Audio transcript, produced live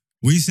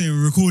What you saying?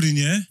 We're recording,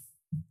 yeah?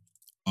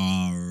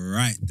 All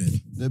right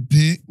then. They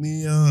pick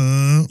me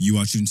up. You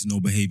are tuned to No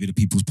Behavior, the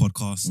People's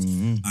Podcast.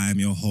 I am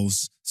your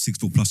host, 6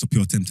 foot plus of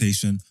pure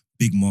temptation,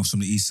 Big Moss from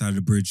the east side of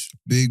the bridge.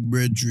 Big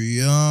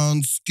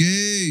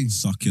Bredrianski.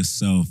 Suck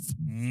yourself.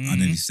 I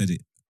nearly said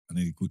it. I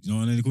nearly called you. You know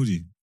what I nearly called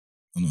you?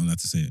 I'm not allowed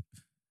to say it.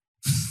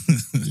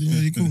 Did you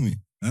really call me?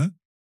 Huh?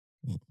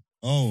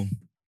 Oh.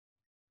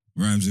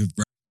 Rhymes with...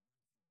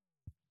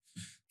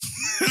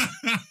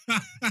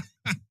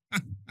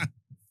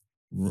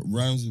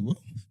 Rhymes with what?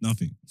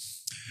 Nothing.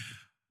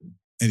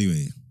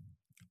 Anyway,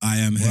 I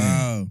am here.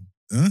 Wow.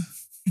 Huh?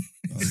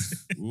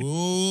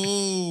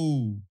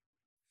 Whoa.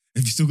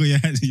 Have you still got your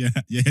head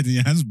in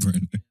your hands,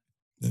 Brent?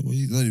 Yeah, well,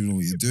 you don't even know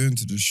what you're doing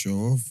to just show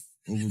off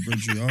over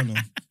Bredriano.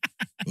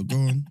 But go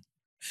on.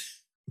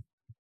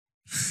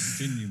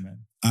 Continue, man.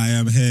 I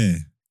am here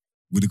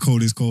with the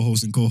coldest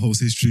co-host in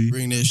co-host history,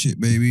 Bring that shit,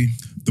 baby.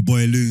 the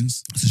boy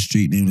Loons, It's a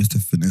street name, it's the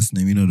finesse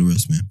name, you know the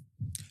rest, man.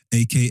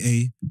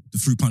 a.k.a. the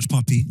Fruit Punch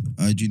Puppy,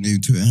 IG name,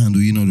 Twitter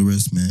handle, you know the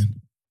rest, man.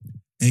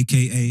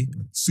 a.k.a.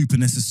 Super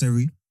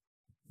Necessary,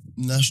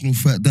 National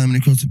Fat Diamond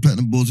across the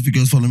platinum boards. If you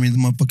guys follow me, it's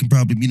my fucking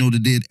problem. You know what they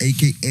did.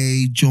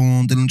 AKA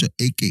John Dillinger,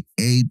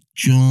 AKA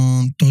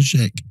John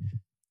Toshek,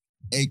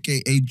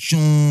 AKA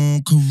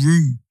John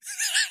Carew,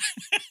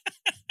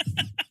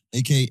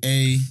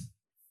 AKA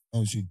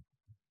oh shit,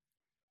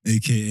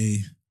 a.k.a.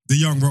 the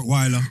Young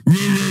Rottweiler,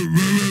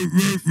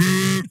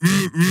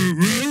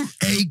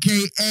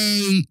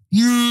 AKA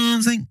you know what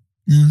I'm saying?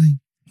 You know what I'm saying?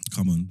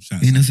 come on,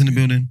 shout Venus in the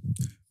building.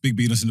 Big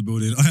Venus in the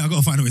building. I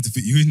gotta find a way to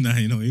fit you in now,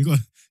 you know.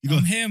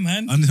 I'm here,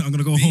 man. I'm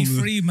gonna go home.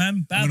 B3, man.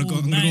 I'm Babble,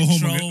 gonna go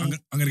home. Nitro.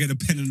 I'm gonna get the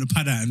pen and the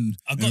pad out and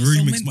I got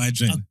remix so my many,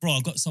 gen. bro, I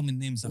got so many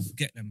names, I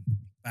forget them.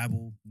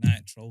 Babble,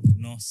 Nitro,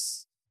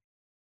 Nos,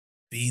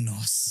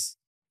 Benos.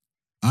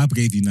 I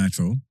gave you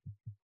Nitro.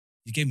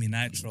 You gave me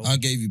Nitro. I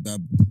gave you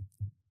Bab.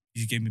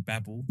 You gave me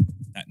Babble.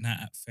 That night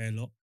at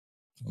Fairlock.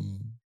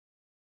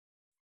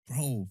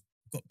 Bro,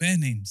 got bare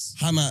names.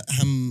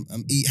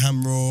 Eat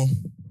ham raw.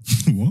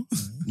 What?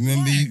 You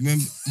remember? Why? You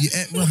remember? You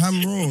ate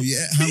ham raw. You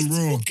ate ham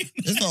raw.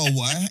 It's not a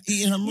why.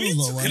 Eating ham raw What are is you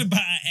not a talking why.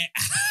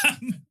 about?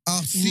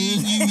 I've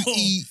seen you Bro,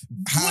 eat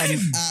ham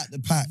when? at the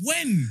pack.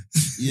 When?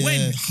 Yeah,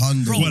 When?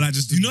 100. Bro, Well, I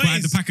just you know buy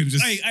the it's- pack and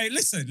just... Hey,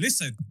 listen.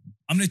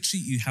 I'm going to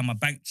treat you how my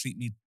bank treat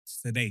me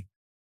today.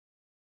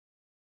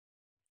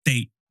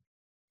 Date.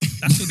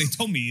 That's what they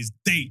told me is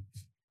date.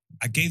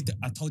 I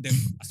told them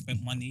I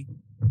spent money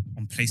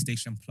on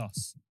PlayStation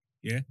Plus.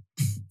 Yeah?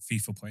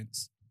 FIFA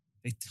points.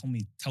 They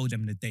tell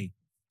them the day.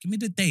 Give me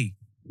the day.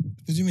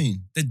 What do you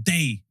mean? The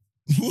day.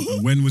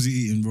 When was he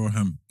eating raw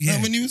ham? Yeah.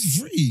 Like when he was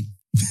free.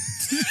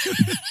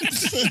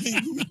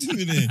 Like, what we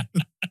doing here?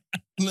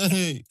 Like,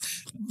 Hey.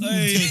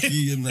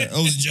 turkey and that. I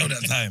was Joe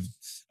that time.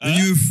 When Huh?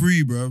 you were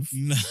free, bruv.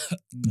 No.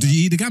 Did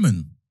you eat the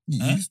gammon?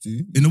 You Huh? used to.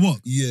 In the what?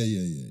 Yeah.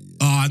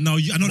 No,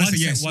 I know that's a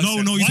yes.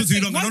 No, you took too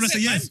long. I know that's a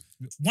yes.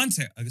 One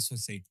sec. I just want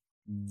to say,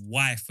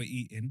 why for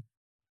eating?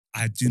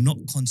 I do not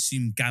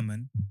consume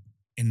gammon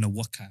in the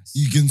workhouse.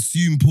 You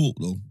consume pork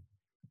though.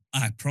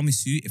 I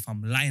promise you, if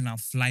I'm lying out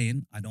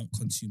flying, I don't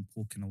consume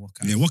pork in the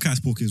workhouse. Yeah, what kind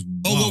of pork is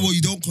Oh, wild. well,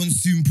 you don't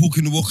consume pork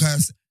in the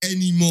workhouse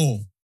anymore.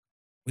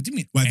 What do you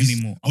mean Why, have you-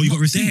 anymore? Oh, you got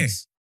I'm not there.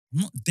 receipts?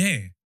 I'm not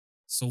there.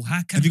 So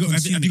how can Have you I got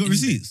consume have you it got in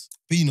receipts?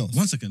 Beanos.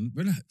 1 second,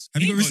 relax.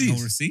 Have He you got ain't receipts?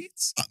 no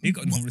receipts. He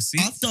got no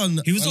receipts. I've done.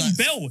 He was on like,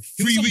 bail.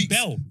 He 3 was on weeks.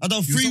 bail. I've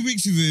done He was 3 on-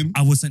 weeks with him.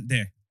 I wasn't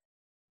there.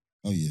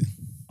 Oh yeah.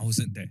 I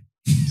wasn't there.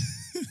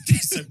 They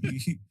sent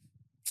me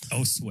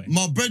elsewhere.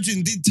 My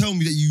brethren did tell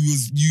me that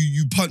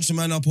you punched a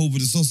man up over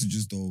the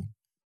sausages though.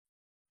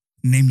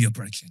 Name your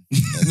brethren.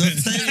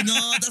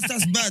 No,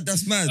 that's mad.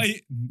 That's mad.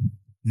 Hey,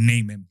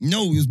 name him.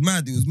 No, it was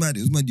mad.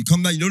 You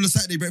come down. You know the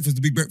Saturday breakfast,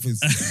 the big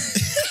breakfast.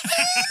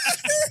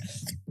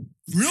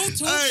 Real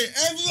talk. Hey,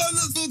 everyone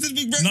that thought this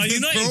big breakfast, No, you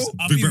know bro. it is.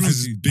 I'll Big be real breakfast with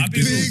is you. big I'll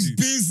be real with Big you.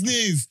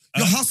 business.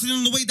 You're hustling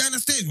on the way down the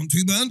stairs. Want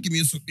 2 man? Give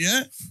me a soup,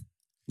 yeah?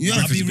 Yeah. I'll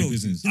Breakfast be is big real.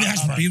 business. Give me a hash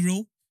I'll brown. be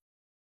real.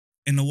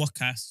 In the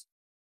workhouse,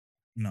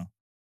 no.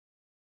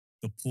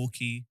 The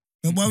porky.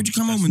 But why would you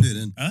come home and do it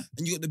then? Huh?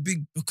 And you got the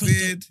big Because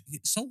beard.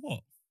 so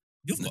what?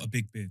 You've got a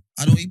big beard.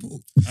 I don't eat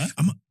pork.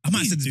 I might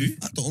have said this. You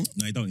before. I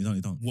don't. No,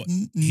 you don't. What?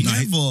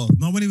 Never.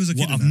 No, when he was a kid.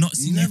 What? I've and that. not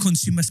seen you Never.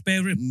 consume a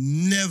spare rib.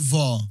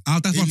 Never.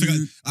 That's one In-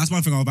 thing. That's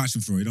one thing I'll vouch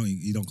for.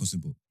 You don't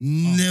consume pork.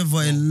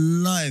 Never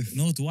in life.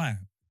 Nor do I.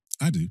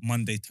 I do.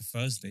 Monday to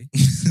Thursday.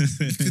 You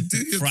can do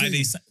your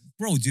Friday. thing.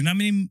 Bro, do you know how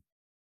many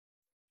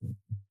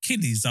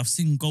kiddies I've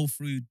seen go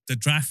through the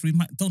drive-through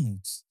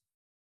McDonald's?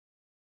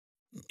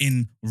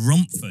 In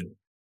Romford.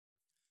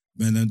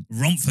 Man, then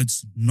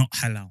Romford's not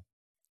halal.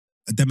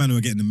 that man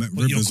were getting the But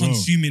rib you're as well.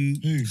 consuming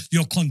Who?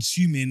 you're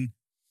consuming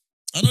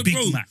I know, Big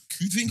bro. Mac.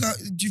 Do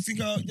you think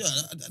not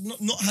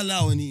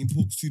halal and eating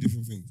pork's 2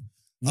 different things?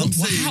 I'm What,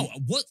 saying,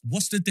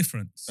 what's the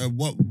difference?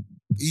 what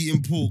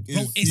eating pork is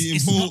Bro, eating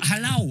it's pork. not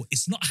halal.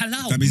 It's not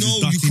halal. That means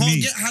No, it's you dusty can't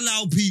meat. get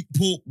halal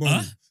pork, bro.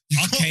 Huh? You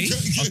can't Okay,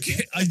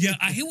 get- okay. Yeah,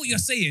 I hear what you're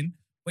saying,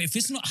 but if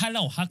it's not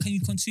halal, how can you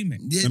consume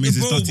it? Yeah, That means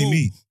it's bro, dusty bro,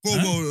 meat. Bro,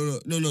 Huh?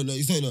 no,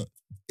 it's not that.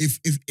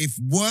 If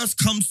worse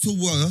comes to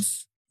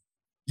worse,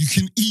 you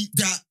can eat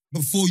that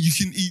before you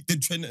can eat the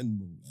Trenton,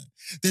 bro. Like,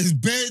 there's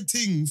bare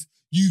things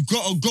you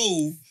gotta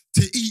go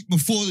to eat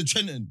before the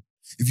Trenton.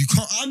 If you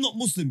can't, I'm not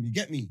Muslim, you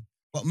get me?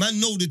 But man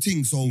know the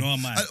thing, so... No,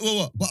 man.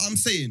 But I'm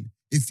saying,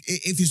 if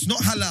it's not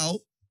halal,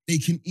 they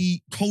can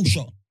eat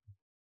kosher.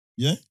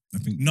 Yeah? I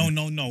think No.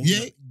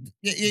 Yeah,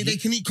 they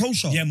can eat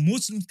kosher. Yeah,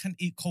 Muslims can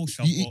eat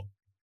kosher, You eat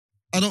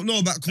but I don't know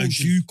about a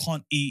kosher. Jew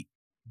can't eat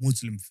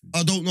Muslim food.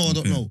 I don't know.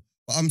 Okay.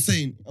 But I'm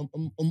saying,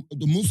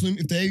 the Muslim,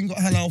 if they ain't got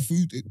halal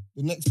food,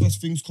 the next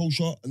best thing's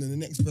kosher, and then the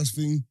next best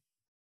thing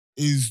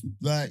is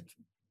like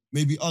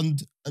maybe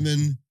and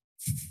then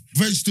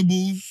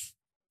vegetables,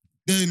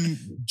 then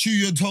chew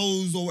your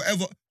toes or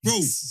whatever. Bro,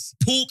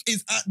 pork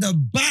is at the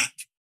back.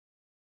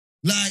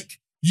 Like,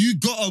 you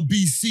gotta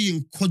be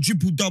seeing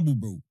quadruple double,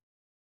 bro.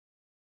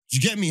 Do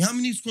you get me? How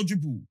many is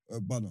quadruple,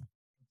 Banner?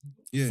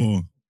 Yeah.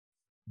 4.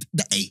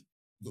 The 8.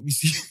 Got me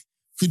see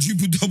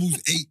quadruple doubles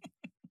 8.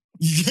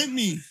 You get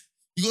me?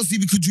 You gotta see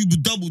me quadruple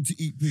double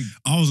to eat pig.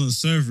 I was on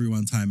surgery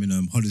one time in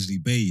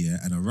Hoddesley Bay, yeah,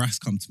 and a ras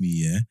come to me,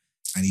 yeah,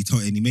 and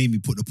he made me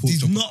put the pork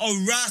He's chop. not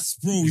a ras,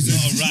 bro. He's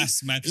not a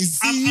ras, man. You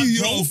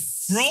see,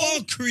 Bro,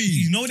 fuckery.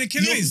 you know what the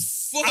killer You're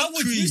is? I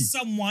was fuckery. with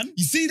someone.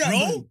 You see that,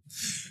 bro?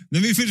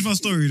 Let me finish my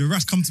story. The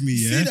ras come to me,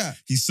 You yeah. see that?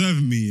 He's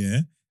serving me, yeah.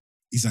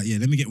 He's like, yeah,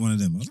 let me get one of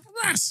them. I was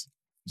like, ras.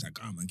 He's like,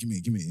 oh man, give me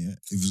it, yeah.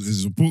 It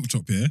was a pork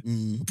chop, yeah.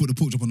 I put the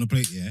pork chop on the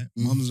plate, yeah.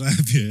 Mum's like,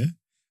 yeah.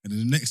 And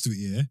then next to it,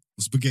 yeah,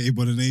 was spaghetti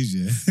bolognese,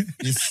 yeah.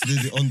 You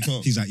slid it on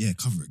top. He's like, yeah,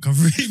 cover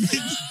it.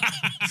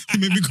 He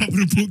made me cover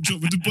the pork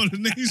chop with the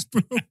bolognese,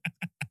 bro.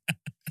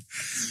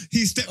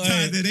 He stepped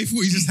out there. They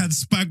thought he just had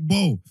spag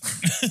bowl.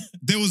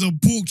 There was a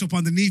pork chop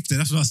underneath there.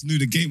 That's when I knew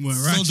the game weren't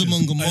righteous. Sodom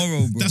and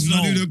Gomorrah, bro. That's when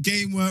I knew the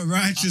game weren't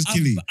righteous,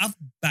 Killy. I've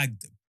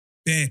bagged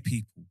bare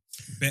people.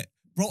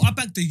 Bro, I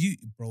bagged the youth,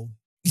 bro.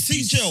 You see,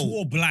 He Joe?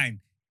 swore blind.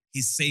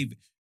 He's saving.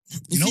 You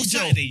You know, see, Joe?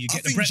 Saturday you I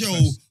get the think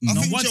breakfast. I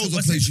No, think one Joe's sec, a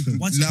one place sec, you can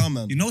one sec. allow,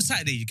 man. You know,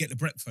 Saturday you get the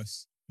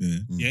breakfast. Yeah.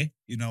 Yeah,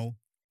 you know,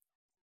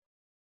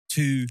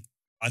 2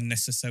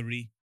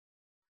 unnecessary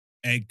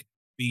egg,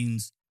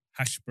 beans,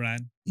 hash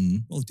brown.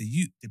 Mm. Bro, they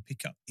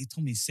pick up. He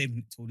told me he's saving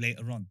it till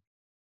later on.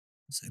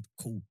 I said,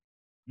 cool,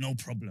 no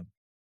problem.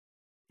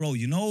 Bro,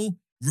 you know,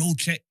 road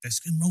check, they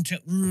scream road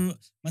check.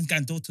 Man's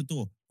going door to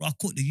door. Bro, I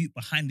caught the youth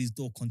behind his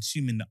door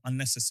consuming the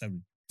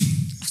unnecessary.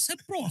 I said,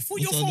 bro, I thought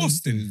you're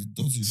fasting.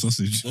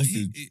 Sausage.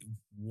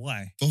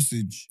 Why?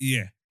 Sausage.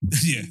 Yeah.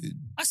 Yeah.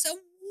 I said,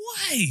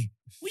 why?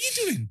 What are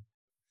you doing?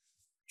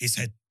 He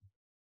said,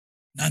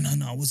 no,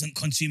 I wasn't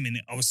consuming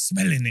it. I was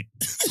smelling it.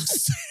 I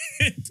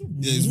said,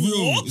 Yeah, it's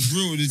real. what? It's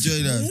real with the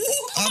J Dad.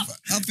 What?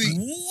 I think.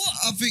 What?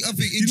 I think.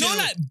 In You jail, know,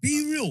 like,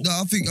 be real. No,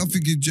 I think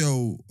in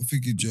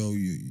jail.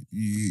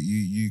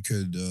 You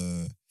could.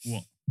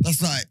 What?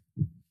 That's like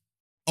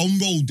on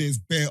road. There's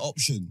bare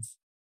options.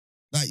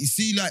 Like you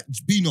see, like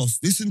Benos.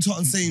 Listen to what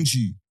I'm saying to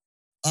you.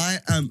 I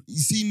am. You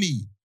see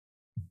me.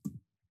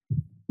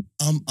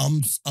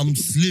 I'm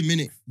slim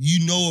in it.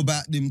 You know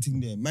about them thing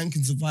there. Man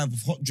can survive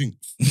with hot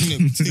drinks,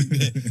 them thing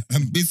there,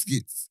 and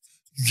biscuits.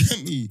 You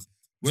get me?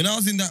 When I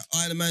was in that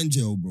Isle of Man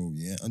jail, bro,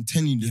 yeah, I'm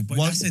telling you this. But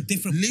that's a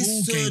different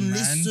ball game,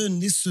 man.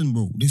 Listen,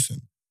 bro,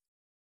 listen.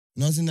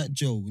 When I was in that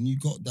jail, when you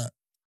got that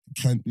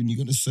when you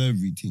got the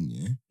surgery thing,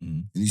 yeah,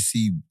 and you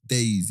see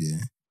days, yeah,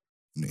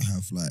 and they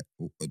have like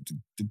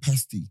the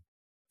pasty,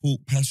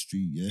 pork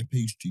pastry, yeah,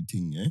 pastry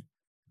thing, yeah,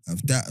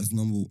 have that as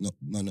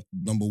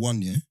number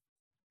 1, yeah.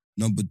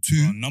 Number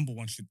 2, Bro, number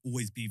 1 should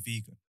always be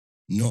vegan.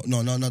 no,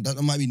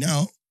 that might be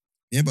now,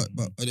 yeah, but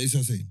that's what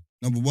I'm saying.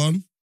 Number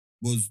 1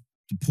 was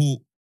the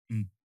pork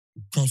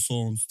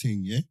croissants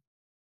thing, yeah.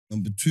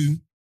 Number 2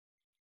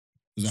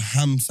 was a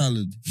ham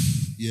salad,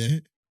 yeah.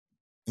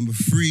 Number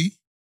 3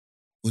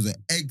 was an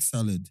egg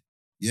salad,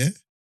 yeah.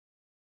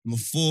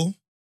 Number 4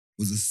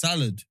 was a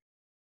salad,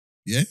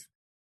 yeah.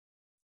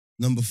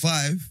 Number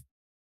 5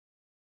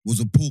 was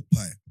a pork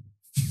pie.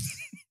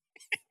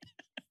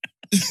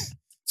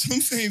 So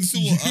I'm saying, so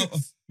what?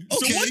 Okay.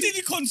 So what did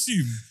you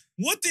consume?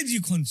 What did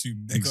you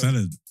consume? Egg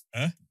salad.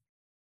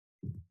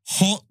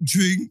 Hot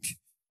drink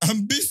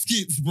and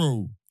biscuits,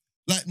 bro.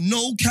 Like,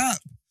 no cap.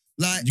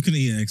 Like, You can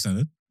eat an egg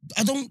salad.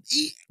 I don't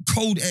eat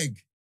cold egg.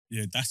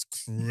 Yeah, that's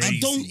crazy. I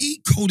don't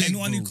eat cold egg,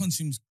 Anyone bro. who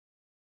consumes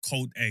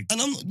cold egg.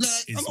 And I'm like,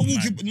 It's I'm not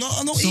walking. mad. No,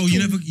 I don't So eat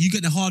you cold.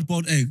 get the hard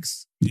boiled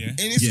eggs. Yeah. And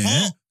it's Yeah.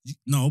 hot.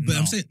 No, but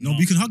I'm No, saying no.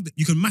 You can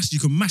you can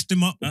mash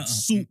them up,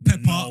 salt,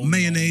 pepper, No,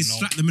 mayonnaise, no.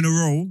 slap them in a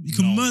roll. You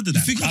can No. murder You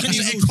that. think I can That's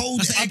eat an a cold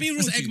that's egg? an be real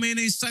that's an with egg you.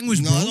 mayonnaise sandwich,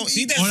 No, bro. I don't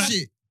See, eat there's that some-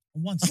 shit.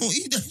 One I second. don't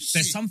eat that There's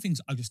shit. some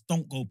things I just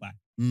don't go by.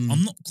 Mm.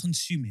 I'm not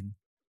consuming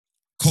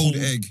Cold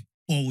cold egg.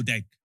 boiled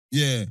egg.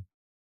 Yeah,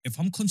 If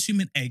I'm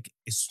consuming egg,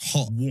 it's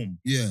Hot. warm.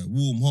 yeah,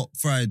 warm, hot,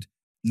 fried.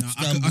 No,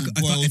 Scrambled,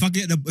 if I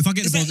get the boiled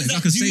eggs, I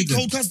can Do you save eat them.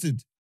 cold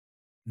custard?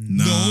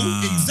 Nah.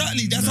 No,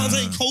 exactly. That's what I'm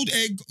saying. Nah. Cold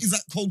egg is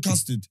like cold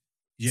custard.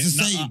 Yeah, It's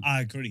the no, same.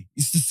 I agree.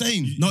 It's the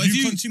same. No, if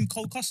you you- consume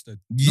cold custard,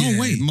 Yeah,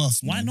 wait. it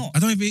must. why man. not? I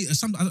don't even eat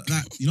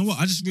like you know what?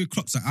 I just really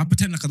clocks that. I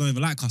pretend like I don't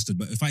even like custard,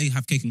 but if I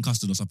have cake and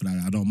custard or something like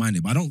that, I don't mind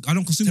it. But I don't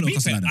consume To no be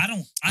custard fair, like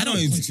that. I don't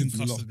even consume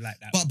think it's a lot. custard like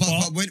that.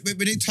 But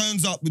when it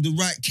turns up with the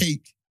right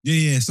cake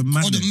Yeah, it's a Oh,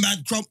 madness. the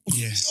mad crump.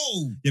 Yeah.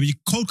 Yo. Yeah, but your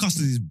cold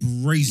custard is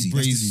brazy. Brazy.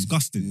 That's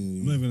disgusting.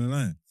 Yeah. I'm not even gonna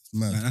lie. It's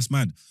mad. Like, that's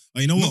mad. Oh,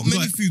 you know what? Not We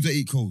many got, foods that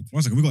eat cold.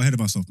 one second, we got ahead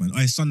of ourselves, man.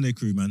 Hey, Sunday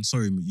crew, man.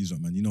 Sorry, user,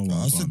 man. You know what?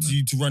 I I'm said going, to man.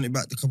 you to run it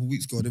back a couple of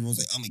weeks ago, and everyone was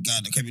like, oh my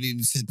God, I can't believe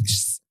you said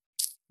this.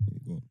 There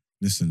you go.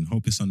 Listen,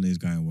 hope your Sunday is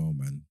going well,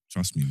 man.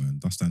 Trust me, man.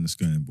 Dust down the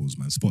skirting balls,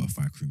 man.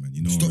 Spotify crew, man.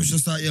 You know Stop already.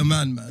 just out your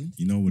man, man.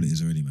 You know what it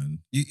is already, man.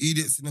 You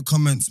idiots in the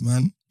comments,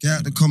 man. Get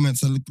out the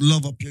comments and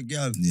love up your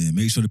girl. Yeah,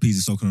 make sure the peas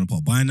are soaking on the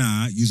pot. By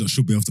now, you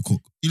should be able to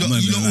cook. You I'm lot,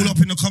 not you even lot gonna all lie.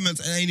 up in the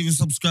comments and ain't even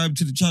subscribed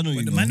to the channel, But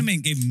you the know.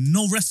 man gave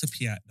no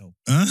recipe out though.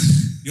 Huh?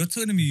 You're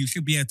telling me you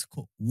should be able to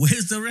cook.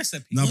 Where's the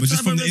recipe? No, What but just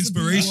type from of the recipe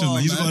inspiration, you are,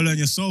 man. You just man? gotta learn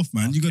yourself,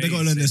 man. They Okay,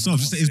 gotta learn say themselves. more,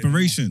 Just the say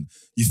more. inspiration.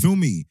 You feel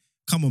me?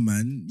 Come on,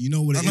 man. You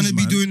know what I'm it is, going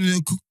to be man. doing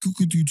the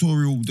cooking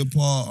tutorial, the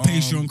part.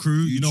 Patreon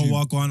crew, you know YouTube.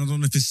 what going on. I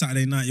don't know if it's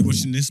Saturday night you're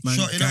watching this, man.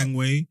 Shut it up.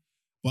 Gangway.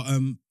 But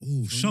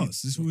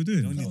shots. This is what we're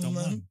You doing. only Come done on,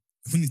 man. one.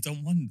 You only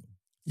done one though.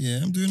 Yeah,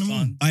 I'm doing them Go all.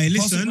 on. Hey,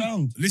 Pass it listen.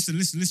 round.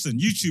 Listen.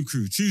 YouTube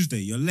crew, Tuesday,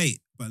 you're late.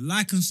 But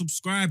like and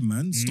subscribe,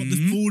 man. Stop the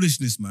Mhm.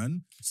 foolishness,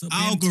 man. So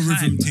being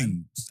Algorithm time,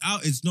 thing.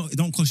 It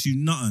don't cost you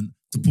nothing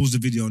to pause the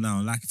video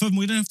now. Like,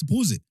 furthermore, you don't have to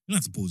pause it. You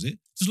don't have to pause it.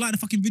 Just like the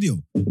fucking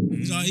video.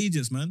 These are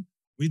idiots, man.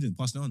 What are you doing?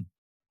 Pass it on.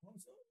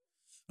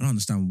 I don't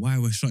understand why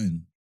we're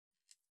shutting.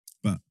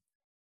 But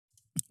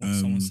What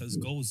someone says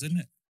goals, isn't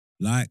it?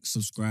 like,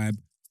 subscribe,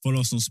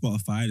 follow us on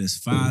Spotify. There's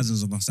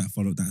thousands of us that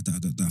follow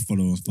that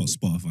follow us on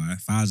Spotify.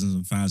 Thousands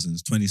and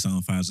thousands,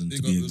 20-something thousand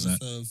to Big be up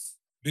exact. yourselves.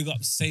 Big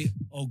up, say,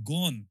 oh,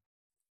 gone.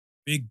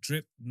 Big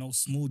drip, no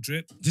small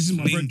drip. This is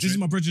my Clean this is drip.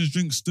 my brother's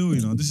drink still.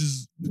 You know, this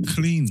is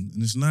clean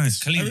and it's nice.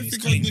 Clean, it's Everything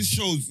clean. on this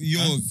show's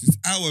yours. It's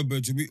our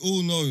budget. We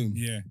all know him.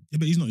 Yeah, Yeah,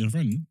 but he's not your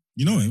friend.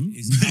 You know him.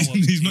 He's our- he's not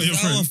he's your It's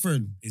friend. our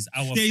friend. is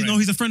our Yeah, friend. you know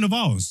he's a friend of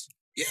ours.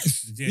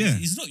 Yes. yeah.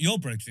 He's not your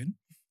brethren.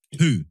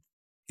 Who?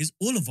 He's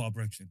all of our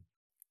brethren.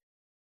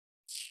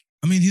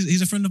 I mean,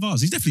 he's a friend of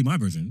ours. He's definitely my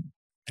brethren.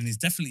 And he's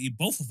definitely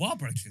both of our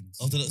brethren.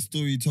 After that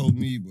story you told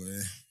me, boy.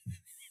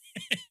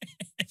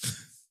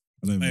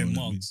 I don't even Hey, know what that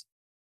Mark. means.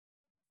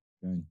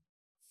 Gang.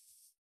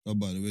 How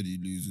about the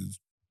wedding losers?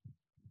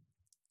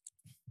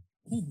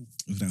 Ooh,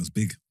 If that was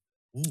big.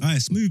 ooh. Ah,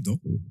 it's smooth though.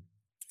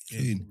 Yeah,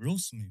 Clean. real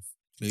smooth.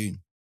 Clean.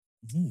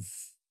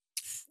 Oof.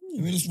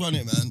 Let me just run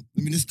it, man.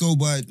 Let me just go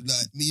by,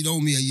 like, you know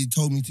me, you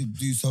told me to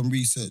do some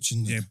research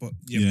and Yeah, but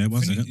Yeah,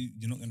 one finish- second.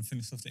 You're not going to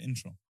finish off the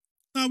intro.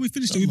 No, we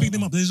finished it. Don't We picked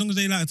them matter. up. As long as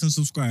they liked and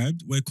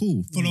subscribed, we're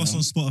cool. Follow us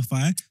on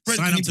Spotify. Brent,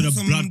 Sign can up you to the put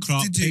some Blood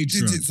Clot Patreon.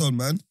 digits on,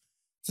 man.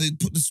 So you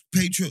put this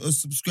Patreon or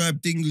subscribe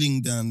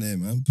dingling down there,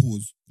 man.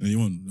 Pause. Oh, you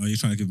want? Are you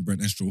trying to give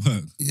Brent extra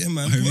work? Yeah,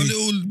 man. I Put a mean-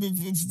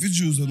 little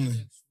visuals on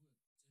there.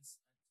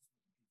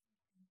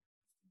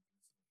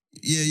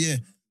 Yeah.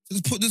 So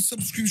just put the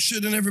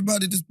subscription and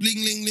everybody just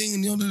bling, ling, ling,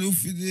 and the other little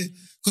video.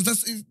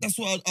 Because that's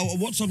what I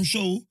watch some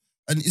show,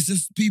 and it's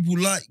just people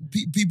like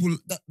people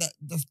that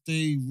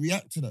they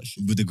react to that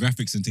shit. With the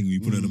graphics and thing, we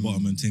put it at the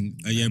bottom and thing.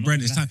 Yeah, Yeah,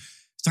 Brent, not it's that. time.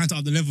 It's time to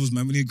up the levels,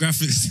 man. We need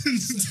graphics.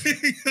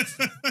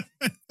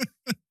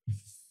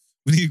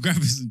 We need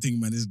graphics and thing,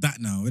 man. It's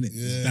that now, isn't it?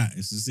 Yeah. It's that.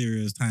 It's a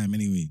serious time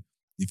anyway.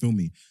 You feel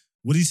me?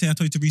 What did you say? I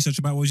told you to research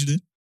about what you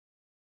did.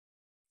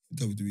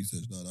 Tell me to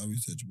research that. I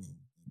research about.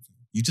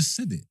 You just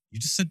said it. You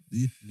just said.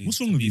 What's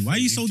To wrong with be you? Why fair,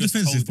 are you so just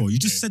defensive told for? You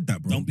it, just yeah. said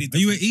that, bro. Don't be Are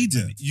you an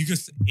defensive, idiot? man.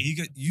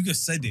 You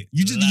just said it.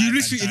 You live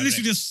literally and direct.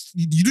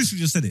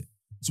 just said it.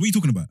 So what are you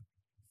talking about?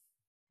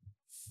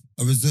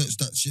 I researched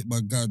that shit my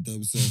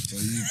goddamn self,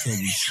 but you tell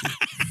me shit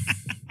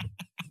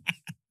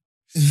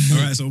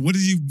All right. So what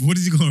did you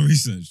go and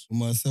research for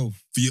myself.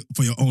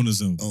 for your own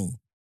as well? Oh,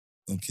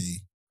 okay.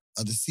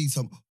 I just see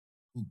some.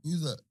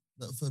 Who's that?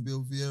 That Fabio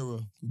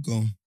Vieira. Good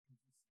go.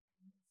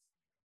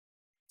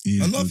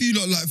 Yeah, I love you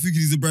lot like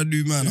thinking he's a brand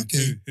new man.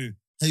 Okay. Who?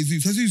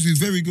 Jesus is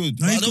very good.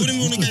 No, But I he's don't good.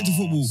 even want to He's get into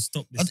football.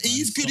 Stop this, man.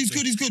 He's good. Stop He's this.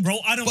 good. He's good. Bro,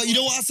 I don't. But you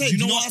know what I said? You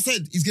know what? I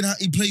said?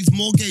 He plays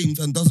more games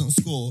and doesn't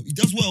score. He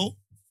does well,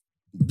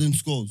 then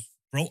scores.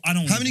 Bro, I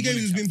don't. How many wanna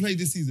games has chat- been played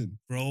this season?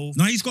 Bro.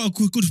 No, he's got a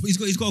good.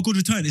 He's got a good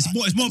return. It's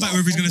more about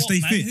whether he's going to For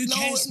stay what, man? fit. Who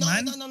cares, no,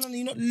 man? no.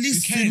 You're not cares?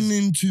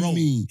 listening to Bro,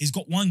 me. he's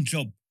got one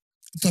job.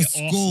 To get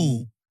score.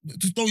 Arsenal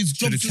No, his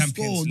job the to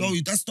Champions score. No,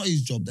 League. that's not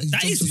his job. His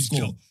That job is to his score.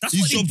 job. That's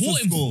his what they job bought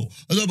to him score.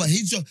 for. I know, but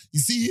his job. You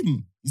see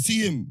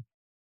him.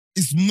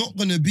 It's not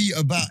gonna be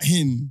about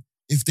him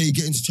if they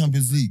get into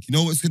Champions League. You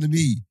know what it's gonna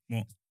be?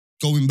 What?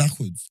 Going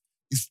backwards.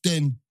 It's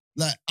then.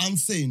 Like I'm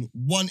saying,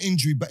 one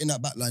injury in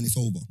that back line, it's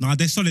over. No,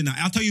 they're solid now.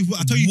 I'll tell you. One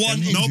No,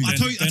 injury. I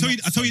tell you the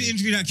They're not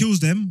injury that kills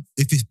them.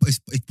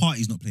 If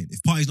Party's not playing.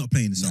 If Party's not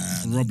playing, it's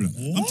a problem.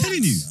 What? I'm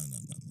telling you. No.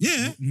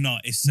 Yeah. No,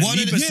 it's One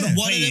of them Saliba's not two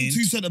playing.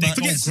 centre They backs.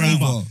 don't Forget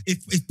ground. Saliba.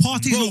 If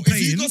Party's Bro, not if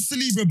you playing, got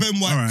Saliba, Ben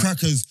White, Alright.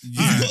 crackers. If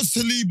you Alright. got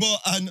Saliba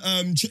and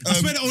I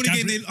swear the only game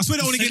Gabriel- they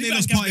Saliba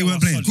lost and Party Gabriel weren't are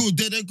playing. solid.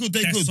 good. They're good.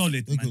 They're good.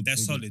 solid, They're man. good. They're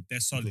solid. They're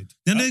solid.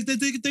 Then they're good.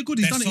 He's They're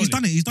done it. He's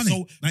done it. He's done it.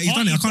 So, Like, he's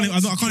done it. I can't Party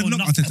even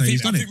knock don't Arteta. He's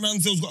I done it. think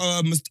Ramsdale's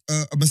got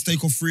a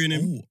mistake or three in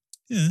him. Oh,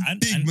 Yeah.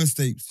 Big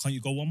mistakes. Can't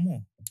you go one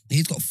more?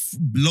 He's got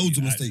loads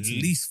of At mistakes. in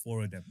him. least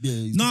 4 of them. Yeah,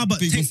 he's No, got but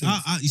big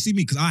mistakes. you see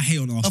me because I hate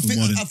on I Arsenal think,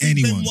 more than I think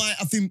anyone.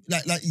 Ben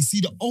White, like you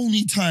see, the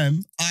only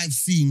time I've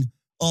seen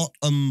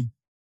Arsenal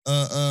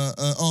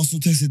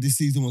tested this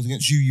season was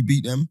against you. You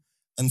beat them,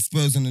 and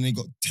Spurs, and then they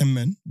got 10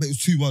 men. But it was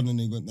 2-1, and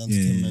they went down to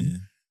 10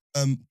 men.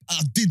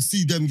 I did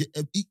see them get.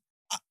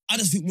 I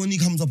just think when he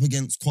comes up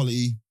against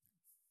quality.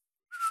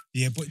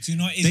 Yeah, but do you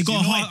know what it is? They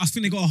got I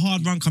think they got a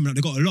hard run coming up.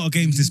 They got a lot of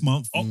games this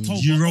month. October,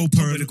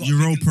 Europa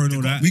and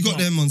all that. We got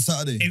them on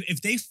Saturday.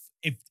 If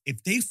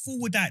they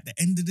forward at the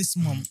end of this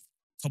month,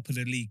 top of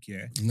the league,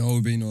 yeah. No,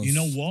 Beanos. You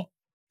know what?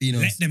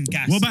 Beanos. Let them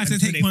gas. What about if they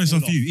until take points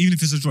fall off you? Even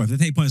if it's a draw, if they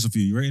take points off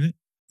you, you rating it?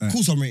 Of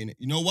course I'm rating it.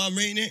 You know why I'm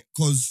rating it?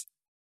 Because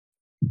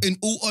in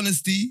all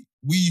honesty,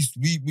 we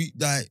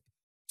like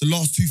the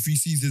last 2-3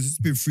 seasons, it's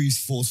been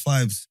 3s, 4s,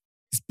 5s.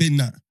 It's been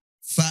that.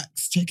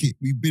 Facts, check it.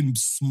 We've been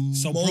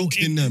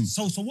smoking them.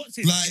 So what's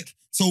it? Like,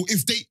 so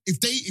if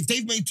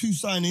they've made 2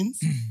 signings,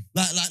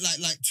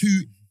 like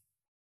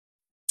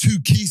two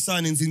key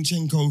signings,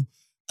 Zinchenko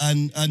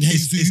and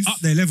Jesus. It's up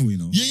their level, you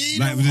know.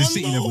 Yeah, like with the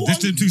City level.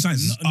 Just them 2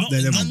 signings, it's up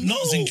their level. Not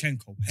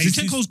Zinchenko.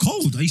 Zinchenko's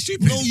cold. Are you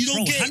stupid? No, you don't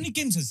Bro, get. how many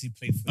games has he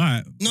played for? All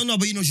right. No,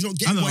 but you know, you don't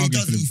get I'm not what he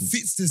arguing does. for He Liverpool.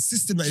 fits the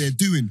system that they're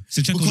doing.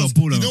 Zinchenko's Because a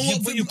baller. you know Yeah,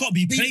 what? but you've got to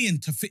be playing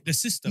to fit the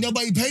system. No,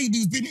 but he played.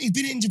 He's been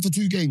injured for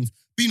 2 games.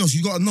 Beanos,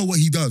 you got to know what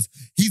he does.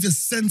 He's a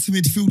centre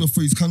midfielder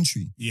for his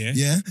country. Yeah.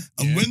 Yeah?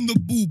 And Yeah. when the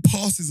ball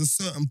passes a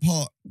certain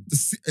part,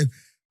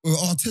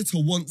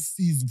 Arteta wants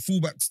his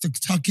fullbacks to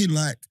tuck in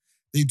like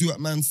they do at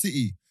Man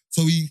City.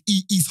 So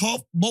he's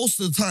most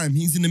of the time,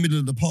 he's in the middle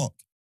of the park.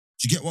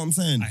 Do you get what I'm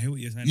saying? I hear what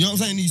you're saying. You know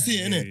what I'm saying? You see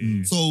it, innit?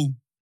 Yeah. So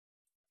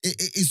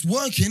it's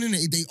working,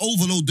 innit? They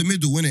overload the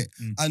middle, innit?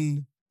 Mm.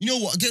 And you know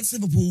what? Against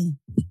Liverpool,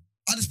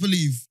 I just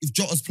believe if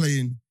Jota's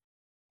playing,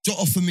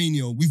 Jota,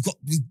 Firmino,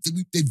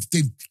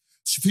 they've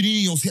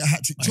Firmino's hit a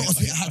hat trick. Jota's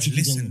hit a hat trick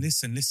again.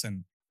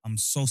 Listen. I'm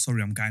so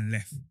sorry I'm going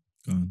left.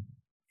 Go on.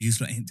 You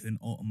just ain't doing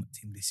ultimate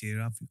team this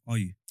year, are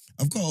you?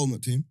 I've got an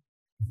ultimate team.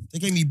 They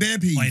gave me bare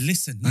peas. Why,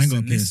 listen. I ain't got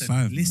a PS5,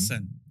 man.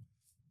 Listen.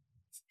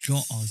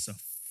 Jota's a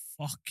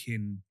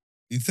fucking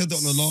You said that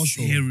on the last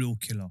show. serial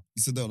killer.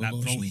 You said that on the Like,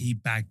 last bro, show. he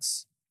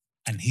bags.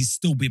 And he's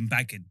still been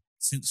bagging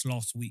since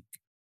last week.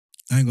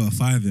 I ain't got a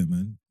 5 yet,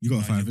 man. You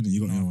got a 5, innit? You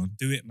got no, the other one.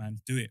 Do it,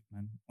 man.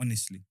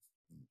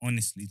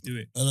 Honestly, do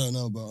it. I don't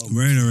know, but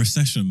We're in a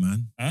recession,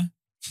 man.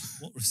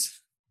 What was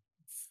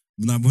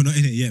No, we're not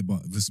in it yet,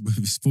 but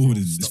it's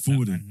forwarding. It's Stop that,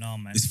 forwarding. man. Nah,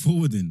 man. It's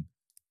forwarding.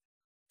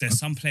 There's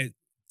some players.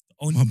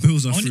 My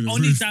bills are through the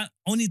roof.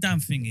 Only damn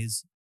thing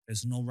is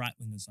there's no right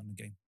wingers on the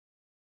game.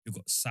 You've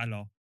got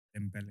Salah,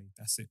 Dembele.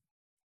 That's it.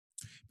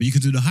 But you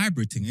can do the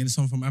hybrid thing. Ain't it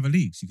someone from other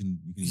leagues? You can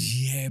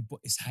Yeah, but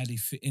it's how they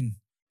fit in.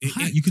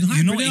 You can hybrid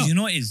You know what it out. is? You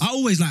know what it is? I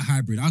always like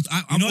hybrid. I'm know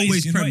what it always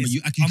is? You know prem, what it but is?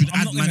 you I'm could not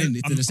add man gonna- in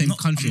if they're the same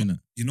country in it.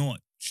 You know what?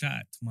 Shout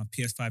out to my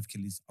PS5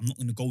 killies. I'm not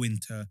going to go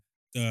into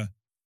the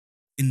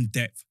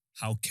in-depth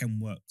how Chem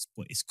works,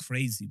 but it's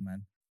crazy,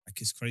 man. Like,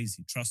 it's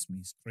crazy. Trust me,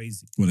 it's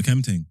crazy. Well, the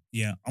chem thing.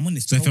 Yeah, I'm on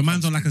this. So if a pro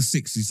man's on club like a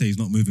 6, you say he's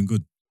not moving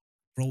good.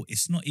 bro,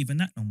 it's not even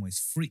that no more. It's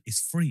free.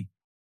 It's free.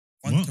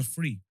 1 What? to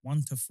 3.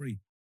 1 to 3.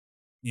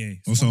 Yeah.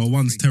 it's Also, 1 to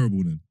one's 3.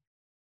 terrible then.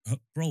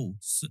 Bro,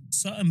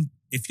 certain.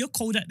 If you're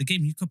cold at the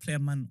game, you could play a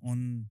man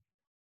on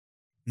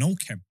no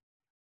chem.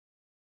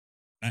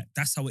 Like,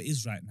 that's how it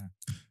is right now.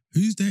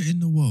 Who's there in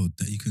the world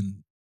that you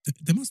can?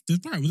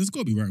 There's got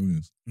to be right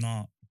wingers.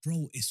 Nah,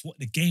 bro, it's what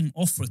the game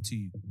offer to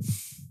you.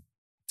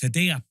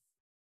 Today,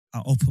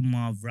 I opened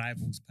my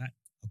rivals pack.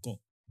 I got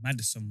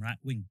Maddison right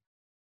wing.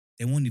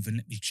 They won't even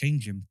let me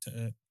change him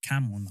to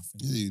cam or nothing.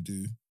 yeah, you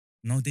do.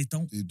 No, they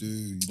don't. You do.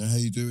 You know how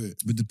you do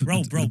it. With the,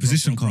 Bro, the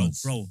position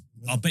cards. Bro,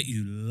 I'll bet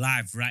you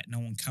live right now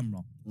on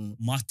camera. Mm.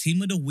 My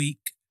team of the week,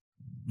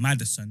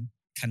 Maddison,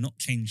 cannot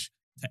change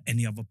to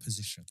any other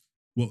position.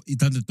 Well,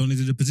 don't they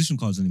do the position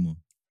cards anymore?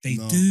 They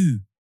No. do.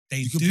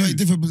 They You do. can play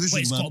different But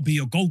positions, it's man. got to be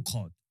your gold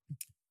card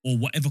or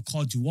whatever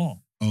card you are.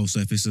 Oh, so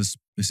if it's a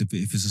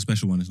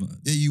special one, it's not.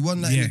 Yeah, you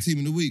won that in Yeah. the team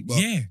in the week, but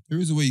Yeah. there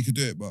is a way you could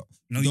do it, but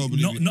No, don't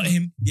believe it. not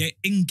him. Yeah,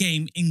 in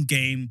game,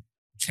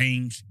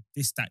 change,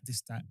 this, that.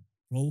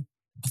 Bro,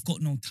 I've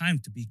got no time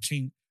to be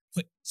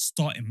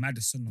starting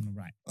Maddison on the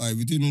right. Alright,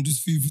 we're doing all this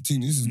FIFA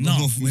thing. This is No,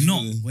 not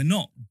we're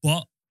not.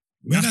 But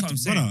that's what I'm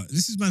saying. Brother,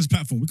 this is man's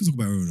platform. We can talk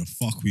about whatever the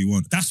fuck we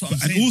want. That's what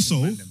I'm And saying.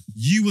 also,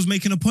 you was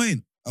making a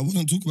point. I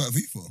wasn't talking about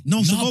FIFA.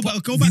 No, so No, go but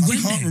back. Go back. I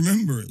can't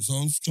remember it, so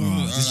I'm just trying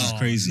Oh, to. this is Oh,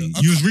 crazy.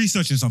 look, You was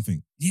researching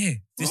something. Yeah.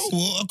 Bro, This,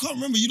 I can't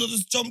remember. You lot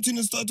just jumped in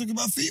and started talking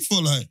about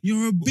FIFA, like.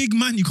 You're a big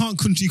man. You can't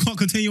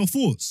contain your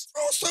thoughts.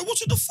 Bro, I started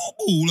watching the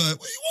football. Like,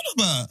 what are you on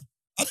about?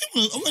 I didn't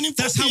want to. I went in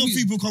That's how your we.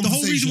 people The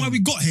whole reason why we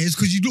got here is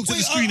because you looked at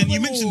the screen and you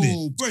mentioned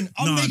it. Brent,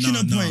 I'm No, making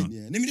a no. point.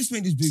 Yeah, let me just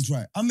make this big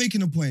right. I'm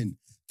making a point.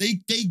 They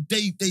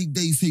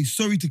say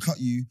sorry to cut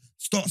you.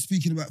 Start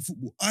speaking about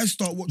football. I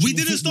start watching. We the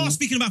didn't football. start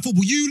speaking about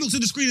football. You looked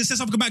at the screen and said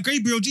something about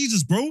Gabriel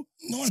Jesus, bro.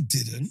 No, I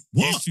didn't,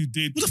 What? Yes, you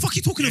did. What the fuck are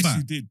you talking Yes, about?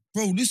 you did.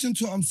 bro. Listen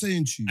to what I'm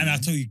saying to you. And yeah? I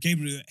tell you,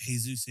 Gabriel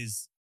Jesus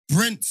is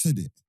Brent said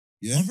it.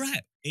 Yeah, all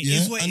right. It is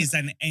Yeah, what it and is,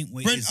 and it ain't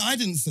what it Brent, is. I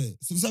didn't say it.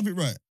 So let's have it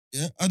right.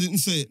 Yeah, I didn't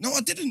say it. No,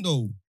 I didn't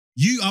though.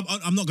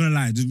 I'm not gonna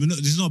lie. This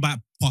is not about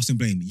passing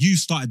blame. You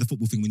started the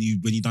football thing when you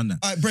done that.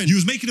 All right, Brent. You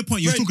was making a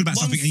point. You was Brent, talking about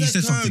something and you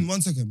said something.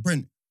 1 second,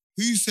 Brent.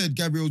 Who said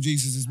Gabriel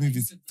Jesus is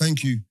moving?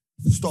 Thank you.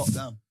 Stop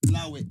now.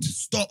 Allow it.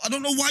 Stop. I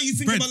don't know why you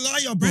think Brent, I'm a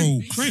liar, bro.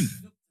 Brent.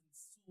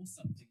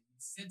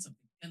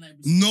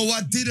 No,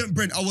 I didn't,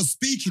 Brent. I was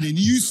speaking and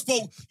you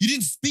spoke. You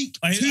didn't speak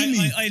to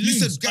me. You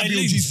said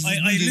Gabriel Jesus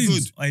is really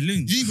good. I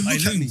loons. You didn't even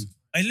look at me.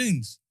 I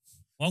loons.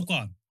 Well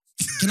gone.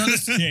 Can I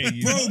just... Yeah,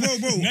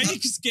 Bro. Now you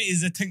just get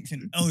his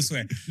attention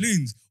elsewhere.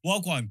 Loons. Well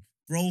gone.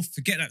 Bro,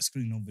 forget that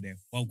screen over there.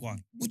 Well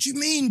gone. What do you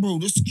mean, bro?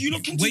 You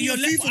look into When your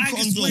you're left, FIFA I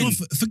just console. win.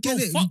 Forget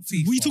Bro, it. fuck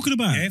FIFA. What are you talking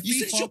about? Yeah, You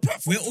said it's FIFA, your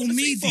platform. we're all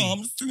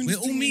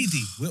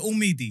meaty. We're all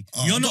meaty.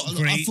 You're not I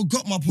great.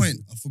 forgot my point.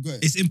 I forgot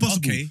it. It's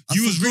impossible. Okay.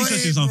 You I was forgot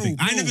researching it, something.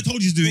 bro. I never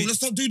told you to do Bro, it.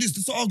 let's not do this.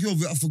 Let's not argue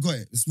over it. I forgot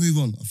it. Let's move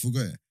on. I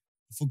forgot it.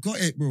 I forgot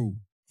it, bro.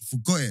 I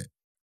forgot it.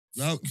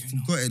 Now, I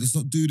forgot it. Let's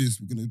not do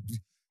this. We're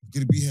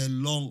gonna be here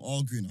long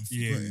arguing. I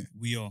Yeah, forgot it.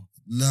 we are.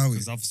 Allow it.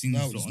 Because I've seen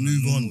Now this let's lot on a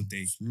move normal on. day.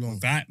 It's long.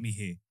 Without me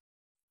here.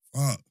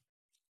 Fuck.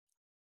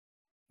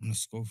 I'm gonna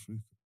scroll through.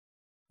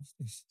 What's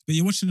this? But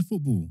you're watching the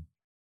football.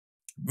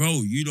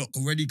 Bro, you lot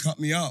already cut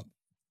me up.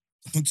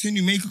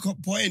 Continue, make a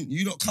point.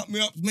 You lot cut me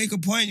up, make a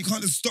point. You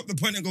can't just stop the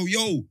point and go,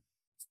 yo,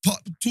 talk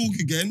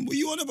again. What are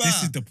you on about?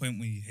 This is the point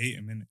when you hate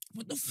him, innit?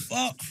 What the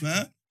fuck,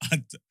 man? I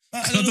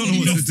don't know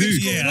what to do.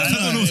 Yeah, I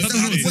don't know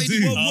what to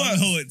do. World I works. don't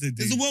know what to do.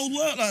 Does the world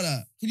work like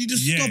that? Can you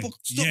just Yeah, stop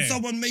yeah.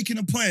 someone making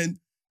a point,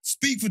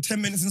 speak for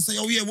 10 minutes and say,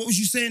 oh yeah, what was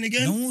you saying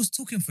again? No one was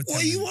talking for 10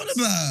 What are you on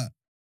about?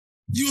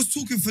 You was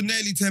talking for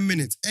nearly 10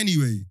 minutes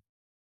anyway.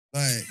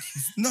 Like,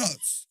 it's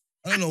nuts.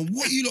 I don't know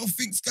what you lot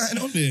think's going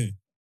on here.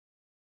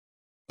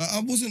 Like, I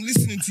wasn't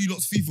listening to you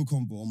lot's FIFA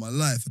convo all my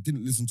life. I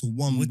didn't listen to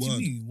one What word.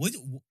 do you mean? What,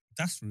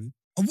 that's rude.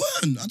 I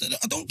weren't.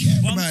 I don't care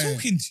Well, about I'm it.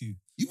 talking to you.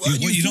 You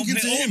weren't. What, You you was don't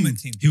talking play to him. Ultimate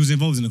Team? He was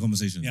involved in the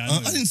conversation. Yeah,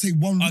 I didn't say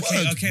one word.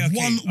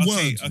 One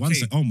word. One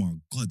sec. Oh my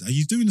God. Are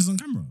you doing this on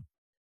camera?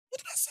 What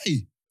did I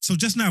say? So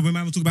just now when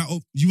man was talking about,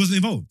 oh, you wasn't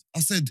involved. I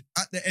said,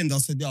 at the end, I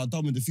said, yeah, I'm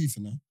done with the FIFA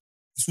now.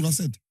 That's what I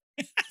said.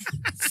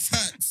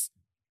 Facts.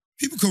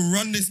 People can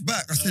run this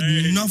back. I said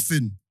Hey.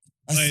 nothing.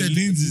 I Hey, said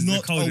Lindsay's the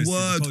not coldest, a he's the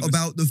word coldest.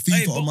 about the FIFA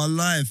Hey, but- on my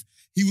life.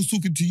 He was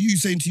talking to you,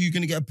 saying to you, you're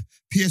going to get a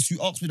PS. You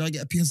asked me, did I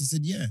get a PS? I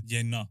said, yeah.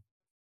 Yeah, no.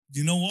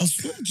 You know what? I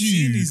swear to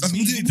Seeing you. his I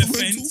media didn't- we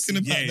weren't defense, talking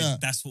about yeah,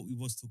 that. that's what we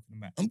was talking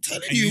about. I'm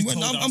telling And you, you when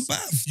told I'm us-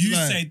 baffed. You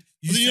like, said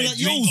and then you're like,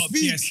 you yo, ain't got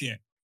speak. a PS yet.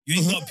 You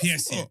ain't got a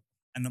PS Uh-huh. yet.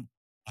 And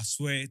I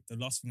swear, the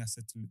last thing I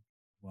said to him,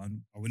 well,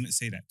 I wouldn't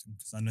say that to him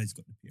because I know he's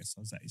got the PS.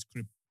 I was at his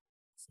crib.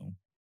 So,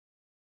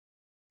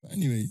 But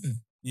anyway, yeah.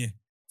 Yeah.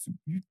 So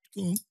you,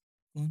 go on.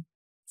 Go on.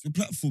 It's your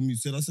platform, you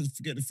said. I said,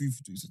 forget the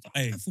FIFA. You said,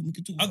 Hey, platform, we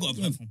can talk I about got a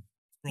it. platform.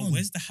 Bro, Go on.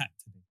 where's the hat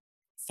today?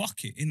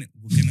 Fuck it, innit?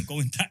 We're going to go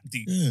in that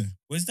deep. Yeah.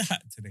 Where's the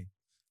hat today?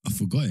 I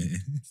forgot it.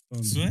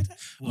 Swear that?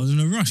 I was in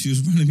a rush. He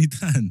was running me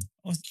down.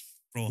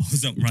 Bro, I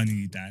wasn't running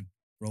you down.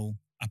 Bro,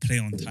 I play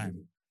on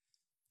time.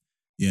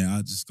 Yeah,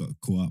 I just got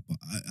caught up. But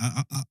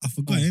I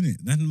forgot, innit?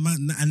 Then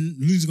man, and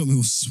Lou's got me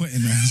all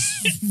sweating now.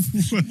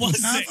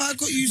 What's How it? have I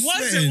got you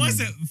What's sweating? it? What's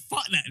it?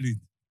 Fuck that, Lou.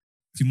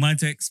 Do you mind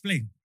to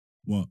explain?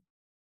 What?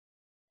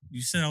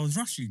 You said I was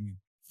rushing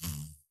you.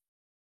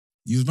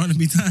 You was running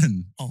me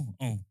down. Oh.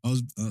 I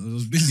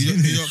was busy. You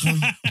innit?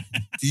 don't come,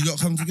 do you not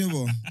come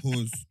together?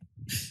 Pause.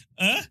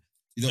 Huh?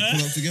 You don't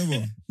pull up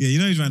together? Yeah, you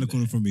know he's around the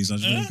corner from me, so I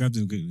just went and grabbed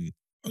him quickly.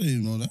 I didn't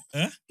even know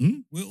that.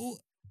 We're all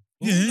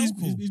Yeah, he's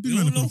local. he's been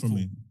We're around the all corner from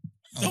me.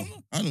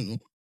 local. I don't know.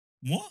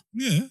 What?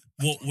 Yeah,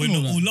 What? We're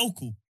know not that. all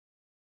local.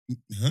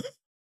 Huh?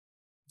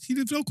 he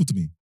lives local to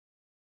me.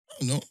 I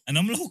don't know. And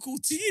I'm local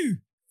to you.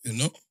 You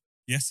know?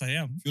 Yes, I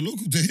am. If you're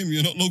local to him,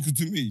 you're not local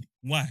to me.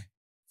 Why?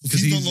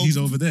 Because not he's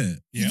local- over there.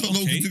 Yeah, He's not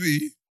local okay. to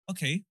me.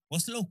 Okay.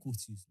 What's local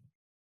to you?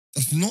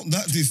 That's not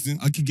that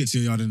distant. I could get to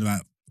your yard in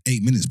about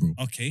 8 minutes, bro.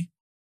 Okay.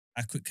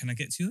 Can I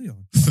get to your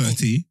yard?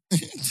 30,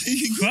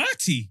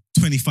 30.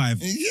 25.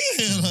 Yeah,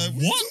 like,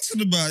 what? What? You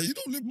talking about? You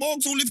don't live, Mark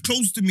don't live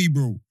close to me,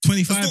 bro.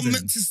 25 Let's not then.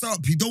 mix this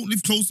up. He don't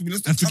live close to me.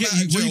 Let's And not come forget out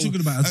you, of what are you jail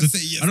talking about? and say,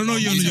 yes, I don't know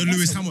Mark, you're he's a-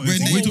 Lewis Hamilton.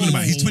 When- What are you talking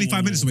about? He's Whoa,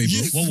 25 minutes away, bro.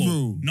 Yes, Whoa, whoa.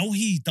 bro. No,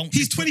 he don't.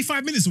 He's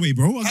 25 minutes away,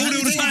 bro. I How go long there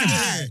all did the it take you to time.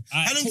 get here?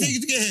 Alright, How long cool. take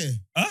you to get here?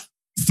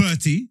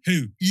 30. Who?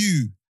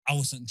 You. I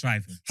wasn't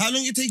driving. How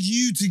long it take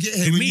you to get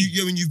here Who, when, me?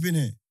 when you've been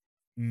here?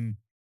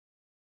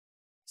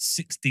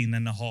 16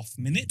 and a half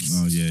minutes.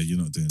 Oh, yeah, you're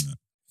not doing that.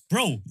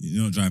 Bro,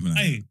 You're not driving that.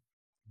 hey,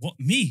 what,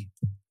 me?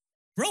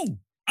 Bro,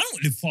 I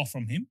don't live far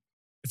from him.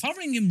 If I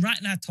ring him right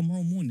now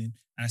tomorrow morning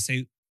and I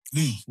say,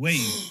 Loons, where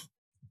you?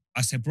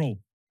 I say, bro,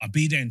 I'll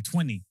be there in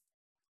 20.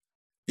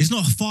 It's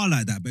not far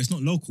like that, but it's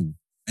not local.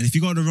 And if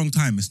you go at the wrong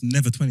time, it's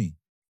never 20.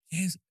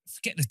 Yes,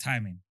 forget the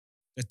timing.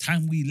 The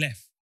time we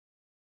left.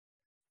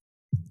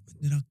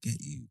 When did I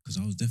get you? Because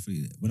I was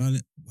definitely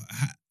there.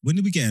 When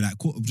did we get it? Like,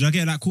 did I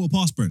get it like quarter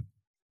past, bro?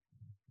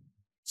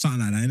 Something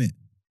like that, innit?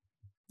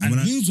 And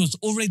when Loons was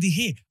already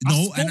here.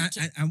 No,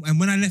 and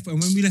when I left,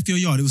 and when we left your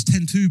yard, it was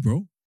 10-2,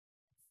 bro.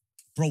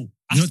 Bro,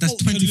 You know, that's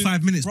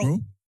 25 minutes, bro.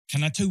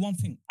 Can I tell you one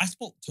thing? I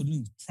spoke to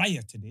Loons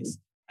prior to this,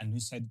 and he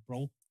said,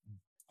 bro,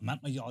 I'm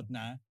at my yard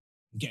now.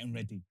 I'm getting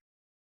ready.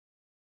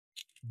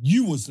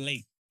 You was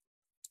late.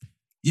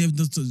 Yeah,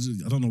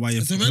 I don't know why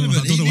you're... It's I don't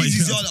irrelevant. know He why leaves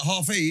his you... yard at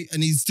 8:30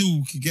 and he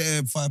still could get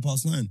here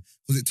 9:05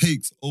 because it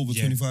takes over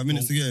Yeah, 25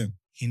 minutes to get here.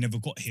 He never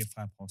got here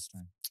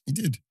 9:05. He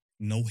did.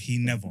 No, he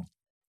never.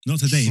 Not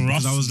today,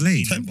 because I was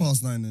late.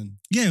 9:10 then.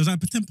 Yeah, it was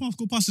like 10 past,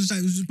 go past. It's like,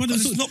 brother,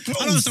 But it's not close. I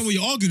don't understand what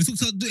you're arguing.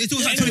 It took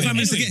like 25 Anyway,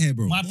 minutes to get here,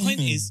 bro. My point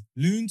Mhm. is,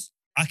 Loons,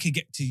 I could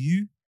get to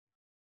you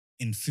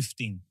in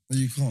 15. No,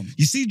 you can't.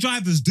 You see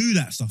drivers do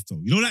that stuff though.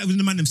 You know, like when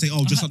the man them say,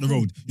 "Oh, just up the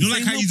road." You know,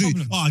 like how No you do.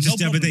 problem. Oh, just No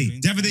the other day.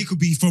 problem, The other day could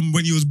be from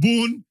when you was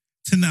born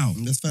to now.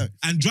 That's fact.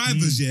 And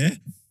drivers, yeah,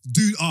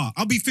 do.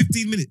 I'll be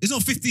 15 minutes. It's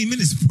not 15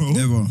 minutes, bro.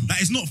 Never.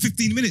 Like it's not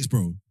 15 minutes,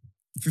 bro.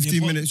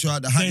 15 but minutes, you're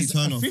at the happy There's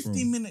turn a off, 15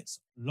 bro. minutes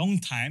long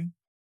time,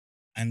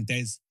 and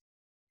there's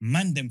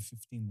man them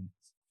 15 minutes.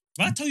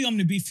 If I tell you I'm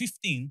gonna be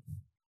 15,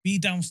 be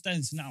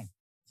downstairs now.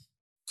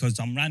 Because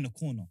I'm round the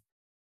corner.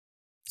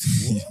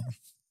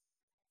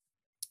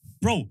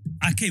 Bro,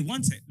 okay,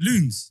 one sec.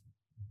 Loons.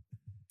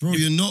 Bro,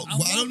 you're not. I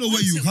don't know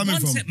where you're coming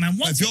from. Man,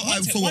 one If sec, you're-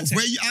 one sec, so one what, sec.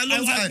 where you? How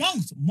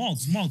long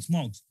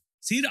Mogs.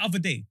 See the other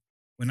day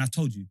when I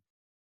told you,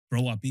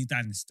 bro, I'll be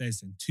down the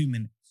stairs in 2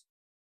 minutes.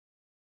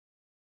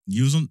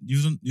 You was on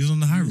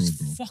the high road,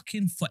 bro.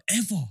 Fucking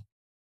forever.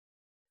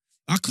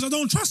 Because I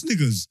don't trust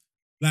niggas.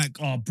 Like,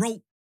 Oh,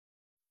 bro.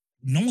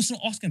 No one's not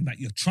asking about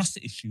your trust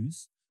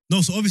issues.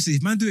 no. So obviously,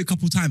 if man do it a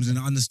couple times and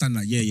I understand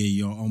that, yeah,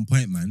 you're on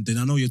point, man. Then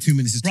I know your 2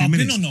 minutes is Bro, 2 I've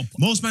minutes. been on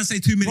Most man say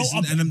 2 Bro, minutes,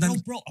 and I'm done.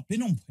 bro, I've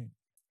been on point.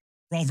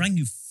 Bro, I rang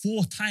you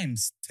 4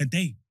 times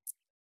today.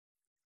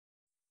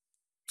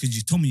 Because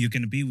you told me you're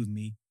going to be with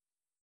me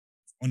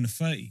on the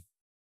 30.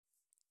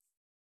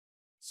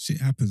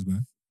 Shit happens,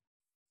 man.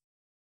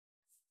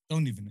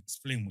 Don't even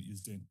explain what you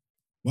was doing.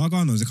 What I got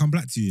on is it come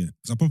back to you yet?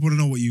 Because I probably want to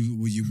know what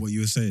you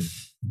were saying.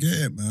 Forget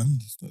it, man.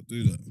 Let's not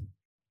do that.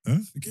 Huh?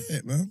 Forget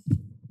it, man.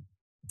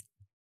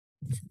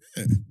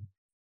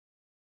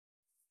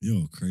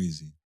 You're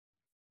crazy.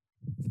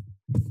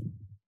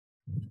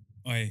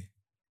 Oi,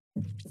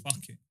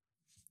 fuck it.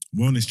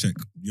 Wellness check.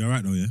 You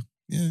alright though, yeah?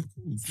 Yeah,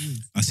 cool.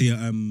 I see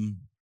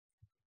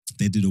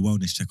they do the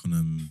wellness check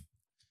on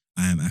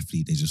I Am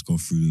Athlete. They just go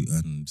through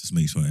and just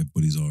make sure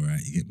everybody's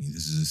alright. You get me?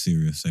 This is a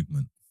serious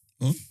segment.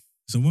 Huh?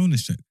 It's a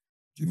wellness check.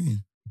 What do you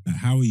mean? Like,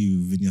 how are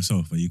you within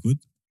yourself? Are you good?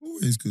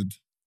 Always good.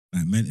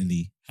 Like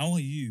mentally? How are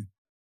you?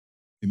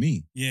 For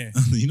me? Yeah.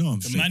 You know I'm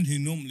The straight. man who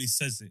normally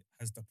says it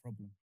has the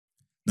problem.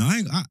 No, I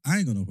ain't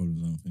got no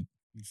problems, I don't think.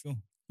 You sure?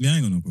 Yeah, I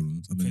ain't got no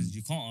problems. I mean, Because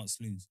you can't ask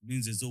Loons.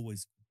 Loons is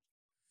always,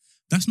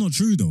 that's not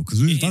true though, because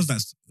who It does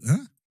is. that?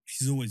 Huh?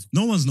 he's always,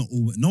 No one's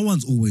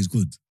always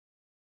good.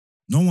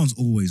 No one's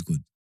always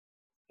good.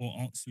 or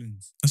ask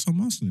Loons. That's what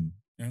I'm asking him.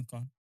 Yeah,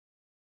 okay.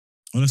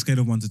 On a scale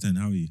of 1 to 10,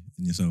 how are you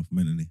in yourself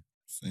mentally?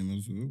 Same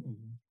as well.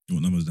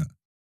 What number is that?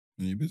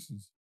 None of your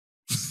business.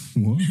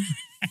 What?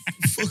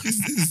 The fuck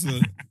is this,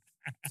 man?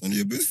 None of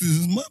your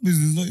business. It's my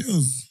business, not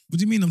yours. What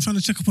do you mean? I'm trying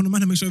to check up on the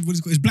man and make sure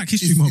everybody's got his Black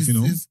History Month, you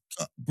know?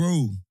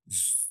 Bro,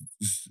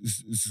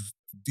 it's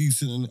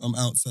decent and I'm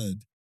outside.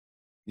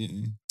 Yeah.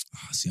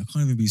 See, I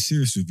can't even be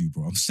serious with you,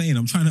 bro. I'm saying,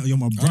 I'm trying to, you're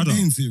my brother. I'm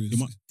being serious.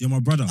 You're my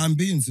brother. I'm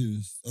being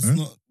serious. That's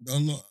Huh?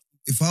 I'm not.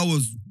 If I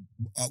was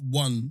at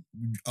one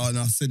and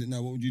I said it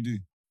now, what would you do?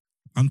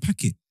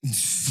 Unpack it.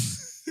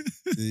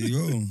 There you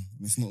go.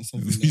 It's not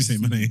something. You say,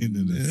 man, ain't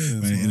into that.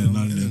 Man, ain't into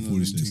none of that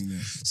foolishness.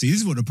 See, this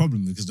is what the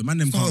problem is, because the man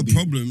them It's not can't a be.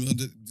 problem.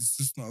 It's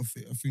just not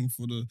a thing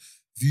for the.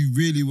 If you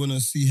really want to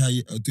see how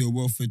you do a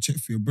welfare check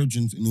for your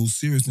brethren, in all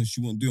seriousness,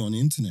 you won't do it on the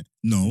internet.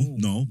 No,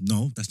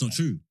 that's not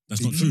true.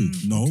 That's not true.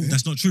 No, Okay.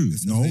 that's not true.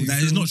 This is No, how you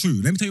that is feel. not true.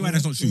 Let me tell you why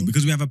that's not true. Cool.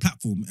 Because we have a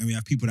platform and we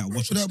have people that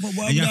watch us. But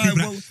why And you would have,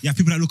 I? you have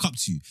people that look up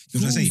to you. You know what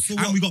I'm Cool, saying? so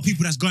And what? we got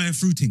people that's going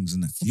through things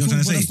and that. You know what Cool, I'm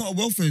but saying? that's not a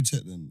welfare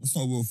check then. That's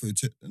not a welfare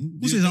check then.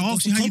 What's this? I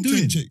asked you how you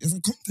doing. Check. It's a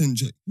content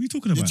check. What are you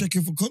talking You're about?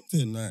 checking for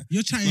content. Like,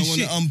 You're chatting I want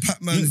shit. to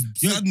unpack man's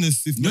You're-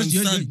 sadness if man's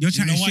sad. You're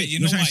chatting know why? shit. You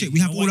You're know chatting why? shit. We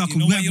You have know all why? our You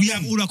know why we you're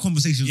have wrong? all our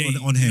conversations Yeah,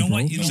 on here, you know bro.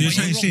 why? You know So you're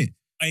why chatting you're shit.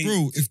 Hey,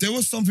 Bro, if there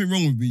was something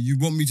wrong with me, you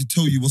want me to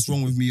tell you what's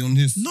wrong with me on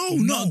this? No,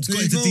 No, not There got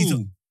you into go.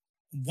 detail.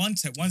 one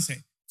sec.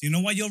 Do you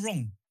know why you're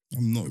wrong?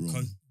 I'm not wrong.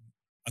 Because,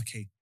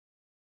 okay,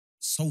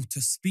 so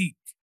to speak,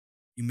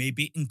 you may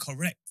be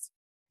incorrect.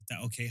 Is that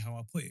okay how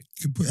I put it?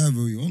 You can put it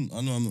however you want.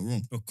 I know I'm not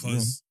wrong.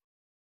 Because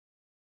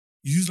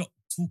you lot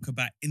talk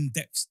about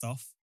in-depth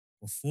stuff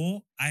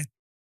before I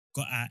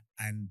got out,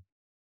 and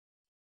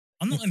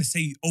I'm not going to say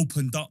you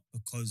opened up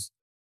because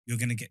you're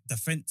going to get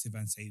defensive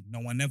and say,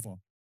 no, I never.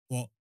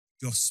 But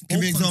you're Give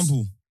me an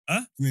example.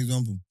 Huh? Give me an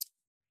example.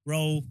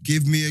 Bro,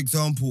 Give me an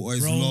example or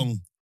it's Bro. long.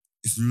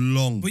 It's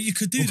long. but you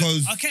could do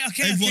Because that. Okay.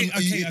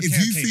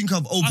 if you think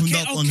I've opened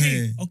up on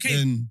here,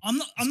 then I'm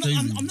not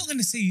going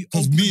to say you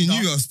because opened me and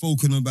up. you have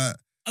spoken about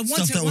One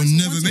stuff sec, that one will sec,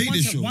 never one make sec,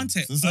 this one show. sec, one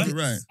sec. So let's have it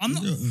right. I'm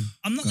not Go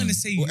going on. to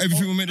say you. Well,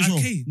 everything will make the show.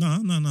 Okay, No.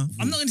 I'm not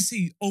going to say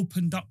you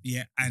opened up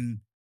yet and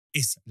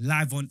it's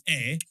live on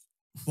air,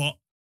 but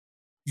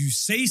you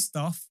say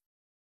stuff,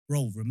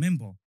 bro.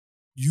 Remember,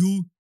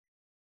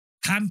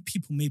 how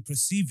people may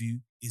perceive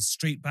you is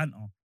straight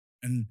banter,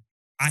 and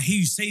I hear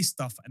you say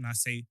stuff, and I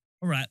say,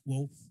 all right,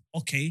 well,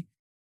 okay,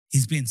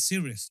 he's being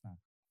serious now.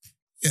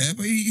 Yeah,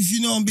 but if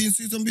you know I'm being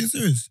serious, I'm being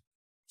serious.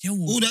 Yeah,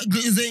 well, All that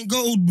glitters ain't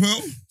gold, bro.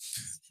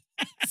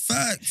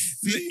 Facts.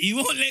 See? you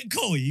won't let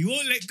go. You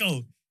won't let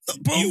go.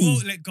 Bro, You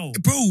won't let go.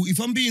 bro, if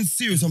I'm being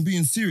serious, I'm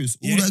being serious.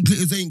 All Yeah. that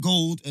glitters ain't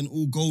gold and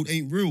all gold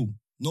ain't real.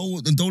 No,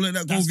 then don't let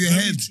that go That's over your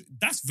very head.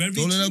 That's very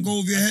Don't true. let that go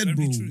over your That's head,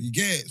 very bro. true. You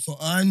get it? So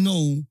I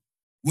know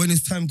when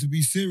it's time to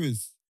be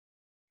serious.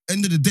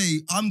 End of the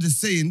day, I'm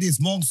just saying this.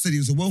 Mark said it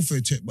was a welfare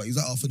check, but he's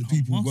out for the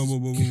people. Mark's Boom,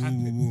 boom, boom, boom,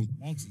 boom, boom, boom.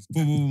 Mark's is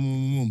Boom, boom, boom,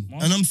 boom, boom.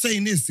 Mark- And I'm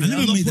saying this. I yeah,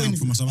 never I'm not made that putting- up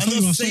for myself. I I'm thought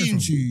you not were sorry saying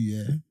for to you,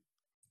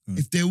 yeah.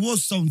 If there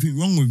was something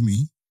wrong with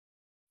me,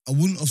 I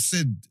wouldn't have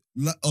said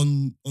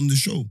on the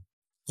show.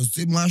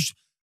 Because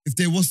if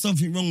there was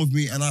something wrong with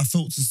me and I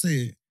felt to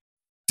say it,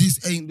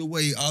 this ain't the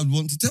way I'd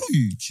want to tell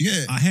you.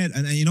 Yeah. I heard,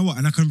 and you know what?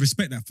 And I can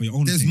respect that for your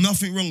own There's thing.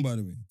 nothing wrong, by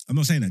the way. I'm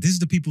not saying that. This is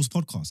the people's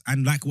podcast,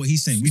 and like what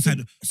he's saying, we've had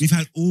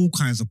all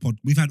kinds of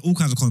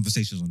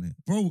conversations on it.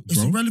 Bro, it's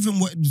Bro. irrelevant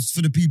what it's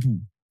for the people.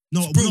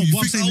 No, Bro, no, you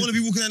what I'm think saying, I want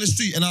to be walking down the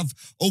street and I've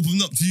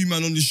opened up to you,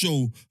 man, on the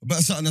show about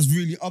something that's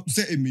really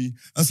upsetting me,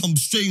 and some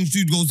strange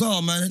dude goes,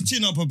 "Oh, man,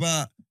 chin up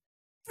about,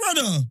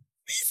 brother, who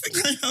you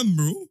think I am,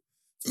 bro?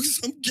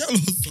 Some girl or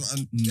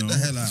something. Get No. the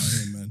hell out of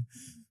here, man.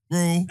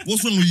 Bro,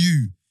 what's wrong with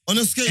you? On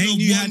a scale Ain't of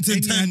you 1 had- to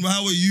ain't you 10, had-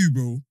 how are you,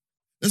 bro?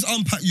 Let's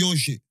unpack your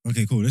shit.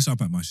 okay, cool. Let's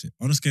unpack my shit.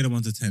 On a scale of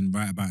 1 to 10,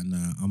 right about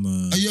now, I'm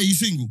Are you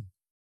single?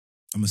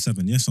 a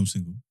 7. Yes, I'm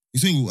single. You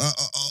single?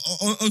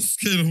 On a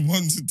scale of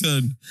 1 to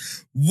 10,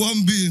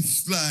 1 being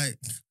like,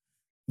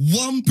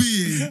 1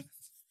 being,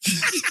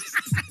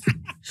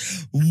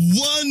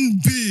 1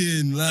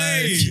 being like,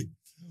 Hey.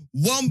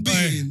 1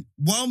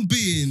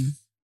 being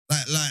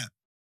like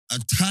a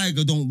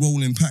tiger don't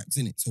roll in packs,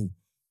 innit? So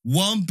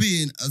 1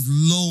 being as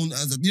lone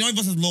as you know, if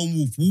us as lone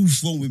wolf,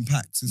 wolves roll in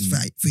packs. It's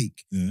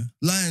fake. Yeah.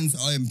 Lions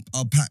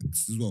are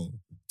packs as well.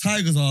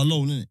 Tigers are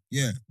alone, innit?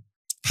 Yeah.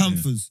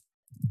 Panthers,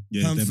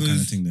 Yeah, them Panthers,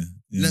 kind of thing there.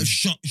 Yeah. left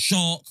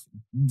shark,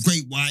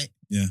 great white.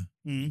 Yeah.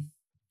 Mm.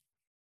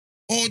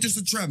 Or just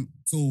a tramp.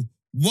 So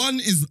 1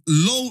 is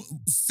low,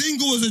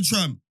 single as a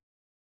tramp,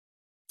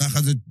 like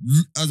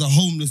as a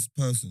homeless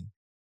person.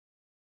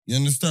 You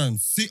understand?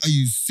 Are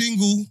you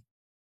single,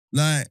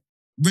 like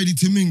ready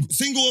to mingle?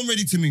 Single and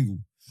ready to mingle.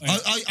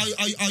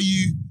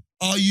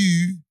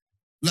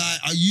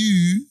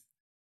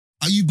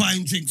 Are you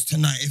buying drinks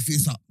tonight if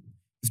it's up?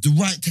 If the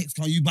right text,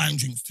 are you buying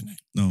drinks tonight?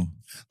 No.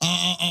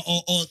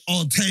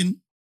 Or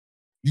 10,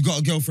 you got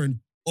a girlfriend.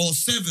 Or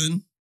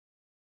 7,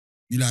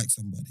 you like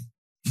somebody.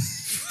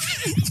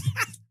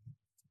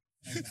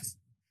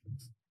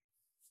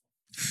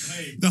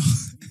 No.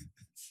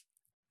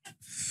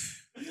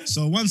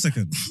 So 1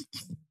 second.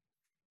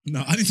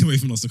 No, I need to wait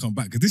for us to come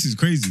back because this is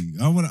crazy. We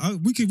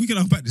can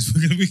unpack this.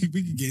 We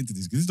can get into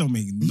this because this don't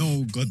make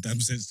no goddamn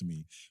sense to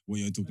me. What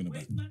you're talking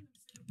about?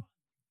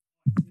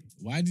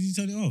 Why did you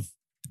turn it off?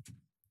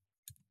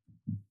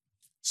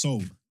 So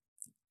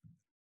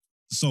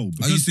Are you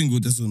because single?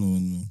 That's what I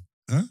want to know.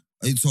 Huh?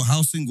 So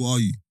how single are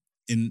you?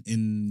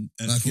 in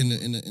Like in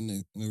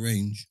the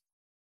range?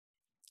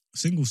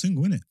 single,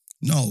 innit?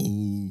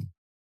 No.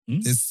 Hmm?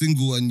 There's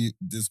single and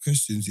there's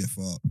questions you have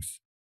to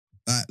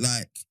ask.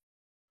 Like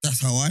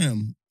that's how I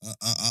am.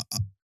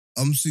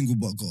 I'm single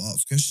but got to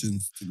ask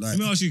questions. Like Let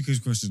me ask you a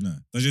question now.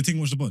 Does your thing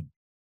watch the pod?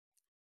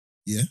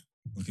 Yeah.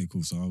 Okay,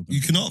 cool. So you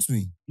can ask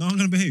me. No, I'm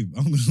gonna behave.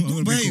 I'm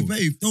gonna Behave,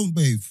 be cool. don't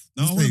behave.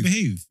 No, I want to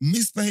behave.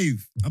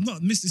 Misbehave. I'm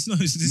not this ain't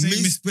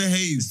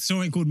Misbehave. This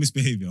show ain't called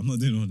misbehavior. I'm not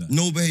doing all that.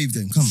 No behave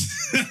then. Come.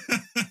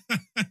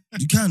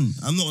 You can.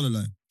 I'm not gonna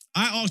lie.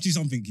 I asked you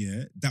something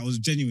here that was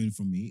genuine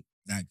from me.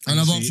 Like, And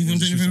I've asked you it for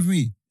was anything for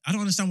me. I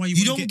don't understand why you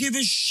You wouldn't don't get...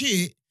 give a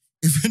shit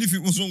if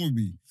anything was wrong with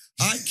me.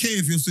 I care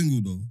if you're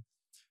single though.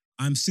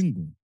 I'm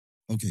single.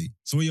 Okay.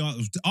 So what you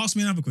ask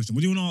me another question.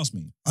 What do you want to ask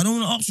me? I don't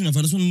want to ask you enough.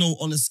 I just want to know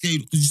on a scale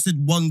because you said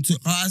 1 to.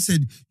 You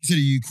said, are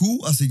you cool?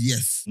 I said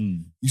yes.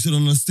 You said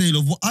on a scale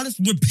of what? I just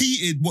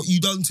repeated what you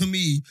done to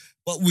me,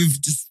 but with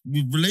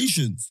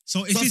relations.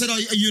 So if So I it's- said,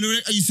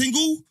 are you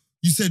single?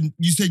 You said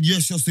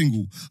yes, you're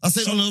single. I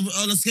said So-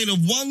 on a scale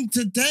of 1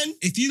 to 10.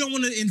 if you don't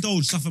want to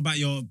indulge stuff about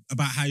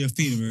how you're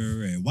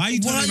feeling, why are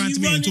you Why turning are around you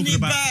to me and running talking it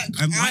about?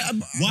 back?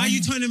 Why are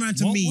you turning around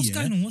to me? What's yeah?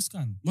 going on? What's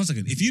going on? 1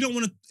 second. If you don't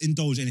want to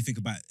indulge anything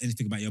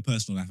about your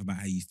personal life, about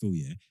how you feel,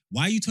 yeah,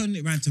 why are you turning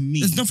it around to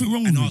me? There's nothing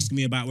wrong with and me. asking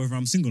me about whether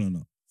I'm single or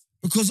not?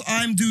 Because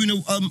I'm doing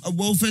a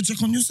welfare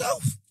check on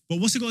yourself. But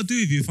what's it got to do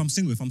with you if I'm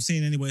single? If I'm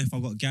seeing anywhere, if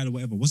I've got a gal or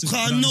whatever? What's it?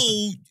 Because I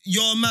know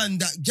you're a man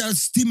that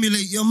girls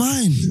stimulate your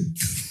mind.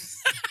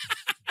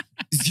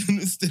 You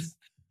understand?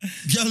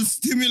 Girls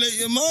stimulate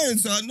your mind.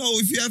 So I know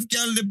if you have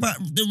girls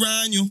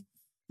around you,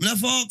 I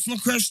have to ask no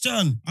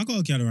question. I got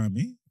a gal around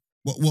me.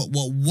 What,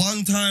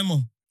 one timer?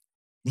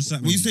 What's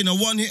that? What you saying, a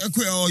one hit a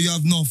quitter or you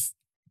have enough?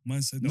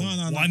 Man said No.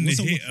 One What's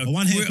hit. a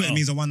one hit quitter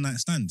means a one night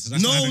stand. So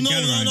that's not having a gal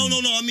around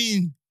you. No. I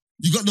mean,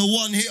 you got the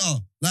one hitter.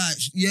 Like,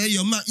 yeah,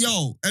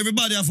 yo,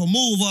 everybody have to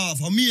move off.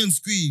 For me and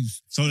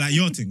Squeeze. So like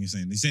your thing, you're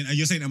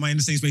saying, am I in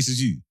the same space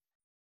as you?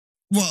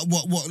 What,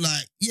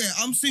 like, yeah,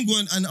 I'm single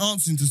and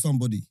answering to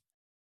somebody.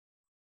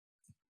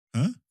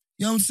 Huh?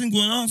 Yeah, I'm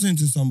single and answering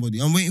to somebody.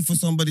 I'm waiting for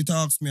somebody to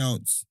ask me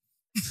out.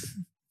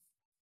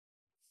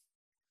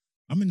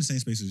 I'm in the same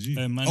space as you.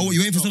 Oh, you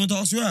waiting for someone to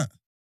ask you out?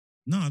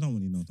 No, I don't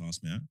really know to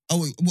ask me that. Oh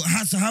wait,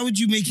 so how would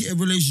you make it a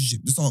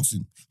relationship? Just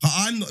asking.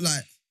 I'm not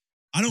like.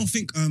 I don't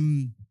think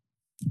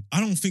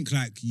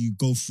like you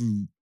go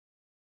through.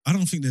 I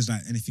don't think there's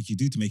like anything you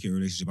do to make it a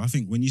relationship. I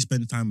think when you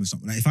spend time with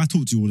someone, like if I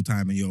talk to you all the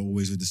time and you're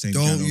always with the same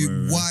Don't girl,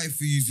 you? Why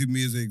for using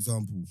me as an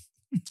example?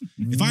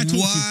 If I talk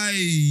why?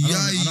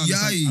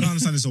 I don't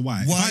understand this or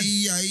why. Why?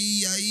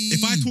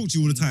 If I talk to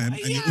you all the time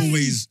and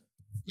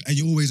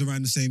you're always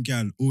around the same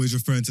gal, always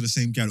referring to the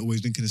same gal,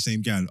 always linking the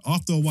same gal,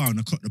 after a while and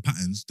I cut the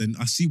patterns, then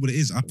I see what it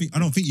is. I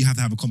don't think you have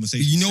to have a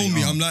conversation. You know to say,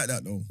 me, I'm like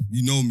that though.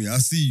 You know me, I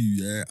see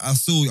you, yeah. I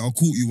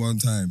caught you one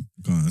time.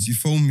 Go on. You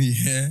phoned me,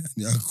 yeah.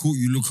 And I caught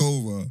you, look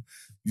over.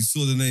 You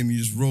saw the name, you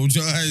just rolled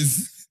your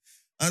eyes.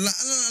 And like,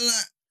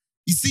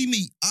 you see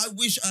me, I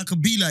wish I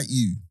could be like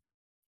you.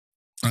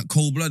 Like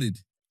cold-blooded.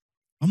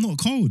 I'm not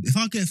cold. If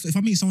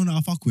I meet someone that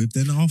I fuck with,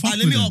 then I'll fuck with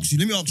Let me them. ask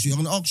you.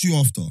 I'm gonna ask you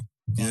after.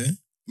 Yeah? Let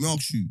me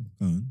ask you.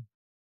 Go on.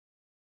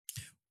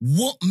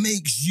 What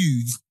makes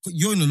you,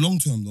 you're in the long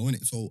term though,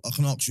 innit? So I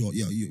can ask you,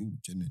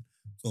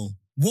 so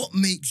what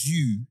makes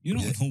you... You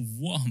don't know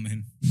what,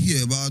 man.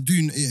 Yeah, but I do,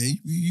 yeah,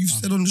 you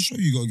said on the show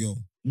you got a girl.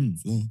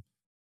 So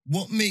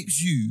what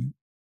makes you,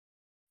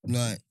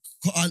 like,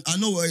 I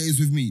know what it is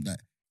with me, like,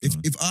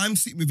 if I'm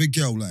sitting with a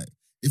girl, like,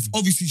 if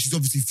obviously she's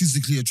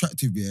physically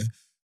attractive, yeah,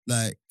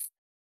 like,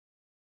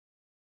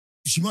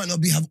 she might not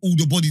have all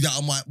the body that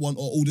I might want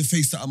or all the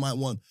face that I might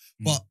want,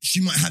 but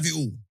she might have it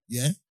all,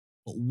 yeah?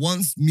 But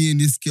once me and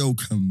this girl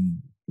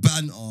can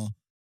banter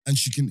and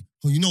she can,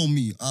 you know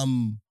me,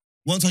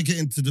 once I get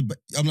into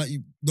I'm like,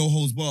 no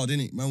holds barred,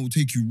 innit? Man will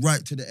take you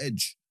right to the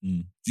edge.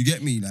 Do you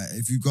get me? Like,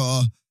 if you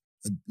got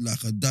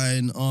a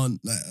dying aunt,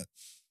 like,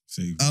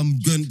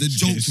 the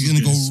jokes are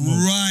gonna go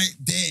right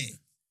there.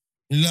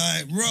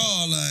 Like,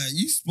 raw, like,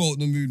 you spoke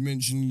the mood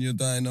mentioning your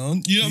dying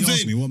aunt. You know what I'm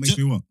saying? Me, what makes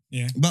me what?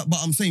 Yeah. But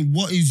I'm saying,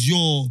 what is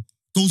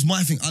those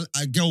my thing.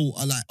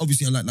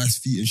 Obviously I like nice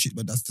feet and shit,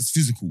 but that's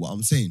physical. What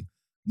I'm saying,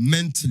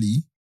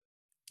 mentally,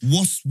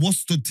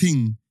 what's the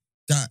thing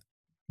that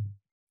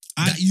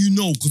you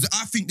know? Because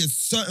I think there's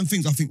certain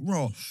things I think,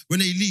 raw, when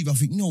they leave, I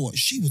think, you know what,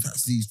 she was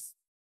actually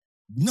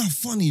not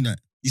funny, like.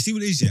 You see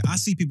what it is, yeah? I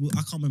see people,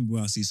 I can't remember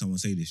where I see someone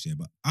say this, yeah,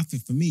 but I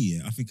think for me,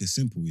 yeah, I think it's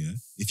simple, yeah?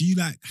 If you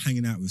like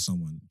hanging out with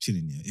someone,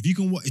 chilling, yeah? If you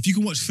can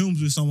watch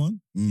films with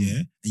someone, yeah,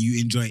 and you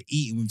enjoy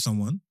eating with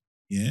someone,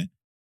 yeah,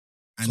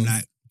 and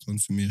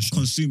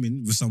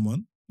consuming with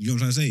someone, you know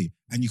what I'm trying to say?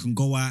 And you can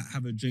go out,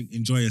 have a drink,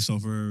 enjoy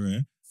yourself,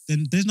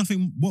 then there's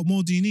nothing, what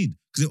more do you need?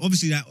 Because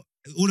obviously, like,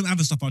 all them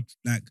other stuff are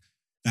like,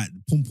 that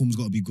pom-pom's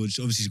got to be good.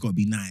 Obviously, she's got to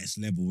be nice,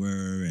 level.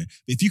 But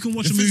if you can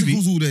watch a movie, the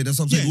physical's all there. That's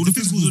what I'm saying. Yeah, all the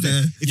physical's all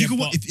there.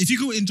 If you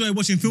can enjoy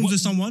watching films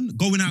with someone,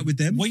 going out with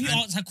them. When you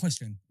ask that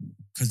question,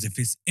 because if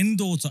it's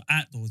indoors or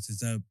outdoors,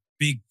 there's a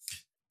big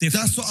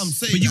difference. That's what I'm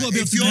saying. But you got to be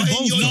able to do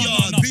both.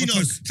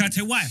 No, can I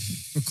tell you why?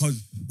 Because,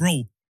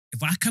 bro,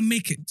 if I can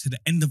make it to the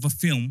end of a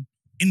film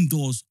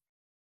indoors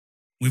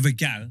with a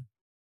gal,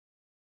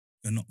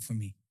 you're not for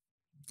me.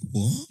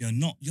 What? You're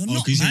not, you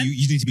man.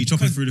 You need to be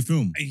chopping through the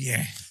film.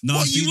 Yeah. No,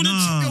 what, you wouldn't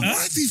chop your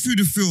wifey through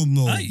the film,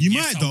 though? You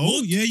might,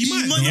 though. Yeah, you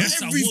might. Not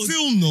Yes, every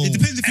film, though. It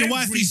depends if your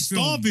wife is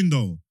starving,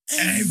 though.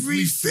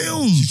 Every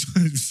film.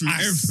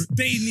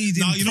 They need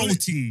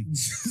protein.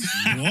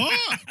 What?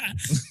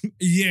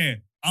 Yeah,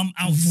 I'm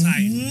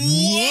outside.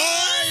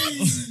 What?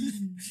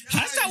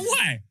 How's that?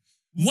 Why?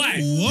 What?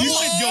 You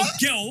said your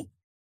girl.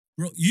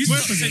 Bro, you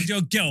said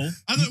your girl.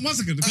 One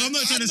second, because I'm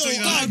not trying to say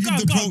I that. give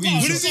the protein.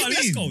 What does he mean?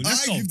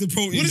 Let's go. I give the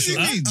protein. What does he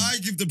mean? I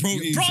give the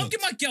protein. Bro,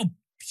 give my girl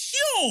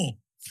pure.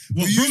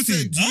 What, you protein?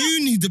 said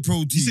you need the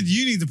protein. You said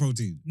you need the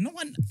protein. No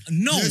one.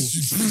 No.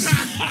 Yes,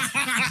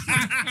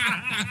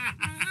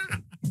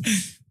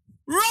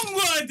 Wrong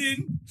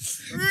wording.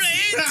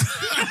 Right.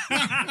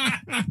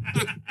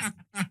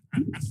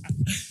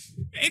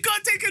 It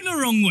got taken the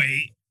wrong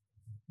way.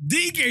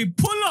 DK,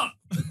 pull up.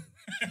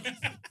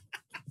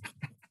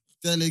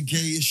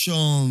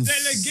 Delegations.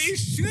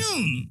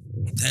 Delegation.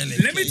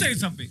 Let me tell you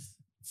something.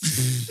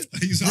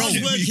 Bro,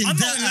 I'm working I'm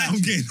that not out.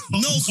 I'm getting No,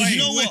 because you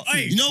know what?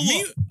 Hey, You know what?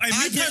 me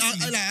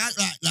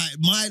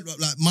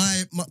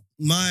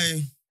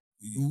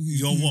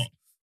You're what?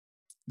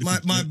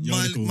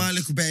 My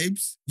little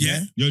babes.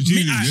 Yeah. You're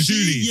Julie. Me, You're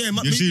Julie. Yeah,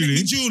 You're me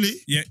Julie.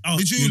 Julie. Yeah. Oh,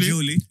 Me Julie.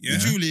 Julie. Yeah. Me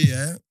Julie,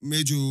 yeah.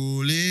 Me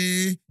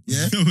Julie.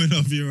 Yeah. Coming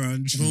off your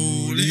own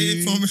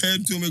Julie from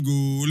head to me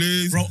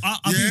goalies. Bro, I'll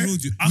be real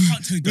with you. I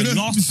can't tell you the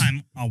last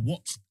time I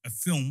watched a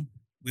film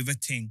with a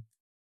thing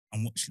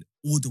and watched it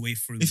all the way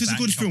through. If it's a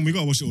good film, we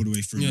gotta watch it all the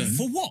way through. Yeah. Man.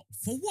 For what?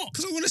 For what?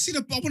 Because I want to see the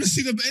end. I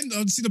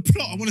want to see the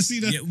plot. I want to see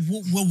the. Yeah,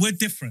 well, we're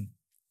different.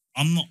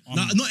 I'm not.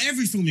 Not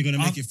every film you're gonna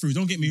make it through.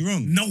 Don't get me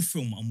wrong. No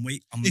film.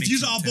 If you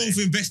are both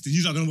invested,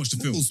 you are gonna watch the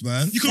film. Course,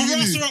 man. You can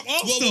roster up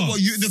after.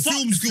 The Fuck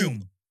film's the good.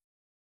 film.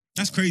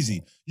 That's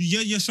crazy.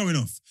 You're showing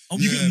off.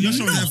 You're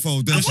showing off.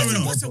 You're showing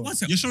off.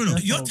 What's it? You're showing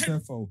off. You're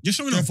You're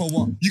showing off. Careful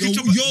what? You can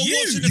you're chop- watching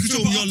the you can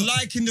film, chop it you're up.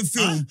 liking the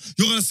film,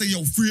 you're gonna say,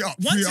 yo, free up.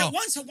 One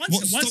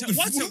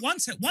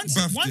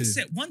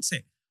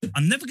sec.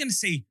 I'm never gonna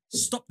say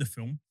stop the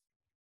film.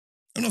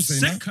 I'm not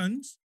saying that.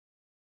 Second,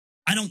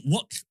 I don't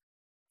watch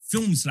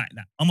films like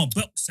that. I'm a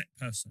box set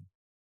person.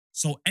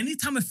 So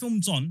anytime a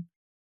film's on,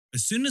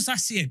 as soon as I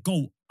see a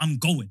goal, I'm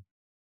going.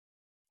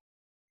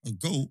 A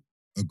goal.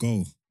 A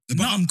goal.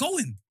 No, I'm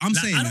going. I'm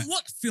Like, saying I that. don't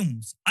watch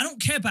films. I don't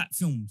care about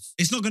films.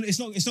 It's not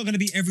gonna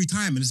be every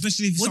time, and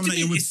especially if it's What someone do that you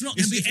you're mean with. it's not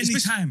gonna be any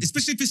time?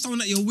 Especially if it's someone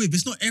that you're with.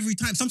 It's not every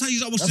time. Sometimes you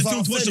gotta watch That's the what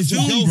film I to watch said. the It's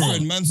your film, bro.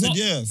 girlfriend. Man said What?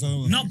 yeah.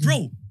 So No,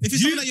 bro. If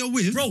it's someone that you're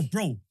with,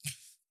 Bro.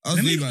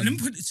 Let me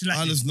put it to you like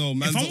I this. just know,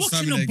 man. If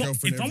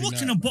I'm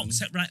watching a box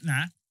set right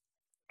now,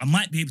 I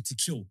might be able to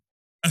chill.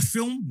 A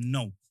film,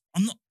 no.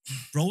 I'm not,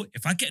 bro.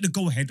 If I get the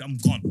go ahead, I'm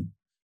gone.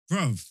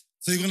 bro.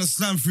 So you're gonna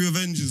slam through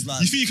Avengers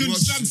like? You think you can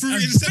watch- slam through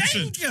Avengers.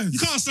 Inception? You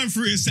can't slam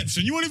through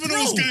Inception. You won't even know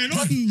what's Bro. going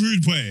on,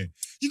 rude boy.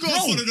 You gotta Bro,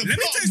 follow the let me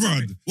plot, tell you bro.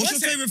 something. What's One your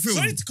sec. favourite film?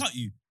 Sorry to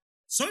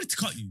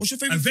cut you. What's your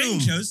favourite film?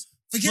 Avengers.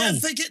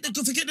 Forget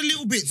Bro. forget the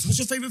little bits. What's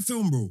your favourite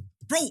film, bro?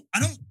 Bro,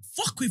 I don't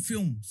fuck with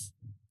films.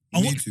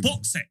 I Me watch too.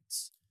 box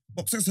sets.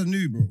 Box sets are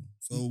new, bro.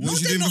 So what No,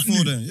 was you they're doing not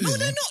before new. then? No, they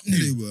they're are. not Yeah,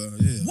 new. they were.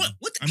 Yeah. What?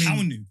 I mean,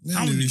 How new? They're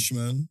How new? newish,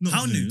 man. Not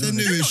How new, new? no. They're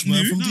They're newish, not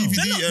man. new. From No. DVD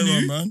They're not era,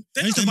 new. man.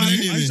 They're I used to not buy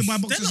new. new. I used to buy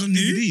They're boxes not on new.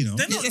 DVD, you know.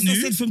 They're Yeah, not that's what I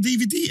new. said from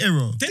DVD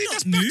era. They're not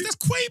That's new.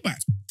 that's way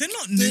back. They're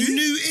not They're new.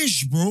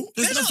 new-ish, bro.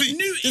 There's They're not nothing.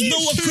 new-ish. There's no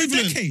 2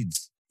 equivalent.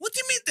 decades. What do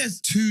you mean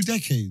there's 2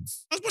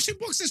 decades. I was watching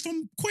boxes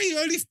from Quay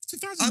early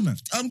 2000s, I'm, man.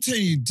 I'm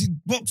telling you,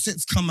 did box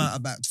sets come out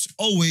about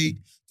 08?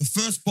 The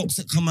first box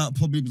set come out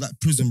probably was like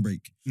Prison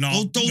Break.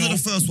 No. Those are the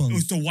first ones. It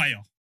was The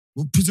Wire.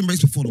 Well, Prison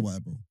Break's before The Wire,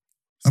 bro.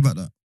 How about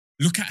that?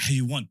 Look at how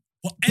you want.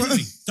 But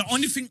anyway, the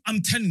only thing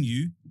I'm telling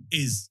you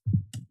is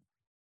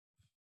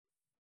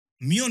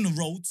me on the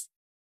roads,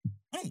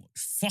 I don't watch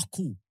fuck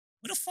all.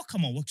 What the fuck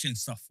am I watching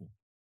stuff for?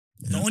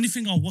 The Yeah. only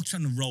thing I watch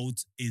on the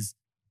roads is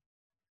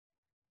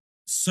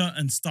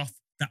certain stuff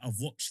that I've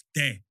watched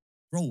there.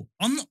 Bro,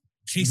 I'm not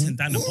chasing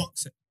down the What?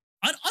 box set.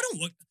 I don't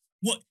want,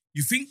 what,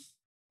 you think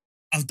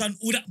I've done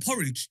all that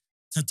porridge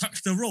to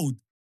touch the road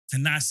to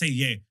now say,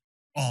 yeah,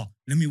 oh,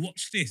 let me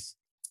watch this.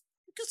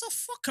 Because I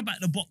fuck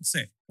about the box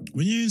set.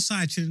 When you're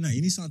inside chilling out,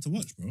 you need something to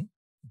watch, bro.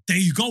 There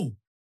you go.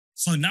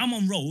 So now I'm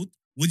on road.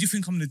 What do you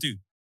think I'm gonna do?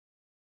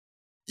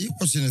 You're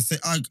watching the same.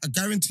 I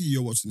guarantee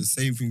you're watching the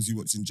same things you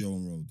watch in Joe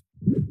on Road.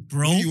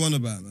 Bro, What are you on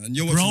about, man?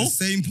 You're watching Bro? the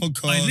same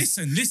podcast. hey,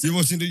 listen. You're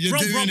watching the. You're Bro,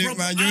 doing bro, it, bro.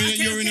 man. Okay,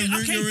 You're in a room.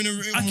 okay. You're in a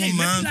room, Okay,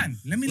 man.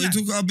 let me What land.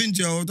 you talking? I've been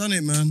Joe. I've done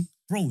it, man.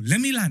 Bro,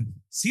 let me land.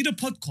 See the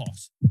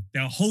podcast?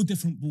 They're a whole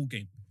different ball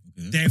game.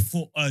 Okay. They're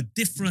for a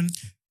different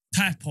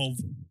type of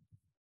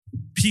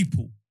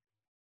people.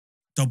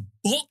 The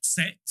box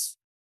sets,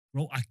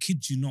 bro, I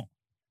kid you not.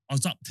 I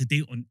was up to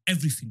date on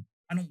everything.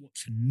 I don't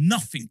watch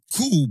nothing.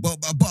 Cool, but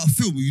a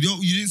film. You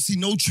didn't see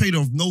no trailer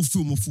of no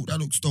film or thought that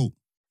looks dope.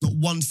 Not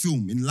one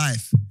film in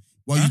life.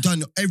 While Huh? you've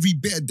done every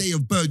bit of Day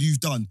of Bird you've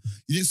done,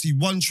 you didn't see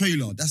one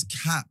trailer. That's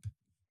cap.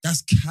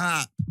 That's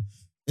cap.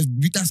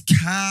 That's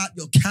cap.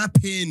 You're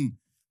capping.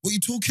 What are you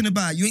talking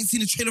about? You ain't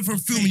seen a trailer for a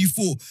film and you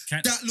thought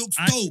Can- that looks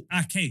I- dope.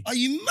 Okay. Are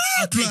you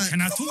mad? Okay, Like,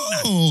 can I come talk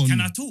now? on.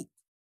 Can I talk?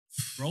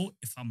 Bro,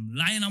 if I'm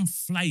lying, I'm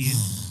flying.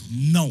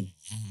 No.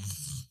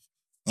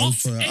 I'm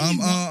Ask sorry.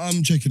 anyone-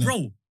 I'm checking it.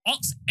 Bro,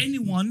 ask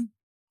anyone.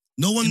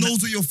 No one in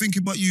knows what you're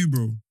thinking but you,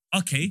 bro.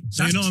 Okay.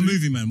 So that's you're not a true.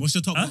 movie man. What's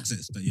your top Huh? box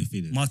sets that you're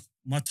feeling?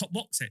 My top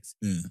box sets.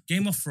 Yeah.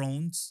 Game of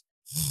Thrones.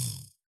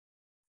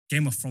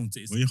 Game of Thrones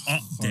is What are you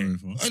up there. horror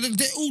for?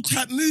 They're all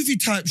type movie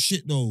type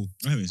shit though.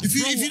 If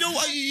you Bro, if you know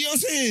what you know what I'm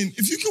saying,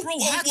 if you could, Bro,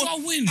 how do I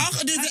win? there's How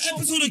an do I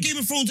episode win? of Game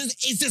of Thrones.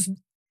 It's just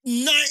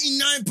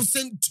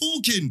 99%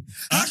 talking.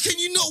 How can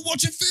you not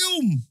watch a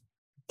film?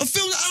 A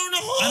film that hour and a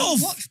I half.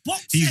 don't watch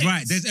box He's sets.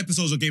 right. There's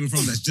episodes of Game of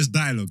Thrones that's just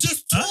dialogue.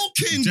 Just Huh?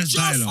 talking. Just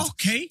dialogue.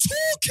 Okay.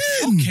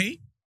 talking. Okay.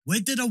 Where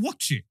did I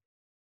watch it?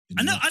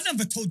 I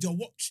never told you I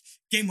watched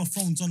Game of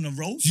Thrones on the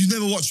road. You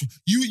never watched.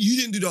 You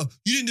didn't do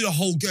the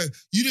whole game.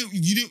 You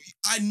didn't.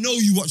 I know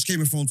you watched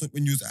Game of Thrones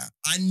when you was out.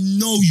 I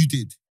know you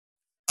did.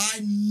 I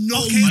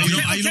know Okay, you Are you did.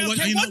 not? Are you not?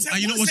 okay, Are you not? one sec, Are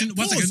you not one sec, watching?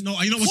 One pause. second. No.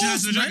 Are you not watching House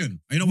of the Pause, Dragon? man.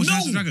 Are you not watching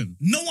House of the Dragon?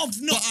 No,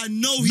 I've not. But I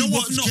know he No, I've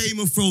watched not. Game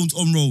of Thrones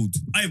on road.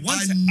 Hey, one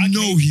I sec.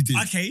 know he did.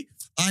 Okay.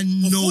 I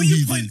know Before he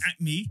you point did. at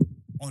me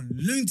on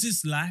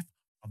Loons' life,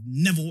 I've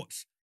never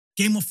watched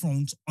Game of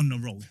Thrones on the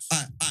road.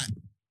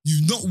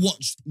 You've not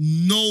watched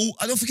no.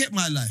 I don't forget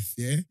my life.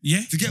 Yeah.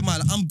 Yeah. Forget my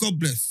life. I'm God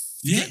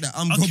blessed. Forget Yeah, that.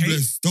 I'm God okay.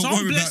 blessed. Don't So I'm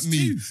worry about blessed me.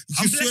 too. You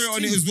I'm can swear blessed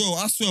on it too. as well.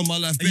 I swear on my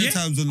life many Yeah.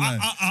 times in life.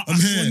 I I'm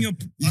swear here. on your,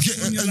 You I get-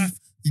 swear on your life.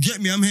 You get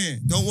me? I'm here.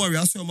 Don't worry.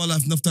 I swear on my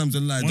life enough times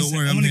in life. One Don't sec,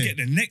 worry. I'm I'm gonna here.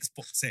 get the next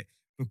box set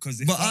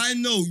because if But I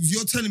know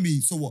you're telling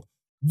me. So what?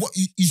 What?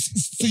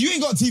 So you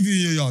ain't got a TV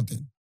in your yard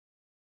then?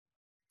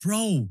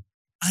 bro,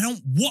 I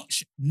don't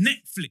watch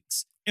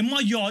Netflix. In my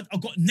yard, I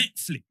got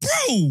Netflix.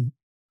 Bro,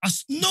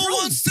 no bro,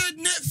 one said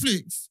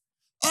Netflix.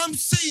 I'm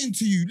saying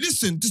to you,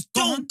 listen, just Go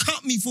don't on.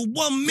 cut me for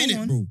 1 minute,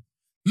 on. bro.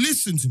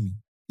 Listen to me,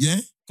 yeah?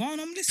 Go on,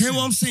 I'm listening. Hear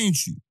what I'm saying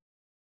to you.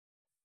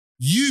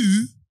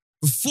 You,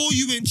 before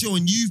you went Joe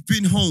and you've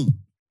been home,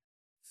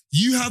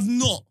 you have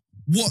not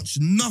watched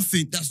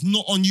nothing that's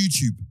not on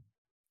YouTube.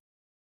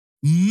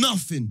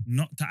 Nothing.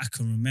 Not that I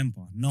can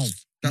remember. No.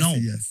 That's no. a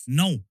yes.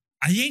 No.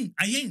 I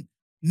ain't.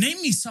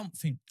 Name me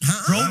something.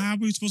 Huh? How are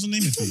we supposed to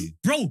name it for you?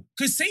 Bro,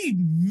 cause say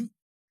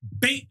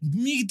bait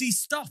meaty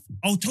stuff.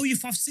 I'll tell you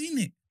if I've seen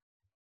it.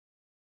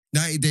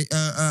 90 Day.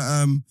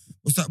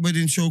 What's that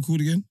wedding show called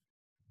again?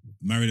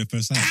 Married at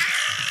first sight.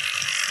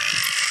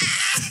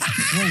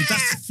 Bro,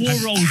 that's 4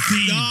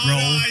 OD, No, bro.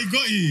 no, he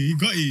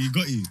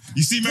got you.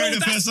 You see Married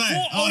at first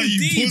sight? Oh,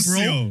 you pussy, bro.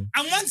 yo.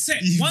 And one sec.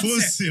 You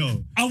pussy,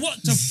 yo. I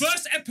watched the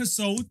first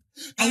episode.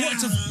 I knew it.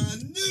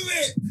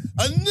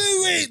 I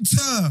knew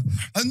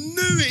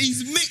it.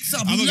 He's mixed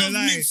up. I'm He not loves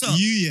gonna lie. mix up.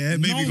 You, yeah,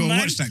 maybe No, go man.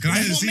 watch that. Because I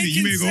That's haven't not seen it.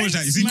 You maybe making go watch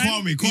that. You see sense,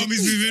 man. Kwame?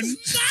 Kwame's moving.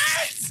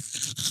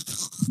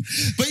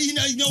 But you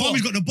know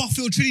Kwame's what? got the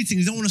Buffalo Trinity thing.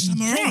 He don't want to slam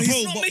Bro, around.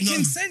 it's not but making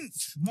no.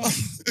 sense. Bro,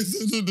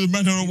 The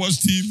man don't watch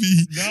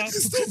TV. Nah,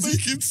 It's not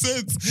making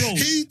sense. Bro,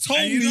 He told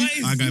and you me. know what it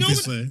is? I got You know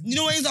pissed what? for it. You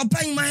know what it is? I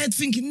banged my head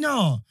thinking,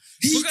 nah.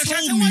 He Because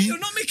that's told why me. you're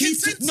not making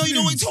sense, No, you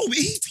know what he told me?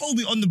 He told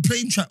me on the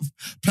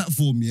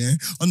platform, yeah?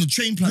 On the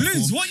train platform.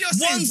 Liz, what you're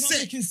saying One is not sec,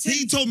 making he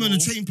sense, told me on the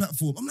bro. train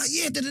platform. I'm like,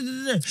 yeah, da, da,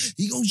 da, da.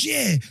 He goes,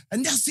 yeah.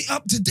 And that's it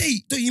up to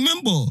date. Don't you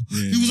remember?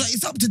 Yeah. He was like,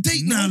 it's up to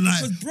date No, now.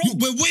 Like, because,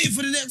 bro- we're waiting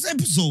for the next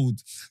episode.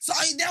 So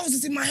that was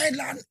just in my head.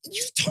 Like,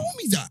 you told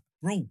me that.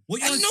 Bro,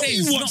 what I you're know saying you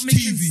is watch not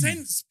making TV.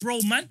 sense,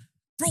 bro, man.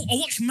 Bro, I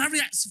watched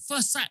Married at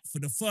First Sight for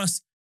the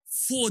first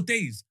 4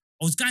 days.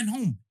 I was going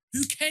home.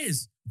 Who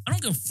cares? I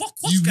don't give a fuck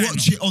what's You going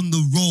watch on. it on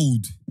the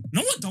road.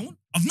 No, I don't.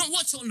 I've not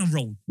watched it on the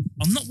road.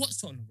 I've not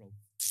watched it on the road.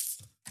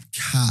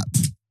 Cap.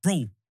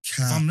 Bro, if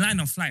Cap. I'm lying,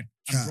 I'm flying.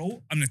 And Cap.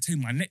 bro, I'm going to tell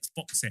you my next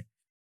box set.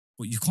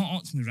 But you can't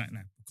ask me right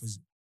now because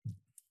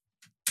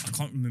I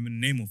can't remember the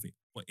name of it.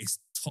 But it's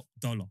top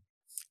dollar.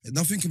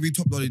 Nothing can be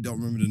top dollar. You don't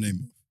remember the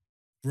name.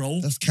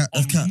 Bro, That's cap.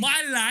 on That's cap.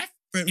 my life,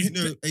 Friend, hit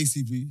the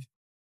AC, please.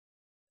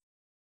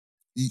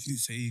 you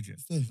say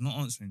Egypt. Not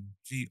answering.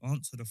 G,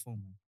 answer the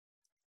phone, man.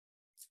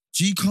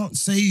 G can't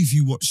say if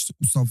you watch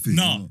something.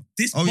 No, you know.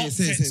 this Oh, yeah, box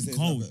say it, set's say it,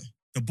 cold. say it.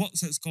 The box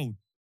set's cold.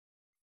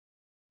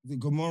 Is it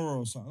Gomorrah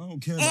or something? I don't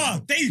care. Ah,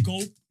 about there you go.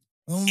 that.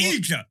 I don't,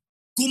 Egypt.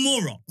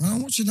 Gomorrah.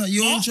 I'm watching that.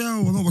 You're Huh? in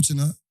jail. I'm not watching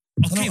that.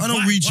 Okay, I don't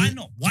why, read why it.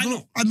 not? Why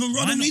not? I don't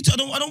Why need to.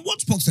 I don't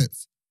watch box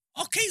sets.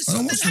 Okay, I so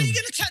don't then watch how are you them.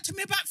 going to chat to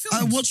me about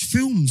films? I watch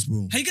films,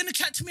 bro. How are you going to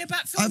chat to me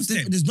about films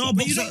then? There's no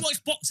But box you don't set.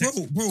 watch box sets.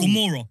 Bro,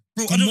 Gomorrah.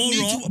 Bro, I don't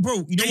need to. Bro,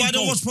 you know There why I you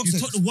don't go. watch box You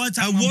sets? took the words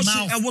out I of my watch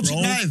mouth, it. I watch bro.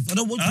 it live. I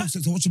don't watch Huh? box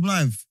sets. I watch them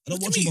live. I What don't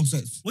do watch you box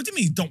mean? sets. What do you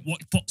mean you don't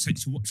watch box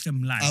sets? You watch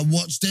them live. I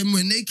watch them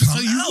when they come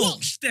So you out.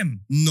 watch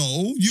them?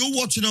 No, you're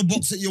watching a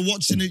box set. You're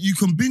watching it. You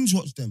can binge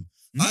watch them.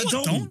 No, I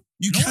don't.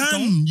 You No, I can.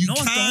 don't. You No,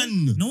 I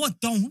can. don't. No, I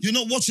don't. You're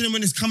not watching them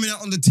when it's coming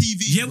out on the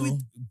TV. Yeah, bro.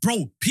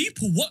 bro,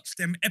 people watch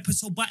them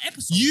episode by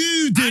episode.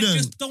 You I didn't.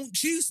 just don't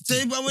choose to.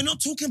 Say, but we're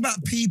not talking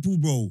about people,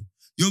 bro.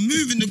 You're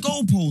moving the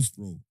goalposts,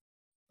 bro.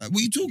 Like, what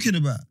are you talking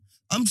about?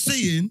 I'm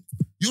saying,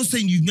 you're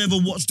saying you've never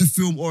watched a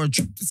film or a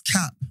it's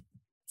cap.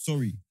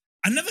 Sorry.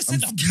 I never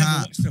said I'm I've cap. never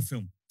watched a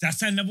film. Did I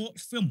say I never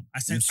watched a film? I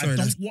said I'm sorry, I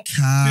that's don't watch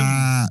films.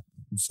 cap.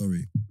 I'm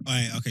sorry. All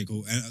right, okay,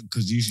 cool.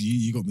 Because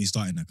you got me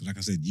starting that. Because like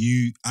I said,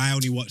 I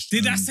only watched.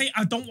 Did I say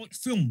I don't watch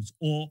films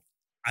or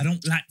I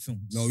don't like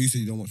films? No, you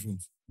said you don't watch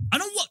films. I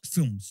don't watch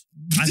films.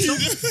 I don't.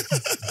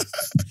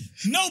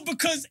 No,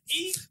 because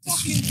he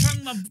fucking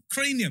cranked my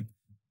cranium.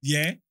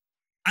 Yeah?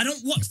 I don't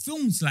watch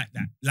films like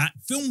that. Like,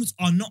 films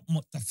are not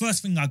the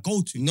first thing I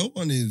go to. No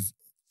one is.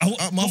 I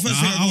My first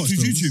Nah, thing I I go watch to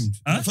is films. YouTube.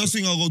 Huh? The first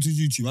thing I'll go to is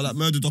YouTube. I like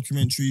murder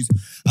documentaries.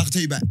 I can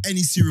tell you about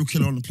any serial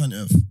killer on the planet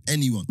Earth.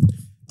 Anyone.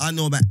 I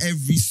know about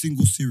every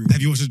single serial.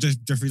 Have you watched the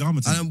Jeffrey Dahmer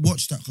I thing? don't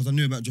watch that because I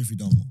knew about Jeffrey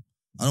Dahmer.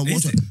 I don't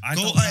watch Is it. it? I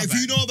Go, don't know if about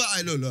you know about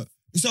it, look.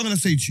 It's what I'm gonna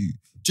say to you.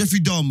 Jeffrey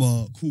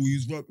Dahmer, cool. He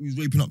was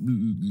raping up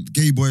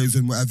gay boys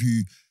and what have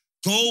you.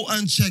 Go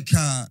and check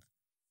out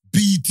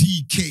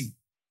BTK.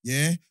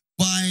 Yeah,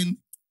 bind,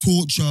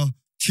 torture,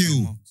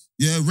 kill.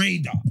 Yeah,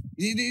 Raider.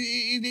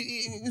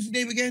 What's his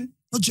name again?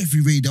 Not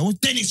Jeffrey Raider. What's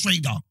Dennis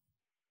Raider?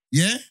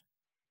 Yeah,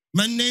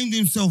 man named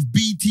himself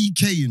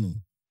BTK. You know,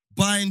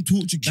 bind,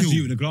 torture, That's kill.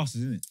 you with the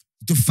glasses, isn't it?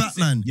 The fat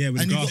man. Yeah,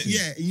 with and the he got, glasses.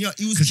 yeah, and yeah,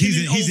 he was 'Cause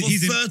killing he's over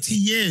in- 30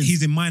 years.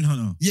 He's in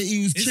Mindhunter. Yeah,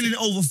 he was Is killing it?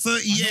 over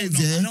 30 I years, don't know-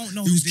 yeah? I don't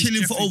know He was who this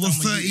killing for Jeffrey over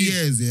Dahmer 30 is.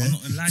 years, yeah? I'm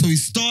not gonna lie So to he you.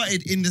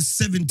 started in the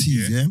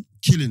 70s, yeah?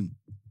 Killing.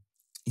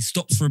 He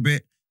stops for a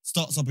bit,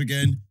 starts up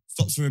again,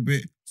 stops for a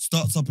bit,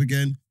 starts up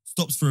again,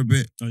 stops for a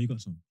bit, Oh, you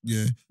got some.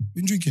 yeah?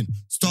 Been drinking.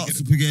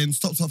 Starts up again,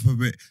 stops up for a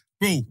bit.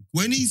 Bro,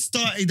 when he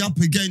started up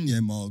again,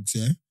 yeah, Marks,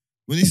 yeah?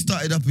 When he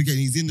started up again,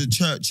 he's in the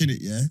church, innit,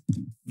 yeah?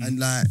 And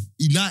like,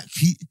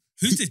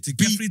 Who's this? The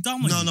Jeffrey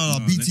Dahmer? No, No,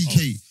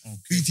 BTK. Oh,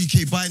 okay.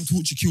 BTK, bind,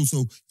 torture, kill.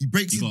 So he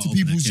breaks You into gotta open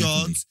that people's carefully.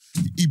 yards.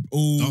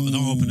 Don't Don't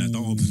open that.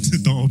 Don't open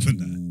that. Don't open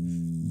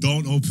that.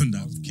 Don't open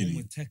that. I'm kidding you.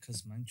 with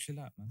techers, man. Chill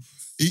out, man.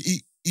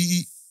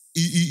 It's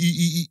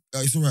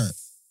all right.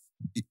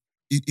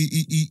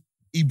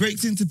 He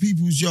breaks into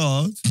people's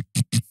yards.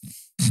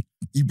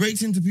 He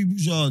breaks into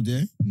people's yard,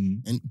 yeah,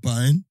 Mm. and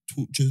bind,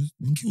 tortures,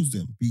 and kills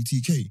them.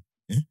 BTK,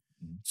 yeah.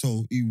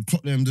 So he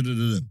clocked them,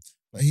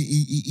 But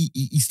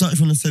he started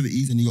from the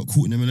 70s and he got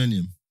caught in the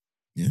millennium,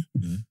 yeah.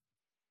 Yeah.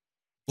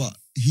 But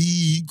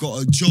he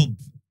got a job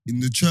in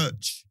the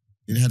church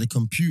and had a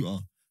computer,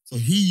 so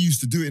he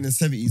used to do it in the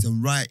 70s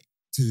and write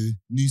to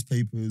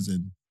newspapers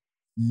and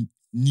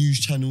news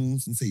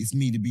channels and say, "It's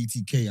me, the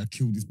BTK. I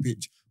killed this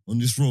bitch. on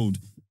this road,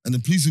 and the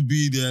police will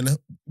be there, and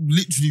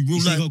literally real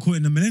He life. got caught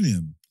in the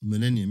Millennium.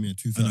 Millennium, yeah, Oh,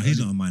 2000. no, he's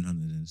not a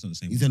Mindhunter then. It's not the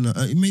same. He's one.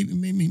 done maybe.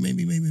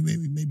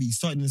 He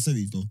started in the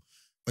 70s though,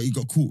 but he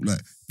got caught.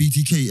 Like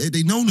BTK,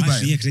 they known about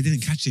Actually, him. yeah, because they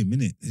didn't catch him,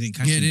 innit? They didn't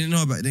catch Yeah, him. they didn't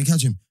know about it. They didn't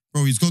catch him.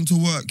 Bro, he's gone to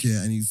work,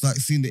 yeah, and he's like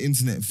seen the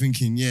internet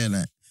thinking, yeah,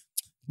 like,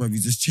 bro, he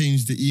just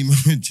changed the email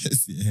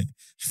address, yeah, and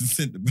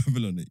sent the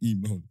Babylon an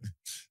email.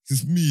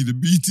 It's me, the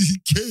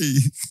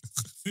BTK.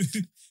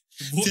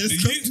 What,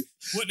 Just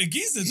what the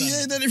geezer done?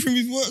 Yeah, done it from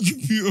his work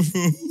computer,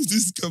 bro.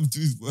 Just come to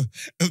his work.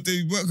 After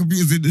his work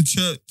computer's in the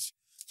church.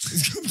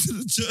 He's come to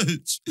the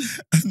church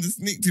and just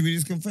nicked him and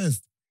he's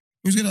confessed.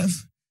 He's gonna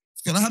have,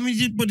 how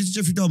many bodies did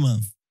Jeffrey Dahmer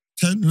have?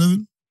 10,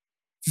 11,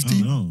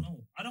 15? Oh, no.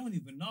 No, I don't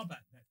even know about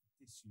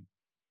this shoot.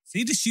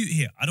 See the shoot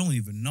here, I don't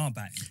even know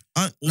about him.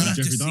 All I- I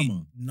Jeffrey just see,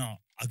 Dahmer? no,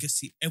 I just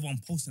see everyone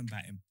posting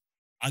about him.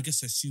 I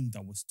just assumed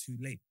that was too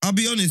late. I'll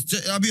be honest,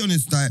 Jeffrey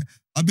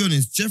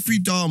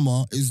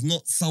Dahmer is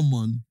not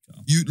someone,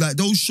 you, like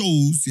those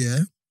shows, yeah,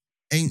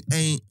 ain't,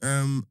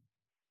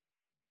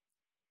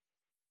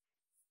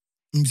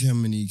 let me see how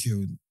many he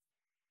killed.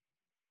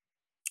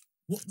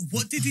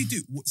 What did he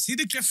do? See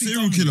the Jeffrey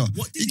Serial Dahmer? killer.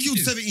 What did He killed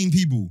do? 17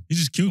 people. He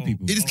just killed Oh.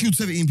 people. He just killed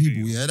 17 okay,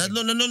 people, yeah. okay.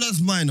 No, that's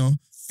minor.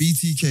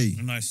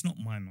 BTK, No, it's not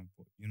minor,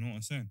 but you know what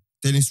I'm saying?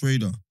 Dennis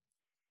Rader.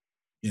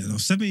 Yeah, no,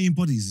 17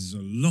 bodies is a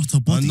lot of I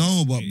bodies.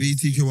 know, but It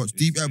is, BTK watch it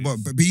deep, is. but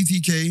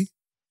BTK,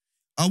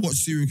 I watch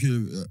serial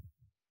killer.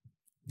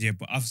 Yeah,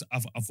 but I've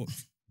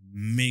watched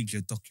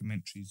major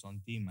documentaries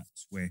on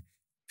DMAX where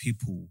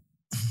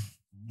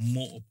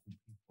multiple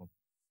people have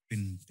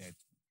been dead.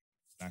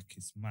 Like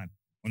it's mad,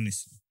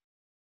 honestly.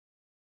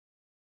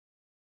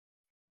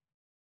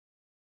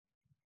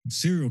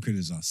 Serial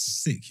killers are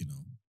sick, you know.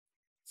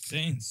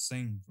 They're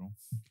insane, bro.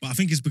 But I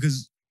think it's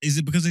because they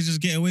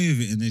just get away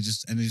with it and they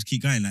just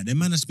keep going. Like their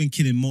man has been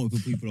killing multiple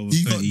people over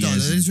He 30 got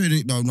years. Dennis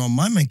Rader. No,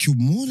 my man killed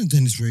more than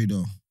Dennis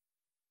Rader.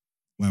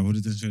 Wow, what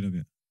did Dennis Rader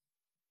get?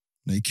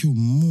 No, he killed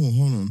more.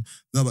 Hold on.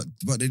 No,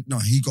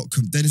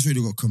 Dennis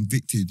Rader got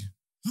convicted.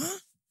 Huh?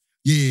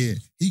 Yeah.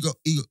 He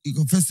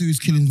confessed to his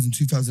killings in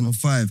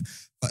 2005.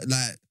 But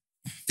like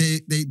they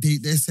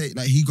say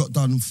like he got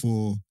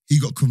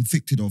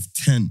convicted of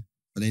 10,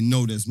 but they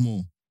know there's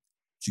more.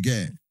 Do you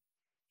get it?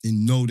 They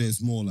know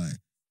there's more. Like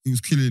he was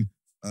killing.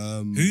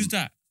 Who's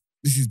that?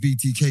 This is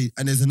BTK,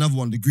 and there's another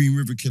one, the Green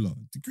River Killer.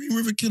 The Green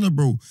River Killer,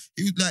 bro.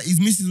 He was like his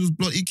missus was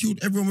blonde. He killed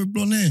everyone with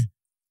blonde hair.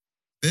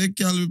 Bare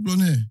gal with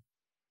blonde hair.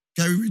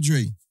 Gary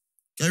Ridgway,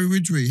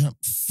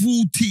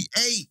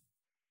 48.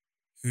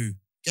 Who?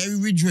 Gary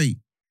Ridgway.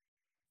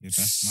 Yeah,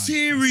 that's mad.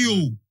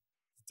 Serial.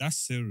 That's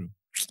serial.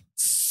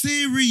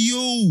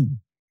 Serial.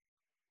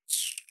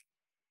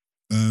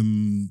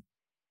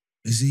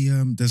 Is he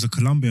there's a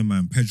Colombian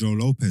man, Pedro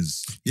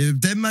Lopez. Yeah,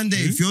 them man there,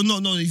 if you're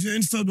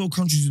in third world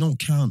countries, you don't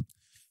count.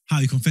 How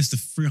he confessed to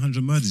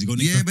 300 murders. He got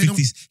nicked Yeah, for but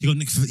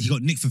 50. He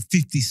got nicked for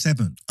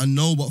 57. I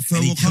know, but third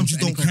And he world countries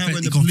conf- and don't he count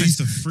when confessed-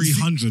 the he police. confessed to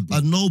 300, bro. I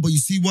know, but you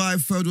see why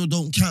third world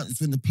don't count?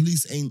 It's when the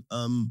police ain't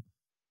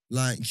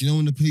like, you know,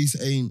 when the police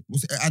ain't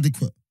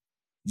adequate.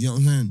 You know what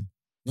I'm saying?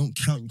 You don't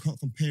count. You can't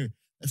compare it.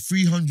 At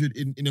 300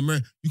 in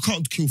America, you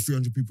can't kill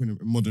 300 people in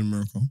modern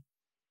America. You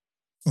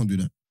can't do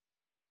that.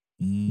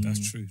 That's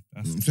Mm. true. You know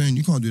That's what I'm saying?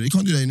 You can't do that. You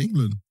can't do that in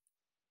England.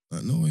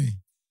 Like, no way.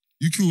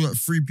 You kill like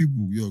 3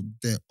 people,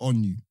 they're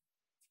on you.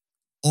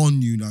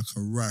 On you like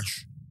a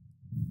rash.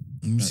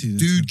 Let me Like, see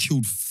this. dude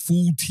killed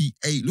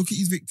 48. Look at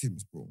his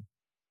victims, bro.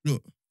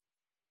 Look,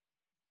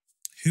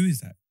 Who is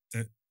that?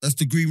 that's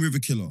the Green River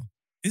Killer.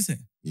 Is it?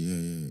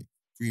 Yeah.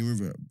 Green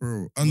River,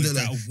 bro. Is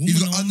that a he's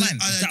woman got or a man?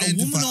 Is that a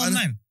woman or a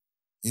man?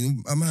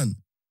 A man.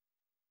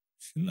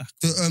 Like,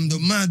 The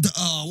man.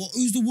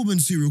 Who's the woman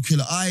serial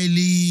killer?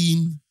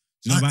 Eileen.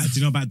 Do you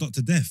know about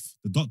Dr. Death?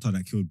 The doctor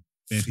that killed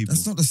bare people.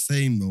 That's not the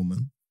same though,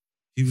 man.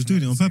 He was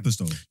doing it on purpose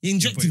though. He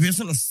injected but it. It's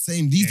not the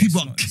same. These Yeah,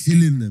 people it's are not the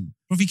killing them.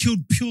 Bro, he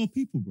killed pure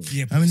people, bro.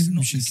 yeah, but How many it's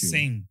people not she the killed?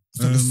 same.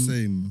 It's not the Um,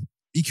 same.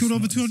 He killed It's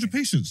over not the 200 same.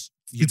 patients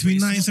Yeah, between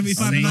but it's not the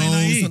 1975 and same. No, it's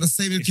 1998. not the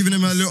same. They're It's giving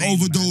them not a the little same, man.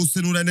 overdose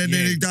and all that, and then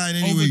Yeah. they dying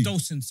anyway.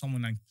 Overdosing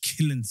someone and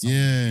killing someone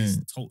Yeah. is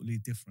totally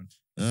different.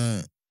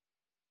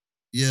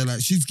 Yeah,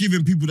 like she's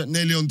giving people that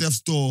nearly on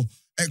death's door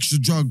extra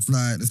drugs.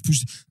 Like, let's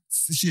push.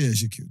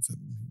 She killed 7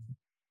 people.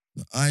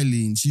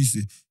 Eileen,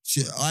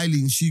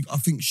 I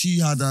think she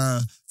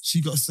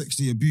got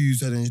sexually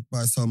abused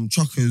by some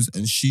truckers,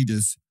 and she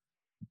just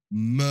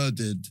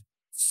murdered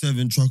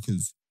 7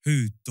 truckers.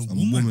 Who? The Some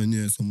woman?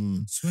 woman, some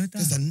woman. Swear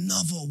down. There's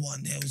another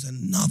one. There was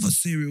another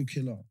serial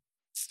killer.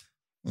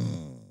 There's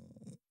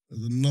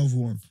another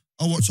one.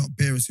 I watch up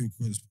bare serial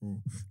killers,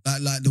 bro.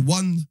 Like the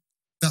one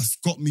that's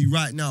got me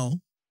right now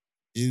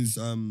is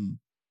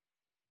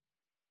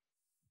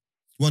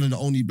one of the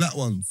only black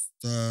ones,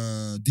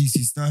 the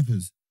DC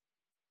Snipers.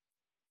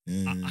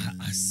 Yeah.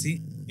 I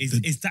see.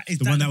 Is that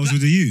The one that was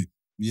with the youth.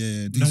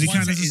 Yeah. Does he one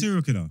count that as a is-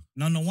 serial killer?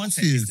 No, one Of course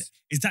second. he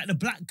Is that the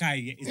black guy?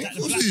 Yeah? Is that Of the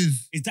course black? it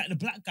is. Is that the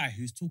black guy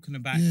who's talking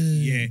about?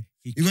 Yeah.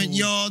 Yeah. He went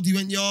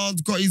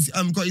yard, got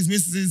his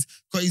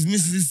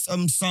missus's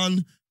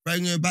son,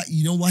 bringing her back.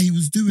 You know why he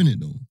was doing it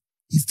though?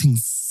 His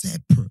thing's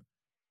separate.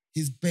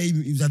 his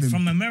baby, he was having...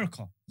 From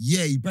America.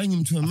 Yeah, he brought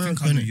him to I America.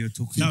 think I know innit? you're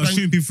talking That about. was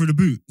shooting people through the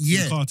boot. through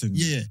Yeah, the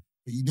cartons. yeah.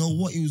 But you know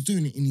what he was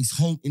doing in his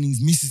home, in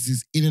his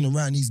missuses, in and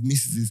around his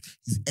missuses,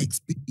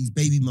 his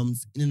baby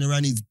mums, in and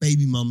around his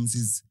baby mums,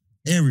 his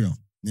area,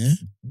 yeah?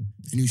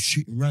 And he was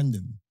shooting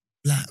random.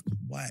 Black,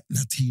 white,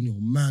 Latino,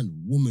 man,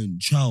 woman,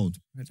 child.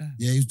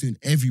 Yeah, he was doing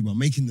everyone,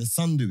 making the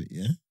son do it,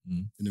 yeah?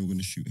 Mm. And they were going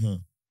to shoot her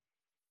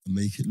and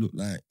make it look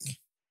like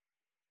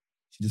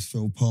she just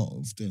fell part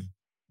of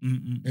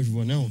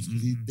everyone else.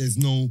 'Cause there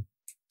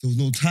was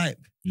no type.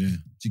 Yeah. Do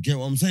you get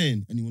what I'm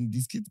saying? And he wanted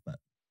these kids back.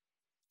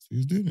 So he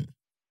was doing it.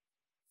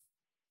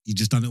 He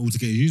just done it all to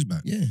get his views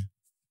back. Yeah,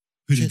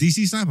 Who, the Shit.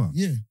 DC sniper?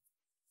 yeah.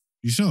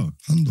 You sure?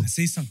 Hundo. I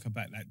see something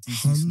about like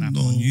DC Snap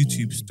on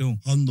YouTube still.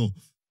 Hundo.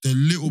 The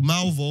little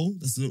Malvo,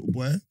 that's the little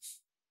boy.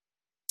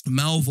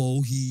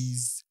 Malvo,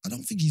 I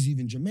don't think he's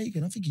even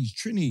Jamaican. I think he's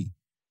Trini.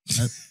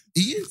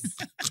 He is.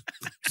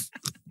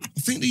 I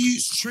think they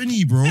use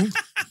Trini, bro.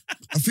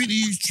 I think they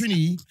used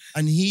Trini,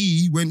 and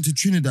he went to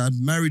Trinidad,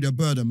 married a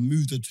bird, and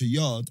moved her to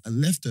Yard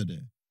and left her there.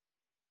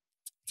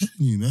 I'm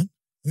telling you, man.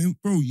 I mean,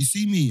 bro, you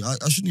see me. I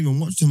shouldn't even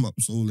watch them up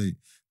so late.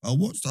 I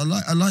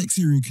like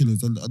serial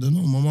killers. I don't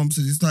know. My mum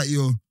says it's like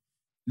your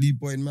lead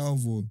boy in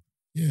Malvo.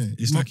 Yeah,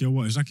 It's like you're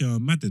what? It's like you're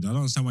mad. I don't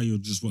understand why you're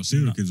just what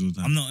serial killers all the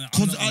time. I'm not.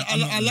 because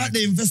I like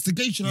the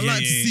investigation. I Yeah, like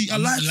to yeah, see. yeah. I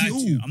I'm like not it gonna lie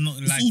to you. all. I'm not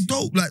gonna lie It's all to you.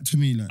 dope, like to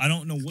me, like. I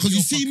don't know what. Because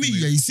you see me,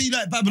 yeah, you see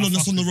like Babylon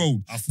that's on the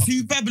road.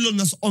 See Babylon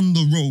that's on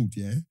the road,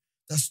 yeah,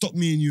 that stop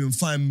me and you and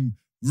find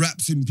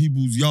raps in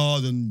people's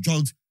yard and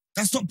drugs.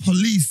 That's not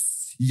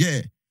police,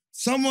 yeah.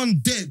 Someone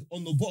dead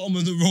on the bottom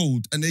of the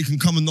road and they can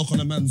come and knock on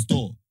a man's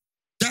door.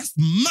 That's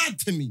mad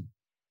to me.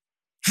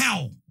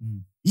 How?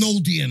 No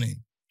DNA.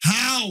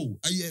 How?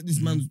 Are you at this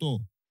man's door?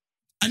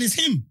 And it's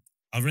him.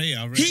 I rate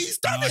it. He's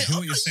done No, I it. hear I'm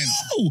what you're like, saying.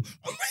 yo,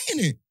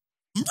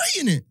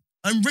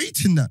 I'm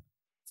rating that.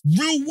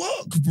 Real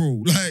work,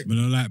 bro. Like, But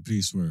I like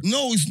police work.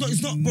 no, it's not,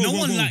 bro. No bro,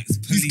 one bro. likes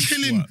police He's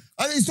killing. work.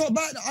 It's not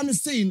about that. I'm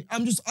just saying,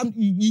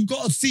 you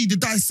gotta see the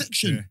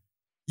dissection. Yeah.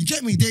 You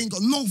get me? They ain't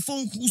got no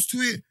phone calls to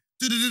it.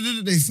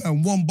 They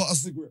found one butter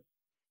cigarette.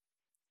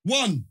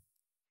 One.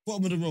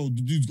 Bottom of the road,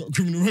 the dude's got a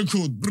criminal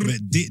record. But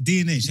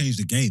DNA changed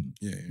the game.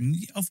 Yeah.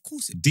 Yeah, of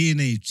course it.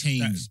 DNA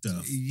changed the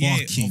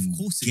fucking of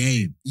course it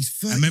game. He's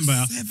I remember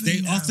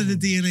 37 now. after the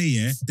DNA,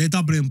 yeah, they're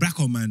doubling back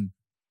on man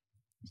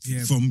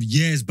Yeah, from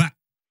years back.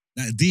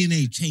 Like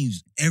DNA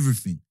changed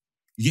everything.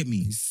 You get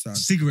me? He's sad.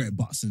 Cigarette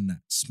butts and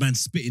that, man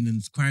spitting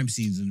in crime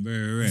scenes and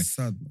rare. He's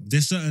sad, man.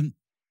 There's certain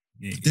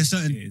yeah, there's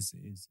certain- It is.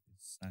 It's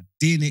sad.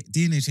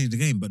 DNA changed the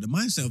game, but the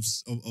mindset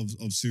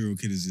of serial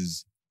killers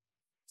is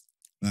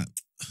like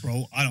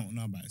Bro, I don't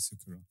know about a serial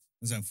killer. I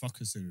was like,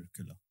 fuck a serial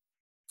killer.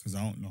 Because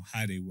I don't know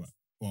how they work.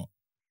 But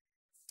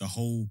the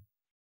whole,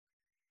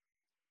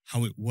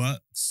 how it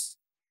works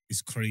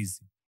is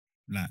crazy.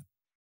 Like,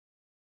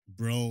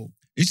 bro.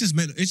 it's just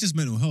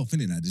mental health,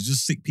 isn't it? Like, there's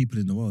just sick people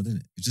in the world, isn't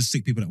it? It's just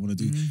sick people that want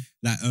to do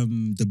like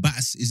the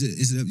Battersea.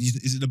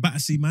 Is it the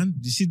Battersea man?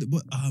 Do you see the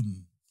what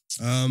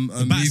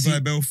Levi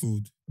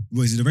Belford.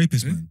 What is it? The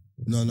rapist Who? man?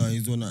 No,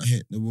 he's the one that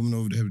hit the woman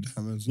over the head with the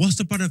hammers. What's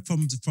the brother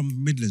from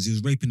Midlands? He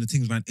was raping the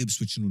things around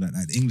Ipswich and all that,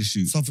 like the English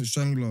shoot. Suffolk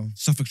Strangler.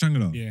 Suffolk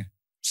Strangler. Yeah.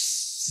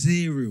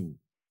 Serial.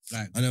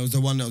 Like, And it was the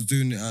one that was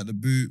doing it at the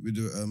boot with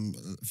the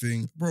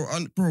thing. Bro,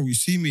 you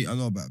see me, I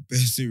know about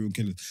best serial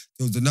killers.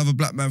 There was another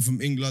black man from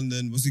England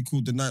and what's he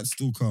called? The Night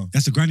Stalker.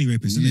 that's a granny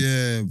rapist, isn't it?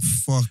 Yeah,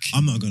 fuck.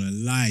 I'm not gonna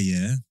lie,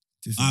 yeah.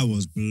 I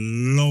was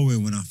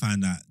blowing when I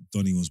found out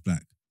Donnie was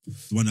black.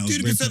 The one that was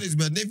 2% raping. is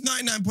man. If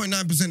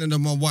 99.9% of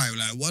them are white,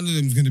 like one of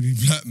them's gonna be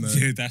black, man.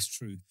 Yeah, that's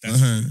true.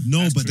 That's Uh-huh. true. No,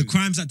 That's but the true.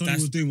 crimes that Donnie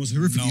That's- was doing was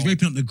horrific. no. He's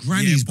raping up the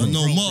grannies, Yeah, bro.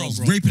 No, bro, Mars.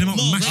 bro, raping them up,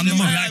 No, mashing I'm them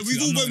not up. lying to we've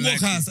you, all I'm went not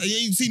walk lying house. to You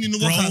ain't seen in the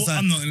Bro, walk house.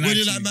 I'm not lying When to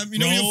you're you. like, man, you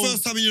know, when Bro. your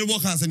first time in the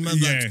walk house and man's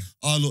Yeah. like,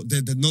 oh look,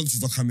 the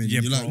nonsense are coming. Yeah,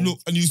 and you're like, bro. look,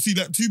 and you see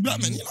like two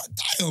black men. You're like,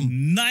 damn.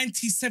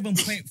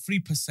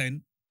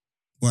 97.3%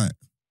 White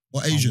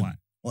or are Asian white.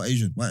 or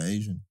Asian, white or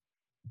Asian.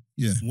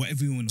 Yeah.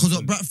 Whatever you want to Because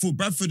call it.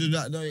 Bradford are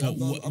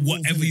that.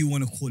 Whatever you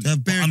want to call it. They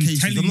have bare But I'm cases.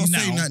 telling I'm you not now,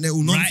 saying that they're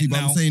all nonsense, right but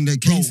I'm now, saying their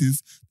bro,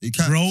 cases. They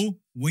can't. Bro,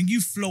 when you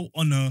float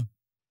on a,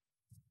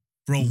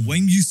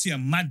 when you see a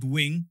mad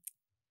wing,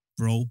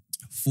 bro,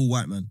 Full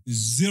white man.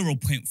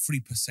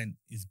 0.3%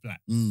 is black.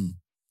 And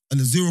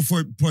the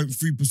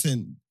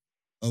 0.3%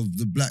 of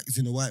the blacks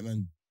in the white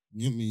man.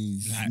 You know what I mean?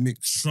 Like,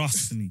 Mixed.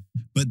 trust me.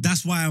 But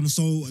that's why I was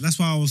so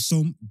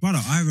brother.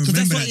 I that's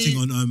remember why that thing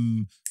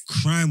on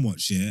Crime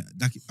Watch. Yeah,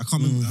 like, I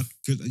can't remember.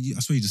 I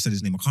swear you just said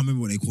his name. I can't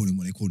remember what they called him.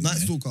 Night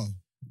yeah? Stalker.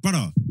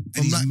 Brother.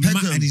 From And like he's,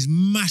 Peckham. and he's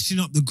mashing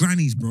up the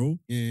grannies, bro.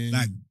 Yeah.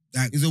 Like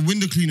He's a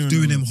window cleaner.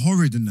 doing now. them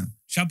horrid and that.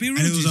 Shall I be rude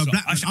And it to was you, a sir?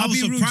 black. I I'll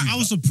was be rude to surprised. you, I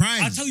was sir.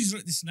 surprised. I'll tell you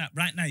this and that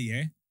right now,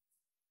 yeah?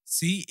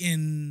 See,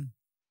 in...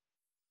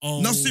 Oh,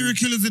 Enough serial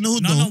killers in the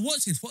hood, No, though. no,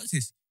 what's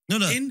this? No.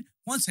 In,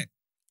 one sec.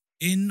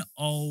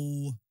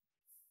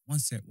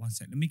 One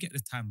sec. Let me get the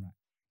time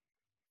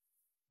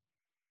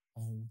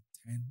right.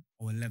 10,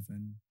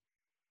 11.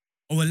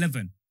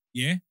 11,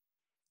 yeah?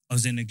 I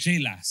was in the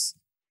JLAS.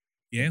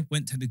 Yeah,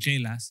 went to the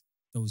JLAS.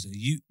 There was a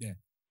youth there.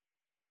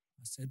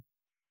 I said,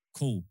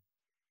 cool.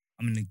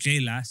 I'm in the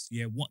J-Lass,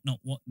 yeah, whatnot.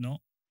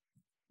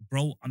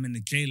 Bro, I'm in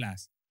the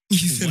J-Lass. You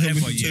said I'm in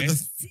Whatever, the yeah.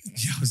 J-Lass.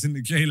 Yeah, I was in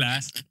the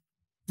J-Lass.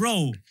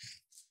 Bro,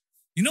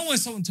 you know when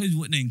someone tells you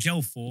what they're in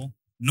jail for?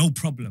 No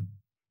problem.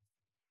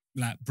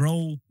 Like,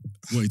 bro.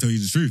 What, he told you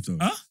the truth, though?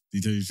 Huh? Did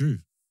he tell you the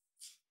truth?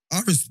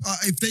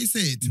 If they say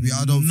it to me,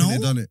 I don't think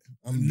they've done it.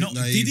 I'm a bit No,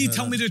 naive did he like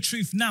tell that. me the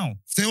truth now?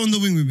 Stay on the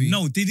wing with me.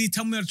 No, did he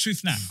tell me the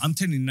truth now? I'm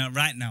telling you now,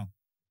 right now.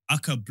 I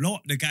could blow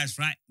up the guy's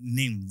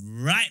name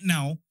right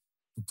now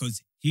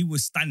because he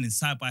was standing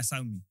side by side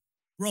with me.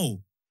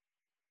 Bro.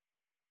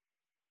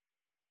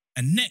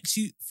 And next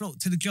you float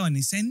to the girl and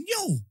he's saying,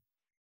 yo,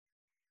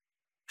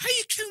 how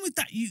you killing with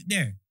that youth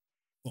there?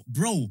 But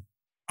bro,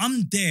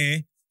 I'm there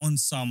on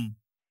some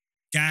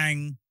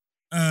gang,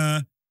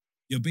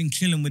 you've been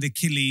chilling with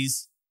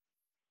Achilles.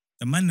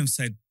 The man them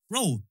said,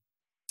 bro,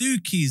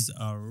 Dookies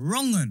are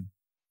wrongin'.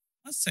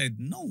 I said,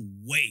 no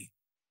way.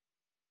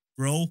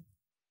 Bro,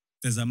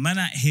 there's a man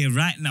out here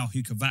right now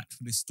who can vouch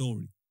for this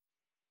story.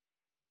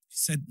 He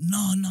said,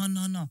 no.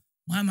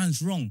 My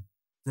man's wrong.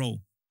 Bro,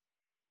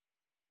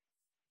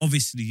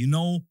 obviously, you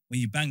know, when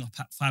you bang up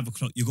at 5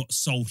 o'clock, you got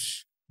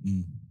Solsh.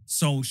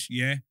 Solsh,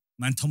 yeah?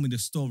 Man told me the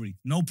story.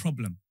 No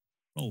problem.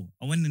 Bro,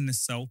 I went in the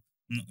cell.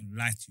 I'm not going to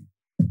lie to you.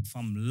 If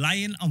I'm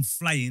lying, I'm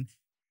flying.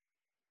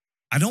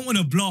 I don't want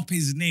to blow up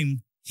his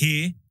name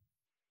here.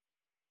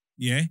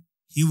 Yeah?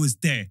 He was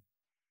there.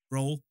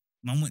 Bro,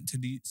 man went to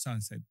the son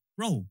and said,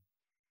 bro,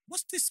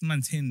 what's this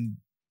man saying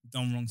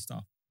done wrong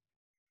stuff?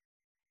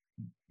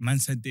 Man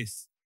said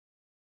this.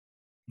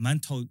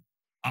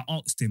 I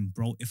asked him,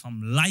 bro, if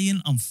I'm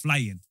lying, I'm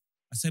flying.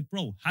 I said,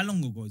 bro, how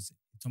long ago is it?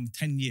 He told me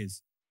 10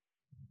 years.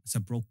 I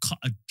said, bro, cut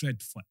a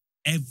dread for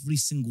every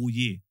single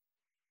year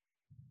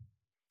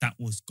that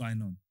was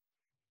going on.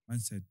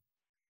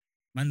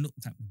 Man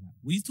looked at me like,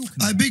 what are you talking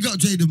about? I big up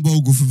Jaden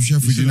Bogle from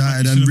Sheffield You should've-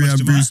 United you and should've Rhian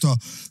matched him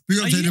Brewster. Big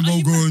up Are you- Jaden are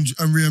you Bogle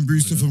and Rhian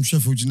Brewster from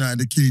Sheffield United,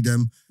 the killie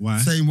them. Why?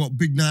 Saying what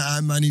big night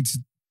I man need to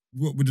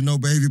work with the no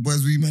behaviour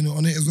boys. We man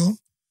on it as well.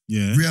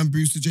 Yeah. Rhian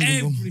Brewster,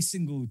 Jaden Bogle. Every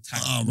single time.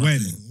 Oh, When?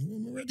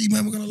 We're ready,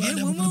 man. We're gonna light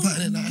them. We're gonna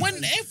pattern it. Like,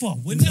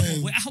 Whenever. We're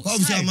But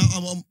obviously,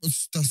 outside.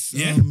 that's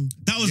Yeah.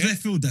 That was Yeah.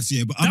 left field, that's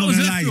but That I'm not was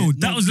gonna left lie. field.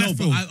 No, That was no, left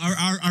but field.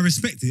 I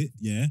respect it,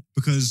 yeah,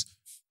 because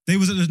they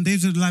was at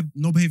the live,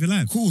 no behaviour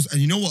live. Of course, and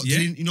you know what? Yeah.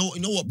 They didn't, you know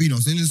what,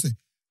 Beanos?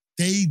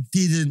 They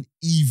didn't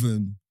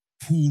even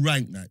pull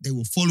rank night. They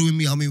were following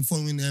me. I mean,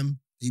 following them.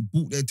 They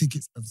bought their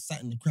tickets and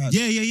sat in the crowd.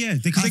 Yeah.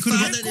 They could I have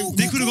found got. that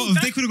They could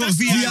have got a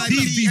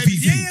VIP.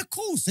 Yeah, of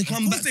course. They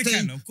come Of course backstage. they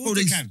can. Of Bro, course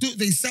they they can. stood.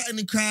 They sat in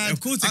the crowd. Of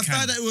course they I can.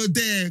 found that they were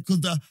there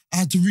because I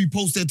had to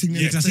repost their thing.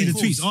 Yeah, because I see the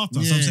next day. tweets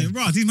after. So I'm Yeah. saying,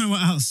 bro, these men were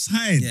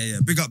outside. Yeah.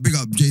 Big up,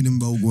 Jaden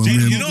Bogle. Jaden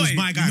and you Rhian. know was it,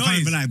 my guy. you know I can't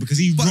it. even lie because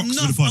he But rocks with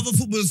the enough pod. other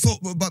footballers,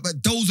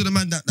 but those are the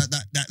men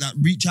that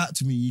reach out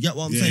to me. You get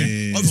what I'm Yeah, saying?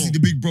 yeah, yeah. Obviously, the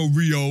big bro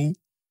Rio.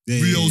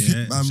 Rio's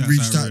Shouts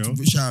reached out Rio.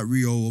 to shout out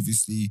Rio,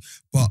 obviously.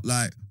 But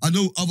like, I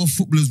know other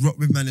footballers rock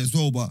with man as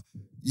well, but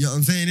you know what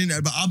I'm saying,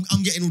 innit? But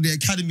I'm getting all the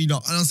academy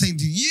lot, and I'm saying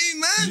to you,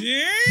 man,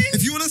 Yeah.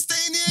 if you want to stay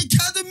in the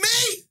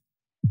academy,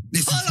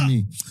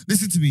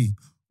 listen to me.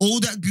 All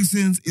that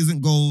glistens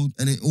isn't gold,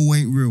 and it all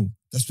ain't real.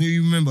 That's what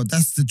you remember.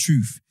 That's the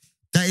truth.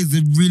 That is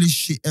the realest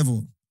shit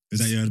ever. Is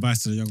that your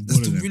advice to the young That's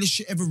baller the then? realest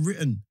shit ever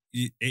written.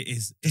 It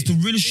is. That's the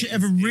realest shit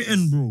ever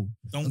written, bro.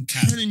 I'm Don't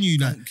cap. telling you,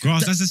 like,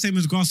 Grass, that's the same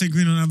as grass ain't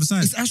green on the other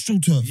side. it's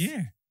astroturf.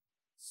 Yeah.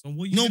 So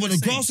what you No, but gonna the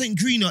say? grass ain't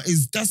greener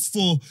that's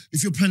for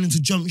if you're planning to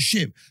jump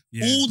ship.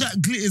 Yeah. All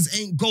that glitters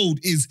ain't gold.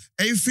 Is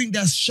everything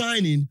that's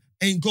shining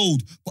ain't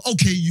gold. But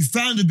okay, you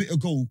found a bit of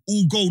gold.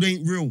 All gold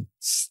ain't real.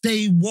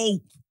 Stay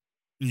woke.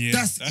 Yeah,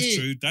 That's it.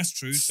 true. That's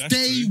true. That's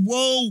Stay true.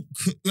 woke.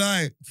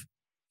 Like,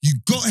 you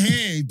got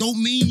hair.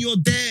 Don't mean you're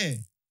there.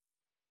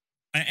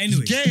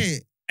 Anyway, You get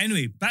it.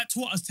 anyway, back to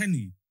what I was telling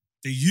you.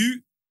 The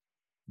you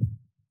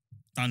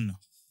done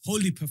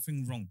holy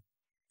thing wrong.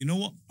 You know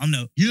what? I'm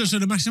no. You just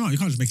should have mashed him out. You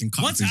can't just make him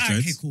cut Once off his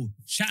okay, dreads. cool.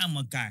 Shout out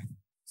my guy,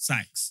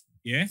 Sykes.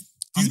 Yeah.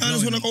 These I'm man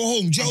just want blowing to him.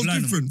 go home. Jail's I'm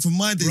blowing different from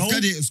my days. Bro,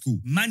 Gladiator school.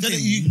 Man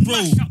did Bro,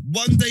 mash up.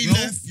 one day Bro.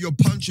 left, you're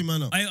punching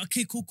man up.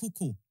 Okay,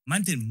 cool.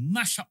 Man did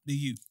mash up the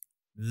youth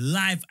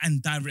live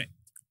and direct.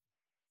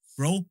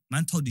 Bro,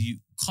 man told the youth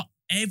cut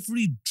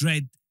every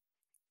dread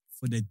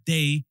for the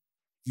day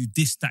you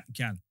diss that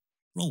gal.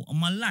 Bro, on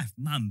my life,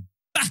 man,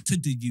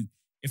 battered the youth.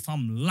 If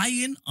I'm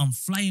lying, I'm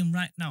flying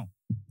right now.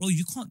 Bro,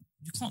 you can't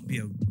be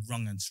a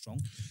wrong and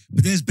strong.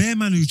 But there's bare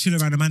man who chill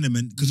around the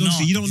man, because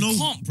obviously you don't know. You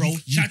can't, bro.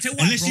 Shall I tell you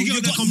what, Unless bro? you get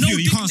on the got computer, no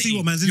you can't see dignity.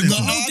 what man's in You there. got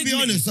No, no I'll be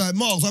dignity. honest, like,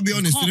 Marks, I'll be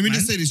honest. can't, Let me man.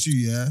 just say this to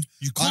you, yeah?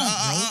 You can't,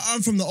 bro.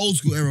 I'm from the old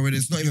school era where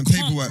there's not even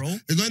can't, paperwork. bro.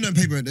 There's not even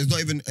paperwork. There's not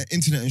even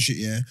internet and shit,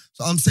 yeah?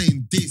 So I'm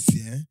saying this,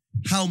 yeah?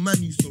 How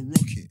man used to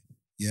rock it,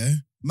 yeah?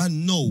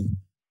 Man, no.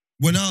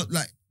 When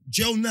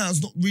jail now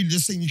is not really the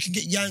same. You can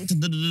get yanked and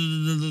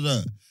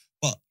da-da-da-da-da-da.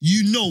 But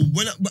you know,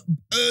 but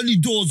early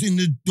doors in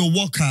the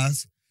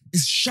workhouse,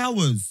 it's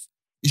showers.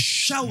 It's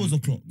showers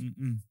o'clock.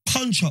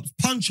 Punch ups.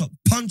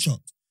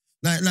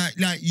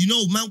 Like, you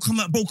know, man come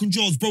out broken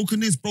jaws, broken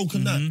this,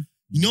 broken that. Mhm.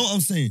 You know what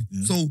I'm saying?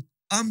 Yeah. So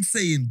I'm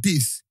saying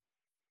this.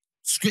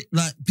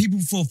 Like, people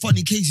for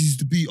funny cases used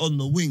to be on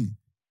the wing.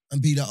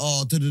 and be like,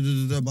 oh,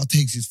 my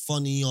takes is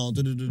funny, or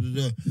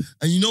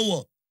And you know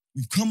what?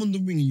 You've come on the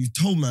ring and you've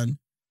told man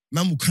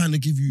will kind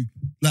of give you,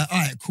 like, all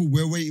right, cool,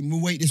 we'll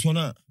wait this one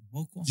out.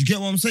 Do you get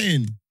what I'm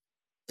saying?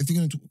 If you're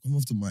going to come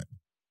off the mic.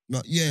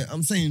 Like, yeah,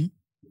 I'm saying,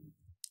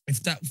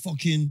 if that's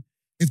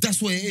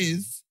what it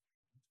is,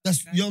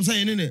 that's, you know what I'm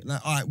saying, innit?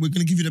 Like, all right, we're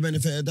going to give you the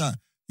benefit of that.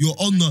 You're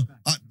on the,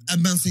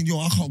 and man saying, yo,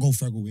 I can't go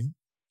Fraggle wing.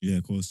 Yeah,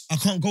 of course. I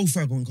can't go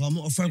Fraggle wing because I'm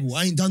not a Fraggle.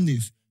 I ain't done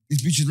this.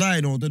 This bitch is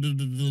lying or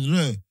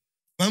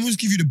Man, we'll just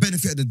give you the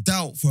benefit of the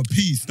doubt for a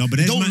piece. No, but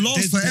it don't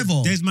last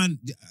forever. There's man,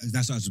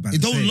 that's what I was about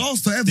to say. It don't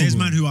last forever. There's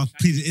bro. man who are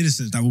pleading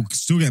innocence that will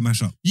still get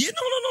mashed up. Yeah,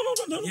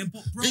 no. Yeah,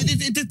 but bro,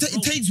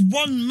 It takes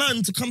one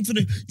man to come to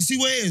the. You see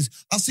where it is?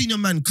 I've seen a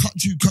man cut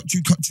you. And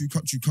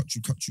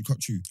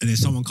then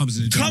someone comes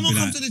in the jail. Someone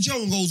comes to the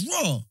jail and goes,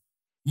 raw,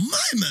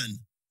 my man.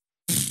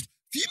 If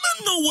you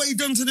man know what he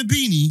done to the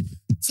beanie,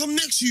 some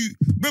next shoot,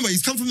 remember,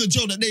 he's come from the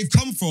jail that they've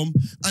come from,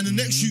 and the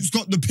next shoot's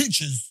got the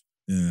pictures.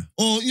 Yeah.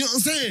 Or, you know what I'm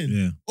saying?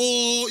 Yeah.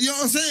 Or, you know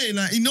what I'm saying?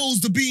 Like, he knows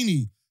the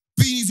beanie.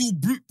 Beanie's all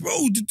brute.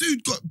 Bro, the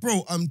dude got,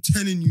 bro, I'm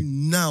telling you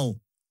now.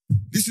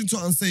 Listen to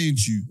what I'm saying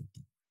to you.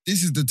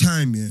 This is the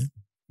time, yeah?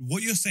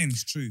 what you're saying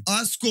is true.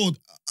 I scored,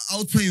 I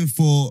was playing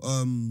for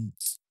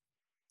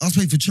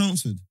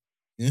Chelmsford,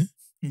 yeah?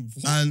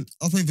 And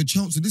I was playing for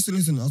Chelmsford.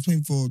 Listen, I was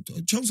playing for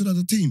Chelmsford as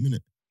a team, innit?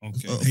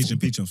 Okay.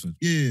 HMP Chelmsford.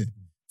 Yeah.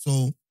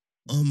 So,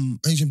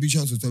 HMP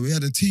Chelmsford. So we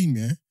had a team,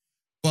 yeah?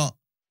 But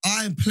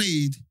I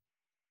played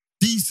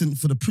decent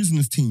for the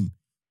prisoners team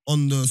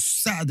on the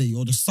Saturday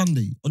or the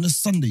Sunday,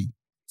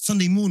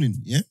 Sunday morning,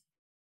 yeah?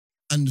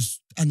 And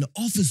the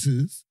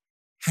officers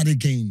had a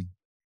game.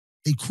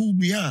 They called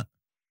me out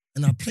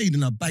and I played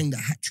and I banged a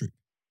hat-trick.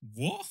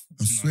 What?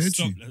 I swear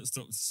to you.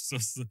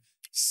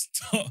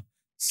 Stop.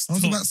 I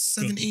was about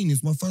 17.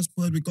 It's my first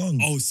word with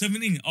guns. Oh,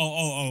 17?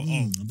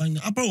 I banged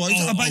that. Bro,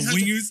 I banged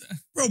when you...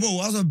 Bro,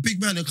 I was a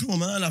big man. Come on,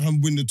 man. I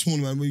can win the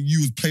tournament when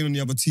you was playing on the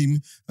other team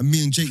and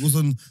me and Jake was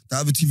on the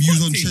other team. You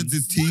was on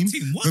Ched's team.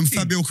 When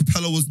Fabio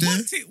Capello was there.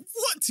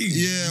 What team?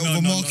 Yeah,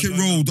 over Market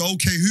Road.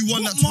 Okay, who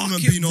won that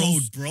tournament,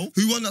 Beanos? Bro?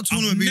 Who won that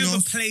tournament, Beanos? I've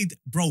never played...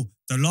 Bro,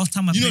 the last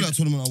time I played... You know that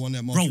tournament I won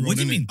that Market Road, what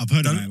do you mean? I've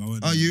heard of it.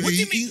 What do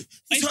you mean?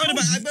 He's heard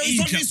about it.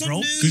 It's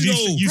on news, Because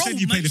though. you said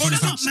you played it for the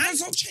Bro, fans. man,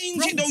 stop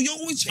changing, though. You're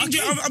always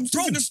changing. I'm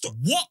talking the story.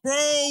 What?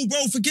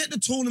 Bro, forget the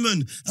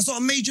tournament. That's not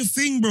a major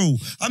thing, bro.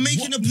 I'm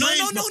making a play.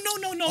 No.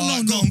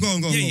 Go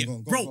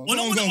on. Bro, what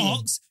I want to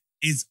ask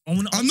is... I'm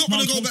not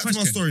going to go back to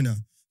my story now.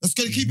 Let's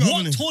go keep it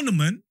on. What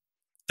tournament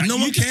that no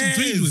you one cares.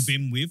 disagreed with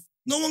him with?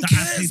 No one that I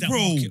cares, played that bro.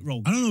 Market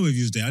Road? I don't know if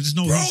he was there. I just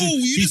know Bro,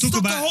 he's you just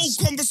talking stopped about the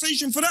whole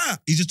conversation for that.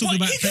 He's just talking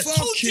about. He just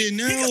told you,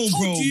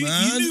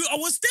 man. You knew I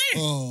was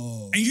there.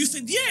 Oh. And you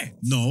said, yeah.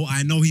 No,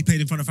 I know he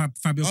played in front of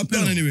Fabio I'm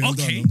Capello. done anyway.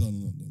 Okay. I'm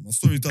done. My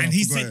story's done. And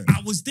he said,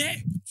 I was there.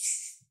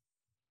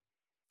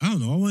 I don't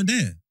know. I wasn't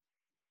there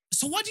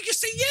So why did you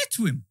say yeah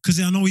to him? because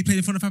I know he played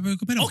in front of Fabio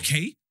Capello.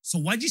 Okay. So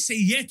why did you say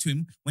yeah to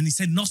him when he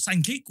said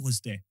Nosan Cake was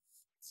there?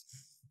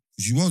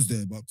 She was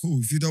there, but cool.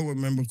 If you don't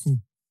remember, cool.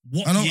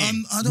 What I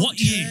don't what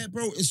care, year?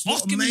 bro. It's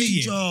Ask not him the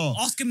year. major.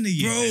 Ask him the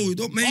year. Bro, then. it's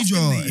not Ask major.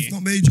 him the year. It's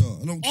not major.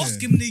 I don't care.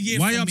 Ask him the year.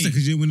 Why are you for upset me.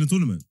 because you didn't win the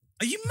tournament?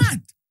 Are you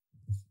mad?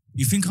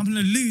 You think I'm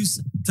gonna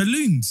lose to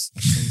Loons?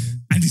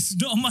 And it's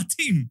not on my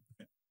team.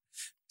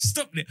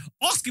 Stop it.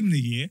 Ask him the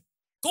year.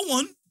 Go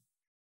on.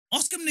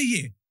 Ask him the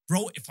year.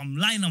 Bro, if I'm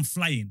lying, I'm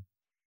flying.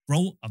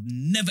 Bro, I've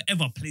never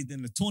ever played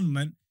in a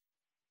tournament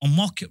on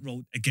Market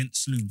Road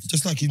against Loons.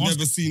 Just like you've Ask-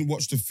 never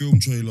watched the film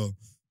trailer.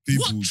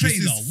 People, What this trailer?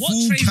 is What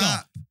full trailer?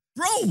 Cap.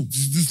 Bro,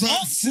 It's like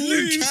ask full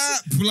Loons.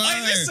 cap. Hey,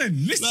 Like,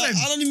 listen. like,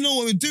 I don't even know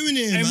what we're doing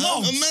here, Hey, man.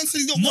 Mogs. A man said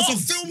he's not watched a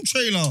Mogs. film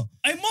trailer.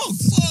 Hey,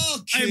 Mogs.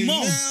 Fucking Hey,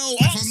 Mogs. hell.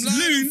 Ask If I'm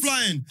lying, I'm Loons.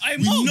 flying. Hey,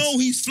 We Mogs. know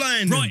he's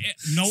flying. Bro, then.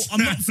 no,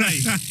 I'm not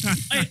flying.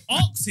 Hey,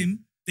 ask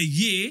him the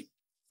year.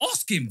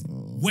 Ask him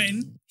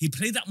when he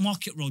played that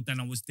Market Road, then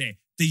I was there.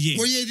 The year.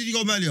 What year did you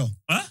go, Malia?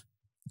 Huh?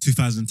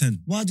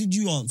 2010. Why did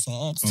you answer?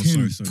 Ask Oh,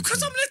 him. sorry.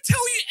 Because I'm going to tell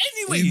you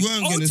anyway. You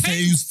weren't going to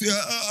say he was.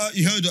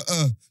 You heard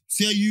the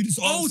See how you just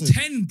answered.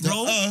 10,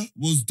 bro. The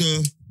was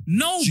the.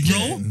 No, You bro.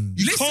 get it?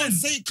 You Listen. can't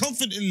say it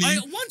confidently.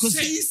 One Because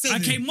sec. he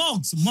said Okay, it.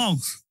 Mogs.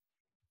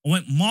 I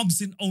went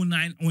Mogs in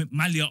 09. I went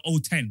Malia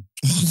 010.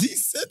 Oh, he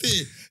said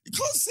it. You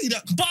can't say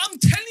that. But I'm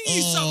telling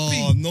you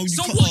something. No, you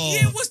So can't. what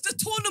year was the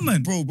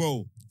tournament?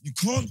 Bro, you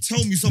can't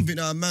tell me something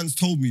that a man's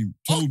told me.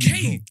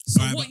 Okay.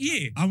 So Right, what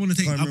year? I want to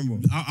take. Can't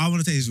remember. I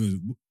want to take his word.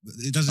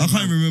 It doesn't. I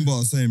can't remember what I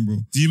was saying, bro.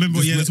 Do you remember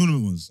what Just year the let-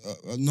 tournament was?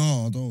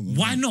 No, I don't.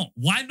 Why not?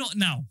 Why not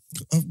now?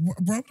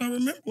 Bro, I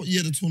remember what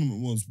year the tournament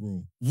was,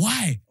 bro.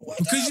 Why? Why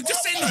Because not? you're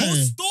just Why saying the whole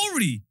not?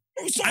 story.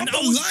 Bro, so And I'm I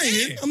not was lying.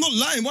 there. I'm not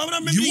lying. Why would I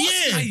remember You the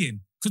was year? lying.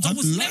 Because I I'm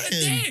was never lying.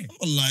 there. I'm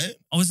not lying.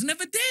 I was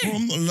never Bro, there.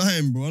 I'm not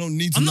lying, bro. I don't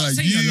need to I'm not lie.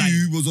 saying you're You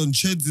lying. was on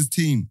Ched's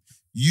team.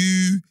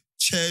 You,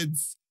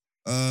 Ched's,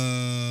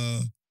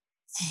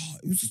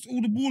 it was just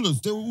all the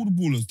ballers. They were all the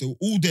ballers. They were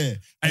all there.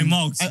 Hey,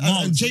 Mogs.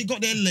 And Jake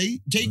got there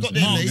late. Jake got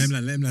there Mogs. late.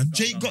 Let him land.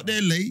 Jake got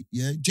there late.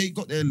 Yeah. Jake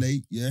got there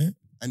late. Yeah.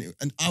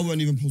 And I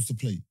weren't even supposed to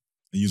play.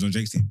 And you was on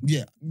Jake's team.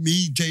 Yeah.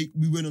 Me, Jake,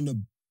 we went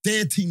on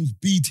their team's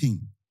B team.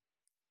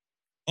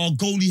 Our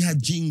goalie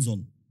had jeans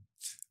on.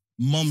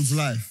 Mum's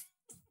life.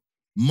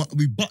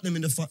 We butt them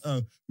in the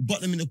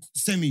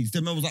semis.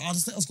 Then man was like,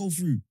 just let us go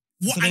through.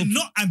 What? So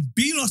And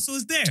Beanos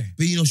was there.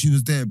 Beanos, she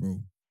was there, bro.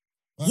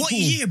 What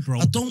year, bro?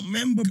 I don't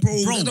remember,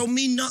 bro. Bro. That don't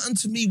mean nothing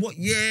to me. What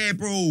year,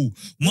 bro? What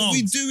Marks.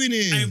 we doing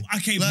here?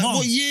 Okay, Like, Marks,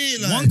 what year?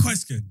 Like, one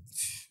question.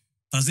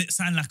 Does it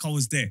sound like I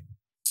was there?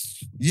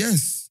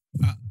 yes.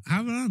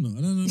 How would I know?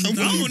 I don't know.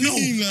 What do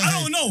you mean, like- I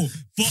don't know.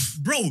 But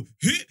bro,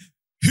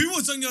 who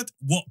was on your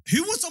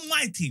Who was on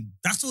my team?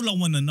 That's all I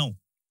want to know.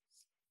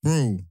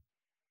 Bro.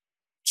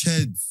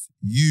 Cheds,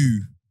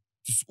 you,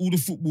 just all the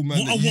football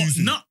man. What?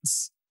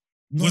 Nuts?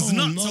 No, was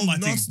Nuts on my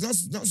team?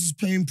 Nuts is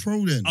playing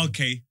pro then.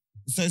 Okay,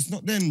 So it's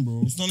not then,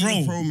 bro. It's not bro.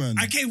 even pro man.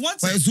 Okay, one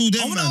But second. it's all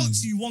them, I want to man.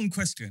 ask you one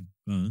question.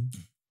 Go on.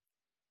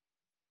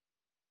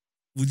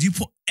 Would you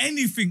put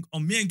anything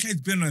on me and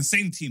Kate being on the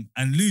same team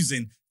and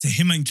losing to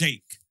him and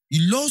Jake?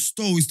 You lost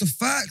though. It's the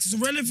facts. It's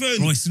irrelevant.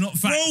 Bro, it's not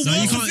fact. Bro, No,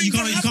 you what? can't do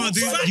that. You can't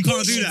do that. You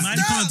can't do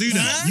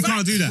that. You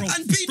can't do that.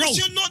 And people, Bro,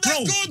 you're not that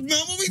bro. good, man.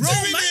 What we Bro,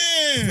 doing man.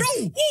 here?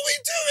 Bro. What we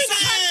doing So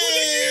how here? good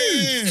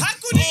are you? How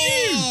good are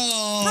you?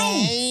 Bro,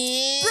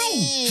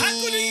 how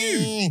good are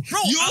you? Bro,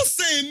 You're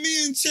saying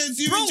me and Cheds,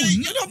 you Bro, and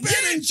Jake. You're not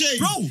better than Jake.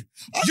 Bro,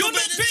 I'm you're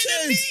not better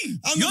than me.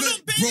 You're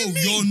not better than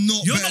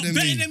me. You're not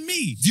better than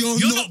me.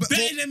 You're not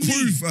better than me.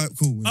 Proof.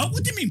 Cool.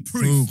 What do you mean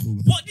proof? Cool.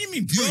 What do you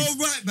mean proof? You're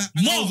right back.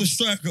 And I was a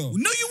striker. No,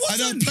 you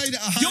And I wasn't. played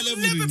at a high You've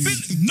level. never than been.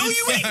 you. No,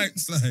 you ain't.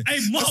 Facts, like, Hey,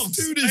 let's Marks.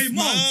 do this, Hey,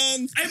 Marks.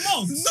 man. Hey,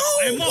 Marks. No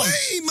Hey, Marks.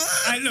 way, man.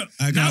 Hey, look.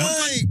 I got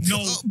now it. no,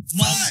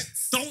 Marks.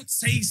 Facts. Don't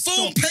say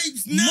Phone stop.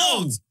 Papes now.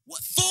 Marks.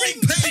 What? Phone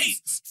Ring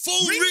Papes.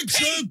 Phone Ring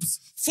Richard. Papes.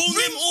 Phone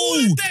Ring them all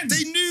all. of them.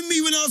 They knew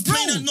me when I was Bro.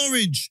 playing at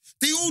Norwich.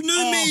 They all knew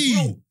Oh, me.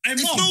 bro. Hey,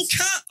 It's Marks. no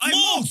cat. Hey,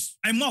 Marks. Marks.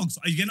 Hey, Marks.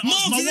 Are you going to ask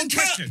Marks, my is one it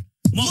cat? question?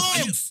 Marks.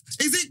 Marks.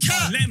 Is it Oh,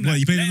 cat? let him What,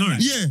 you played let in him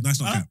Norwich? Yeah. No, it's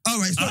not Huh? cap. All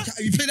right. It's not Huh? cat.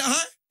 Have you played that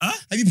high? Huh?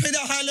 Have you played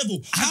that high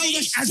level? Has I he-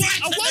 was a has he-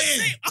 striker I was there.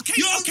 saying- Okay,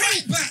 You're okay. a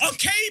right back.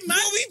 Okay, man.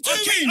 What are we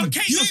doing?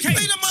 Okay. You ain't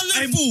played at my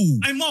level.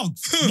 Hey,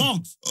 Marks.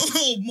 Marks.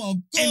 Oh my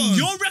God. In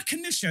your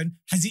recognition,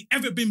 has he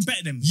ever been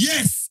better than me?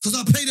 Yes, because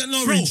I played at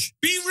Bro, Norwich.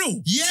 be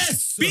real.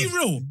 Yes. Be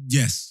real.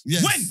 Yes.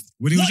 Yes. When?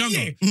 When he was What younger.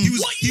 year? He was,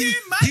 What he year, was,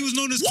 man? He was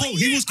known as What cold.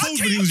 He year? was cold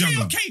Okay, when he was okay,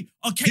 younger.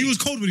 Okay. He was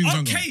cold when he was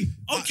younger.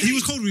 Okay. He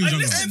was cold when he was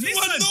younger. Listen,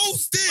 Everyone listen.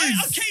 knows this.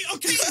 Okay,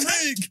 man.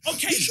 Like,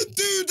 Okay. You can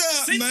do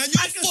that, Since man.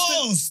 You're Ferguson-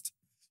 fast.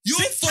 You're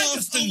Since fast.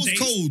 Ferguson I was days,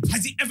 cold.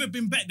 Has he ever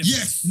been better than me?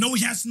 Yes. No,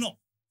 he has not.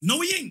 No,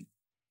 he ain't.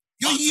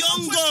 You're Answer my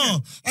younger.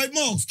 question. Hey,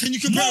 Marks, can you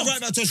compare Marks, right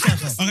back to a striker?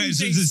 Ferguson-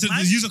 Okay, so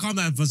Man. use a calm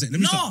down for a second.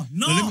 Let me No, stop.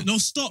 no. No,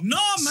 stop. No,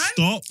 man.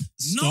 Stop.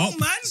 No, Stop.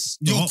 man.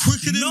 You're Stop.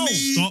 quicker than No.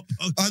 me. Stop.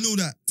 I know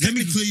that. Let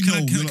me. Technically, Can no. I?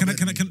 you're Can not I?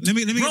 Can I? better. Let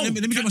me Bro,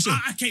 get my shit.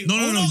 okay, No.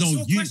 I wanna ask you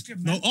a You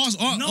question, man.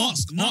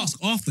 ask No.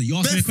 after. You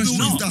ask me a Beth question.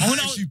 Noel is the I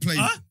wanna- highest you played.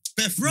 Huh?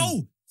 Beth,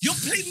 Bro, you're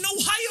playing no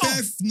higher.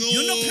 Beth, no.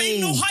 You're not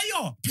playing no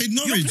higher. Played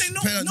Norwich. playing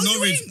no- Played at no, you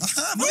Norwich. ain't. I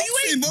have. No, you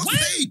ain't. Mark When?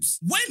 Papes.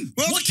 When?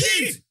 Well, I was What a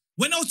kid. year?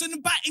 When I was in the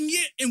batting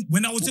year,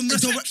 when I was in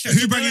So, reception.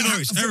 Who brought you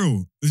Norwich?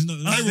 Errol.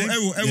 Errol. Yeah, I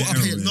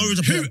played at yeah. Norwich.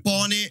 I played at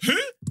Barnet. Who?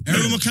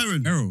 Errol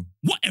McLaren. Errol.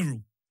 What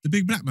Errol? The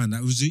big black man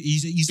that was he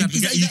used to have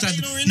Is that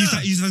Errol now?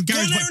 he used to have Go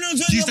garage on, by- Errol,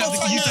 he used to have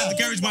Errol, the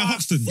garage by Errol.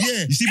 Hoxton.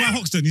 Yeah. You see by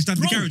Hoxton, he used to have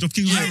the Bro. garage off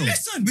King's Hey, Road.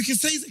 listen. We can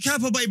say he's a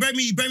capper, but he bring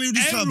me all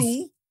these clubs.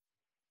 Errol.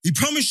 He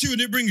promised you and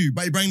didn't bring you,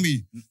 but he bring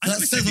me. I That never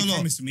says said a he lot.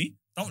 promised me.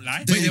 Don't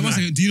lie. Wait, Wait, one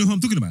second. Do you know who I'm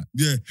talking about?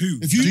 Yeah. Who?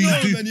 If you Do you-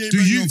 know do- him and he ain't do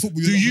bring you- you on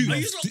football, do you're you- not Are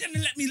good you enough. not going to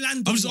let me land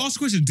I'm on just what? asking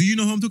a question. Do you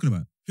know who I'm talking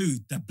about? Who?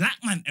 The black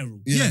man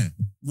Errol. Yeah.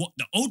 What?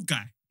 The old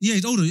guy. Yeah,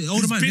 he's older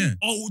Who's man. been Yeah.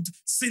 old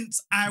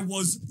since I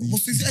was.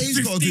 What's his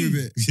age got to do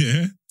with it?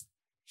 Yeah.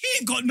 He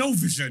ain't got no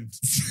vision.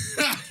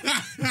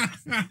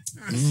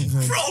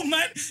 Bro,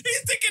 man,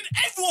 he's taking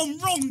everyone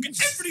wrong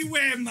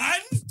everywhere, man.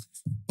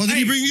 But did Hey.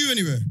 he bring you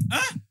anywhere?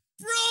 Huh?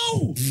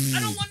 Bro, I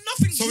don't want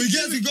nothing So to he do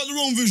gets, he with- got the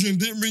wrong vision,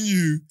 didn't bring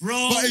you.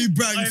 Bro, But he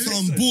banged hey,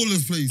 some listen.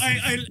 ballers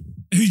places.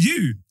 Who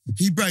you?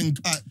 He banged.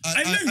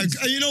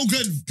 You know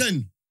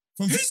Glenn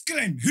from Who's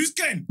Glenn? Who's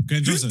Glenn?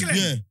 Glenn Who's Johnson. Glenn?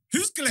 Yeah.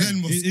 Who's Glenn?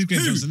 Glenn was It's Glenn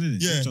Who? Johnson, isn't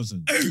it? Yeah. Glenn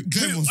Johnson.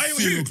 Glenn was Who?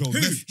 serial Who? close.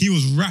 Left- He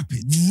was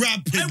rapid.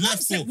 rapid Hey,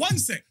 left foot. one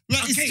sec.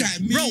 Like Okay, it's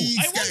got me, bro,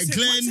 it's one got sec,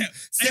 Glenn, one sec.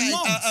 it's Hey,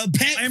 got Marks.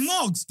 Pep. Hey,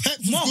 Marks. Pep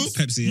was Marks.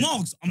 good. Pepsi. Yeah.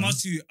 Marks, I'm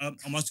asking you a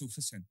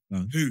question.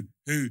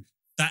 Who?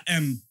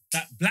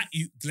 That black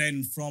youth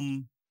Glenn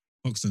from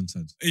Hoxton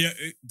said.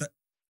 that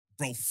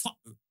bro, fuck,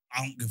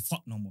 I don't give a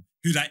fuck no more.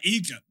 Who that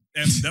Egypt?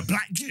 The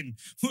black Glenn.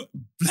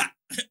 Black.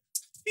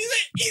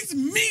 He's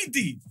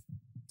meaty.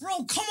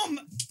 Bro,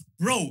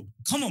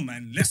 come on,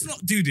 man. Let's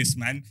not do this,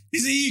 man.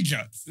 He's an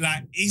Egypt.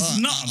 Like, he's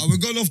not. We've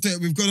gone off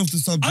the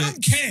subject. I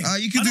don't care.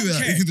 You can I do don't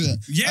that. care. You can do that.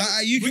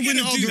 Yeah, you can we're win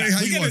the gonna do argument that. how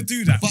We're you gonna want.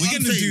 do that. But We're I'm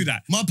gonna saying, do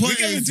that. My point We're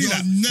gonna is, do you've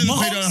that. never played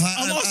Marks, at a I'm high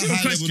asking you a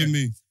level question. than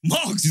me.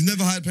 Marks, You've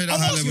never played at a I'm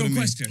high asking level you a than me.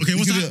 question. Okay,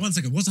 You can do it. one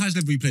second. What's the highest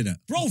level you played at?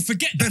 Bro,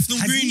 forget that. Bethnal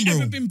Has Green, he bro.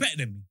 ever been better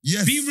than me?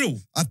 Yes. Be real.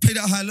 I played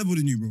at a high level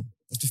than you, bro.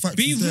 That's the fact.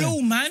 Be real,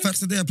 man.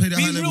 Facts are there. I played at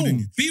a Be high level real. than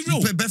you. Be real.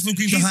 You played Bethnal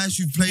Green's the He's- highest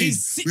you've played.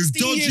 He's 60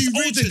 years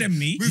older than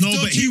me. With No,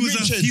 but Dodgy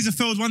Richard. he's a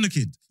failed wonder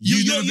kid.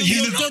 You've not no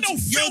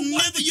failed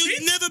wonder you've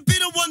kid. never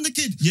been a wonder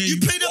kid. Yeah, you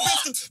you- played at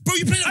Bethnal, bro.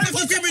 You played at Hey,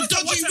 Bethnal Green with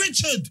Dodgy what's that?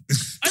 Richard.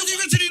 Dodgy you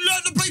literally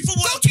learned to play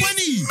football at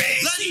 20.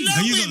 Like,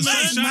 Are you learn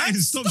not it, man.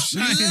 Stop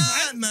shouting.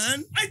 Learn,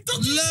 man. I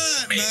don't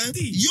Learn, man.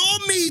 meaty.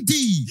 You're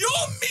meaty.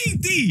 You're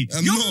meaty.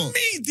 I'm You're not.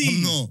 meaty.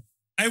 I'm not.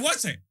 Hey, one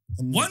sec.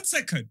 I'm not. 1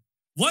 second.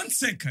 1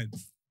 second.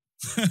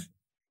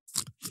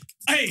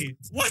 Hey,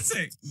 1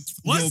 sec.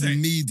 1 You're sec.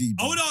 meaty.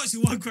 I want to ask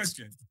you one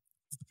question.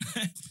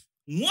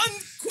 One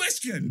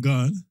question. Go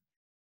on.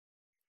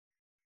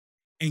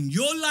 In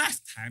your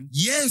lifetime,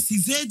 Yes, he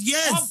said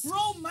yes. oh,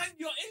 bro, man,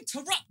 you're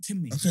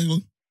interrupting me. Okay,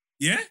 well.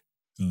 Yeah?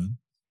 Go on.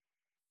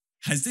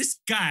 Has this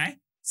guy,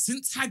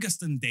 since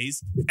Haggerston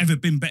days, ever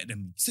been better than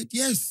me? He said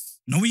yes.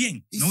 No, he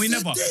ain't. He No, he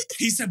said never. it.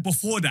 He said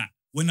before that,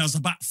 when I was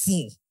about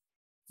 4.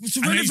 It's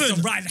And I used to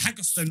irrelevant. ride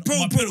Haggerston Bro,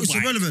 on my bro, pedal it's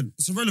bike. irrelevant.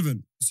 It's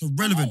irrelevant. It's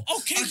irrelevant. Oh,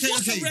 okay,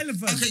 what's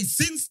irrelevant? Okay,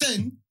 since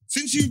then,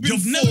 since you've been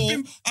You've four, never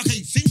been-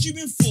 okay, since you've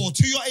been 4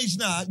 to your age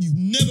now, you've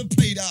never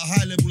played at a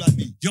high level like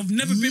me. You've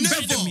never been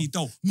better Never. than me,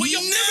 though. But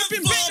you've never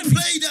been Never better than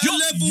me. played at a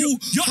level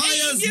You're high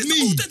 18 as years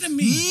me. older than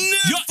me.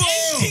 You're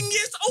Never. 18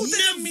 years older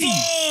than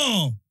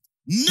me.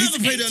 Never He's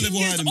played at a 18 level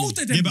higher years than me.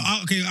 older than Yeah, me.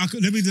 but okay,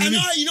 let me. And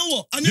you know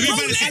what? And Let me you know,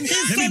 balance and it. his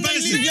Let me Sunday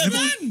balance league it.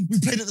 level, we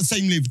played at the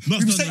same league. No,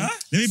 We no, played- no.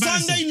 Let me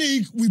balance Sunday it.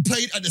 league, we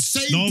played at the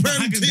same No, but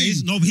Prem Haggard days.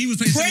 team. No, but he was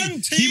playing Prem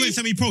semi-pro. team. He went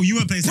semi-pro. You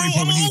weren't playing Bro,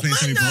 semi-pro I'm when an you old were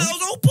playing man now. I semi-pro.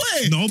 was an old boy.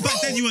 No, back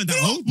then you weren't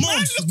that old. Moss,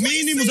 Man, look me what and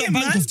him he's was at saying,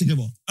 man. Bancroft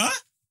together. Huh?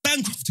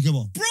 Bancroft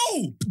together.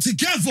 Bro,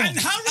 Together. And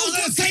how I was old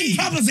at was the same he?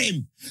 club as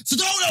him. So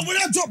don't know, when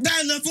I dropped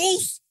down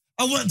levels,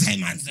 I weren't 10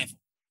 man's level.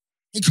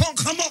 He can't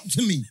come up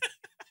to me.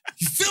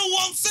 You feel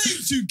what I'm saying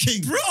to you,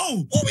 King?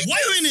 bro, What we why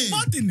doing you here?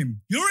 spudding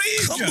him? You're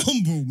an Come idiot.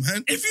 on, bro,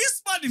 man. If you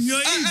spud him, you're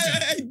an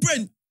idiot. Hey,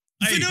 Brent.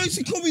 Hey. You know, you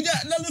should call me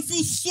that London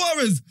Phil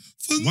Suarez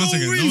for One no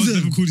second. No one's reason.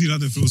 never called you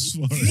London Phil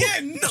Suarez. Yeah,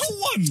 no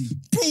one.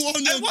 Bro,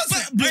 on Hey, the what's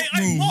back it? block,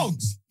 Hey, bro.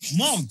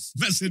 Moggs.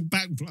 That's in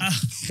back block.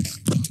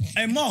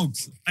 Hey,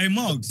 Moggs. By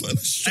the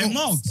shops. Hey,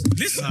 Moggs.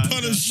 Listen,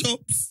 By the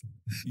shops.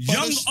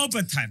 young the sh-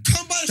 Obertan.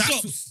 Come by the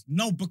That's- shops.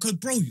 No, because,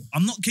 bro,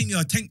 I'm not getting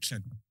your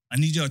attention. I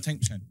need your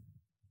attention.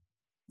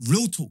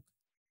 Real talk.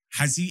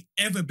 Has he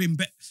ever been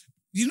better?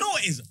 You know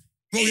what it is?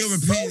 Bro, It's you're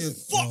repeating.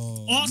 so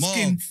fucked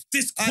asking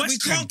this We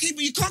question.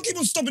 you can't keep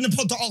on stopping the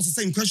pod to ask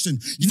the same question.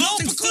 You've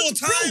asked it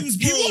 4 times,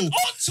 He bro. won't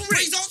answer Bro,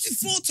 it. he's asked it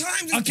 4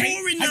 times. It's Okay,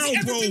 boring has he now,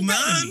 ever bro, been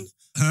better than man. me?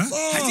 Huh?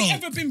 Has he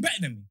Fuck. ever been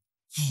better than me?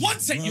 One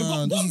sec, you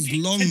man, got this one is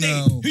pick long today.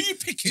 now. Who you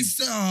picking? It's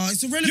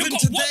You irrelevant got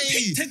today. one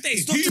pick today.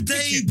 It's Who not you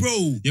today, picking?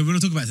 bro. Yeah, we're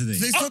not talking about today.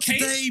 It's not Okay,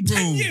 today, bro.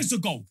 10 years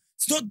ago.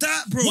 It's not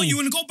that, bro. What, you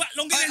want to go back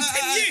longer than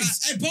 10 years?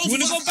 Both You of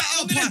want to us go back at our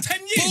longer than prime.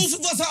 10 years? Both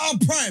of us at our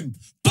prime.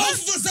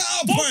 Both of us at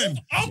our Both- prime.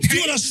 okay, Do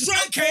you want a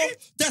striker okay.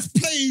 that's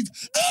played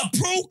at a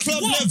pro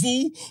club What?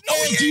 level, No,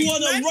 or he do you ain't,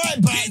 want a man. right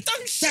He back ain't done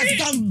that's shit.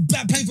 done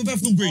that played for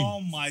Bethnal Green?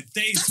 Oh my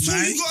days, That's man.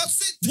 all you got to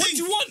sit. What do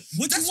you want?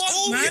 What do That's you want,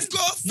 all man? you've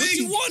got to What do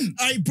you think.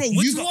 want? Hey, bro,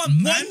 What you do you got want,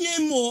 man? 1 year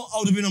more, I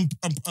would have been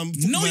football No,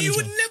 you manager.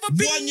 would never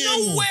been 1 year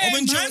more. nowhere, I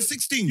went to man.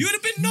 16. You would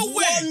have been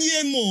nowhere. 1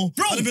 year more,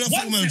 Bro, I'd have been a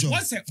football manager.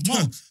 one sec.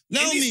 Mom,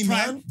 Allow in his me,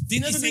 prime, man.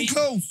 Didn't Never he been say?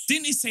 close.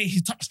 Didn't he say he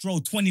touched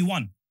roll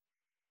 21?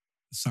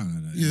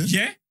 Something like that. Yeah.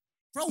 Yeah,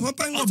 bro. What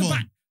bang I was up on?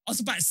 about, I was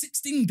about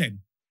 16 then.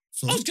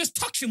 So, I was just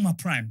touching my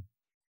prime.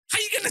 How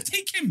you gonna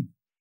take him?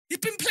 He's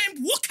been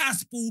playing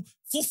workhouse ball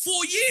for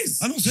 4 years.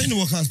 I'm not saying the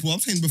workhouse ball. I'm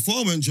saying before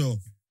I went, Joe.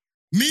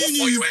 Me and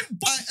Before you, you went,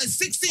 at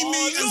 16 Oh,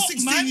 me and look,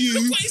 16 man, you.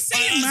 look what he's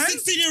saying, man.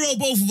 16-year-old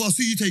both of us,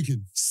 who you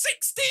taking?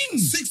 16.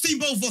 16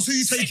 both of us, who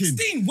you taking?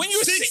 16. When you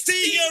were 16,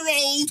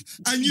 16-year-old,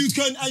 and you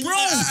can Bro,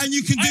 and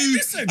you can hey, do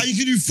listen. and you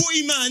can do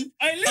 40 man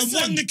Hey, and listen.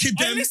 one the kid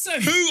Hey, them.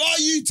 listen. Who are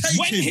you taking?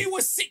 when he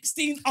was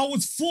 16, I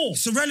was 4.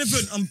 It's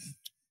irrelevant.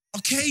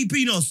 Okay,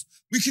 Beanos.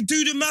 We could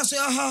do the maths.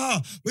 Ah ha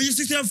ha. When you're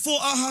 16 and 4,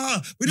 ah ha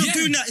ha. We're not Yeah.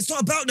 doing that. It's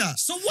not about that.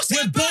 So what's We're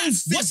it about? both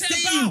 16. What's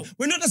it about?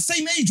 We're not the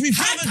same age. We've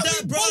How covered can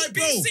that, we bro. both be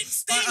bro.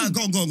 16?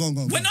 Go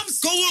on. When I'm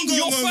 16,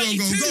 you're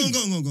 32.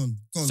 Go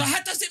on. So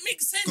how does it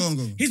make sense? Go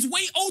on. He's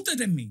way older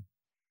than me.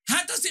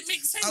 How does it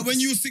make sense? When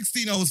you were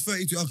 16, I was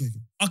 32. Okay.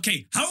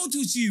 Okay, how old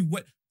was you?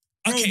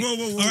 Okay. Bro.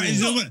 All right, you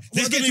know what?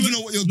 I don't even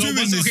know what you're doing,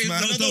 this man.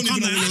 I don't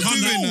even know what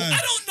calm you're down. doing now. I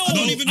don't know. I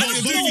don't even know what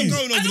you're doing. You're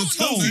going over the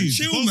top, man.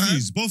 Chill, man.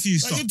 Both of you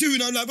Like stop. you're doing,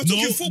 like we're No,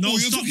 talking football. no,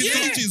 You're stop. talking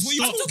Yeah. coaches. What are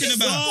you I'm talking talking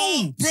about,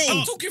 football. bro?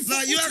 I'm talking Like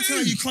football you act too.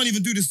 like you can't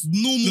even do this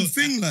normal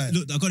thing, like.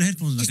 Look, I got the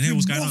headphones on. I Just can hear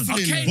what's be going on.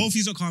 waffling. Okay. Both of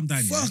you calm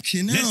down. yeah?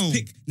 Fucking hell.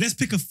 Let's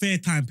pick a fair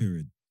time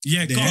period.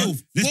 Yeah, Yeah. go.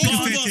 Let's Both pick a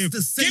of fair us period.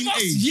 the same Give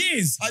us age.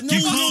 years. I You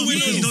know, can't we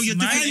because you know you're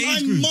man. different age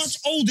I'm groups. much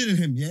older than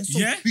him, yeah? So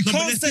Yeah? we No, but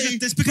can't let's say...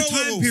 pick a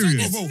time bro,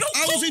 period. bro. No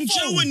I was in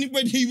jail combo.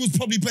 when he was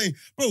probably playing.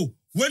 Bro,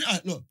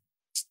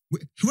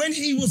 when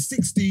he was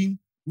 16,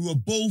 we were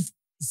both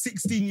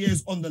 16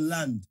 years on the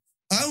land.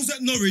 I was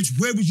at Norwich.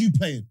 Where was you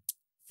playing?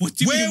 What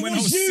do you Where mean when I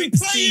was was you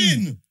 16?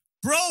 playing?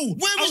 Bro,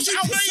 Where I was you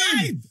outside.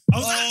 playing? I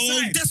was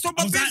outside. That's not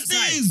I my was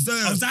business.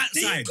 outside. I was There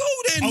outside. you go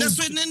then. I That's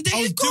was- when I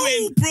there was you go,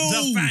 doing bro.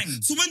 the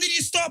thing. So when did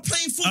you start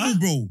playing football, Huh?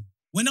 bro?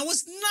 When I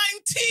was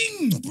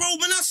ting. Bro,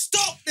 when I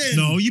stopped then.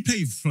 No, you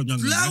play from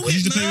younger. Allow Man. You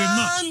used to it, play with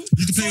Nut. man. You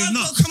used to play So with I've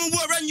Nut. got to come and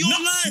work around your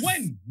Nuts life.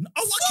 when?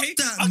 Oh, okay.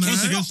 that, Okay, man.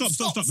 One second,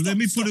 stop. Let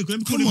me pull it Come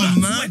back.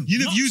 on, man. When? You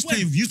never Nuts used when?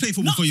 play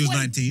football before you was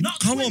 19.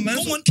 Come on, man.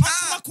 Go on, Cap.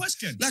 answer my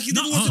question. Like you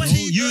Nuts don't want when? to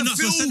see You and the Nuts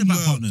were film, centre back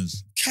man.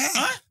 partners. Cat.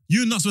 Huh?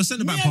 You and Nuts were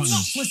centre back Me and partners.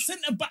 Nuts were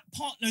centre back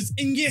partners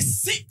in year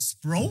 6,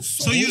 bro.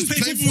 So you was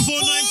playing football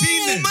before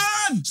 19 then?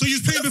 man. So you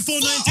was playing before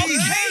 19?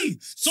 Okay.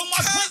 So my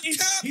Cap, point is,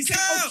 cap, he said,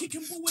 cap. "Oh,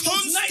 kicking ball when I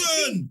was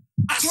 19."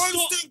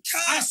 Constant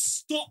I cap.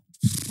 stopped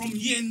from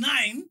year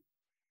 9.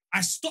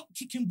 I stopped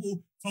kicking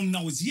ball from when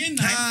I was year 9.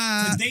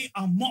 Cap. Today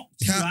I'm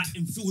mocked Cap. like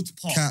in Fields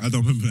Park. Cap. I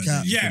don't remember that.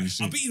 Cap. Yeah,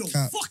 Shit. I bet you don't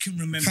Cap. fucking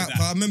remember Cap.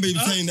 that. I remember him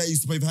Huh? saying that he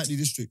used to play for Hackney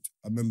District.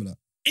 I remember that.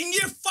 In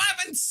year 5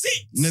 and 6.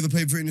 Never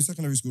played for it in the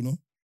secondary school, no?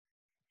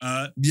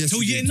 Yes,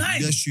 till you year did.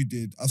 9. Yes, you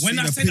did. I've When seen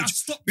I a said I picture.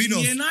 stopped in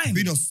year 9.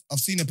 Benos, I've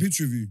seen a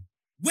picture of you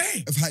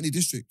Where? of Hackney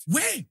District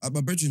Where? at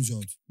my brethren's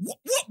yard. What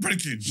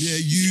breaking? Yeah,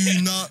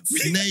 you, Nuts,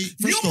 We- Nate,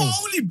 You're Fresco. my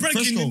only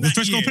breaking Fresco. in Was that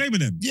Fresco year. playing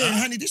with them? Yeah,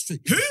 Hackney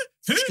District. Who?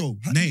 Fresco.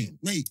 Nate.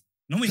 Nate.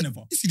 No, he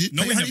never. Yes, he did.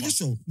 No, Play he Hackney never.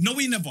 District. No,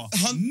 he never.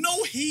 Huh?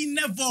 No, he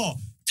never.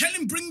 Tell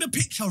him bring the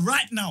picture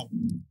right now.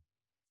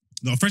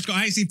 No, Fresco.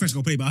 I ain't seen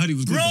Fresco play, but I heard he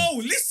was good. though.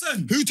 Bro,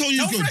 listen. Who told you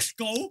Tell he was good?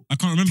 Fresco. I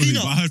can't remember who,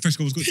 Peanut. but I heard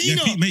Fresco was good.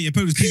 Peanut. Yeah, mate, your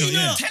probably was Peanut.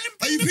 Peanut. Yeah. Tell him Are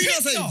bring you the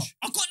Peanut's picture. age?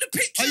 I got the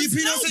picture. Are you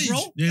Peanut's age? bro?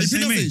 Yeah, Are you same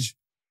Peanut's age. age?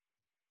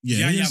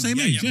 Yeah, Yeah, same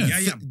yeah, age. yeah, Yeah.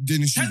 yeah.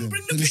 Didn't Tell shoot him them.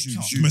 bring the Didn't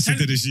picture. shoot. Must have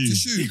Tell did his To shoes.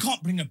 shoot. He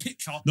can't bring a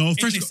picture. No, in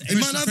Fresco. this It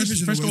might have a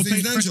picture, Fresco though. It's in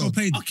played. his Fresco Nanja.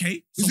 played. Okay.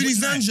 It was in his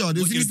what Nanja. It was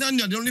what in his you-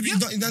 Nanja. The only Yeah.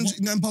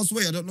 reason he passed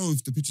away, I don't know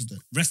if the picture's there.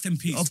 Rest in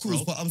peace. Of course,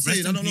 bro. but I'm Rest saying,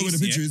 in I don't know where the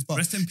peace, picture yeah? is, but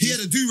Rest in he peace. had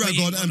a do-rag But he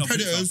on ain't got and no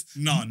Predators. picture.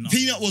 No.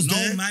 Peanut was No,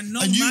 there, man. No,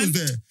 and you man. was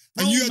there.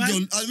 Bro, And you had man.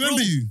 your, I remember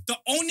Bro, you. The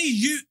only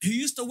you who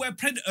used to wear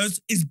Predators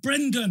is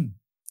Brendan.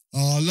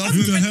 Oh, I love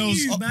Who him. the telling hell's?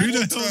 you, Who man. the I'm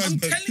hell's? telling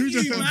Who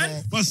the you, hell-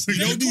 man. One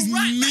second. Yo, Yo, these go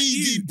right at meaty,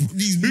 you.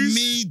 these Who's-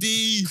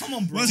 meaty, Come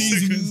on, bro. One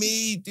these second.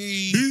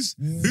 meaty, Who's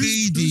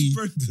meaty,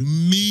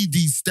 Brendan? meaty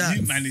You,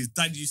 stats. man, his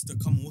dad used to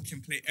come walk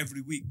and play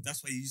every week.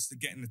 That's why he used to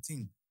get in the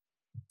team.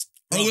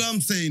 Bro. All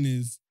I'm saying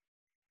is,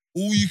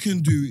 all you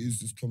can do is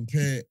just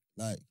compare,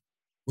 like,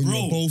 when Bro.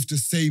 you're both the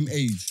same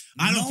age.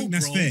 I don't No, think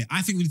that's bro. fair.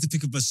 I think we need to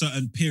think of a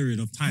certain period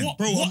of time. What?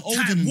 Bro, I'm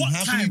older than him. What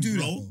How can you time, do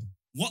bro? that, bro?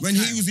 What When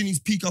time? he was in his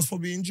peak, I was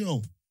probably in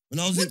jail. When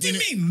I was What do you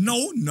when it- mean?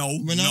 No.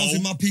 When I was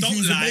in my peak, he don't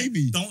was a lie,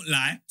 baby. Don't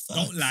lie.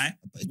 Don't lie.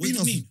 But What do you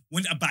Benos- mean?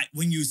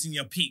 When you was in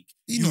your peak,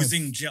 He you knows. was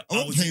in jail. I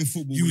wasn't playing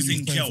football You when was he was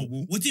in playing jail.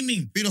 football. What do you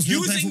mean? Benos, we You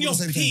were was playing in your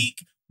football at the same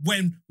peak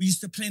when we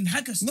used to play in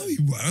Haggerston. No,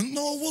 you weren't.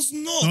 No, I was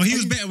not. No, he Are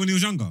was you- better when he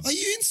was younger. Are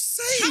you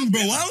insane, How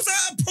bro? better? How's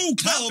that a pro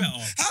club? better?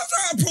 How's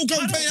that a pro I club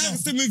don't playing know.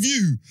 Haggerston with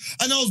you?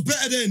 And I was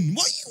better then.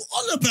 What are you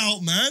on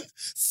about, man?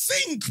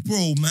 Think,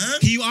 bro, man.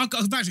 He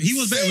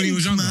was better when he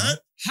was Think, younger. man.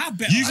 How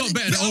better? You I got did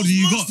better the I older was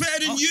you much got.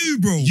 better than you,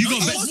 bro. You I got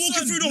was better.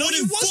 walking through the No, hood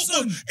you in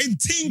football wasn't. in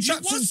team You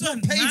tracks and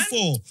wasn't, paid man.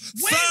 for.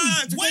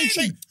 When?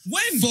 Fact,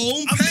 When?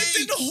 Phone I've lived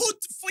paid. in the hood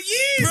for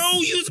years.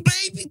 Bro, you was a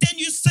baby then.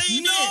 You're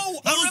saying No,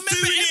 it. I was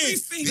remember doing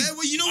everything. It. Yeah,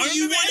 well, you know I what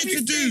you remember wanted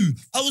to do.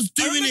 everything. I was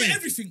I doing remember it.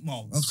 everything,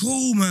 Mo. Oh,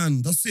 cool,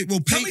 man. That's it. Well,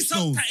 Tell me Papes,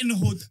 something though. in the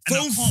hood, and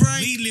Phone I can't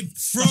Frank, relive the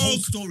Frog, whole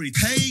story.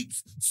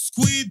 Papes,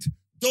 Squid,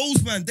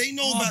 those man, they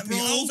know Oh, about me.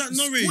 bro. I was at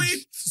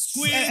Norwich.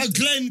 Squid.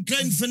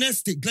 Glenn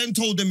finessed it. Glenn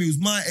told them he was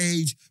my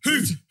age.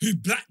 Who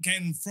black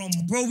getting from?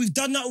 Bro, we've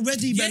done that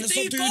already, Yeah, man. Let's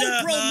there not you do go,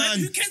 that, bro, man.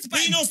 Who cares about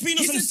him? Benos,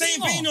 He's I'm a saying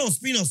dinger.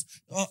 Benos.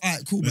 All right,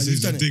 cool, man. This You've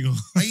is a done it.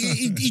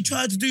 dinger. He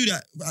tried to do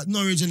that at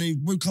Norwich and he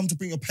would come to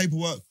bring your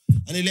paperwork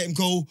and they let him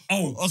go.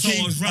 Oh, Okay,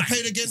 so I was right.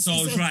 played against So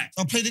I was right.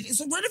 I played against.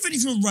 It's irrelevant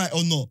if you're right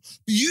or not.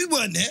 But you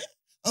weren't there.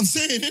 I'm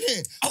saying,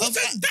 innit? I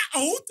wasn't that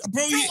old.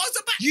 Bro, I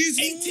was about you've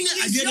 18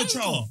 years have you had a younger.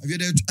 trial?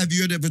 Have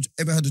you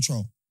ever had a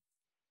trial?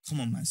 Come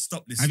on, man.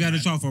 Stop this. Have you had a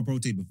man. trial for a pro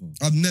team before?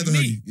 I've never Me?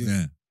 heard you.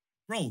 Yeah.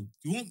 Bro,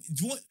 do you want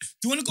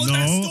to go No.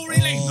 that story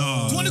lane?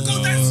 No. Do you want to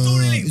go that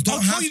story lane? You don't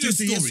I'll have tell you to the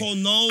say story. yes or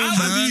no, I-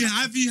 man.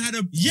 Have you had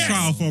a Yes.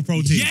 trial for a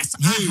pro team? Yes,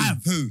 Who? I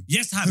have. Who?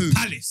 Yes, I have. Who?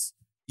 Palace.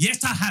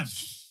 Yes, I have.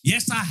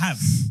 Yes, I have.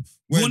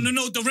 When? You want to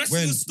know the rest of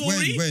the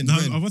story? When? No,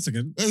 one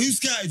second. Who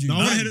scouted you? No, I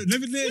want to When? hear it.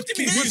 Let me. What do you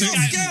mean? Name One your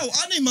second. scout.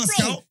 I name my Bro,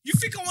 scout. you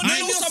think I want to Name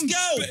know your some?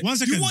 scout. One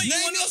second. You want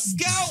Name to your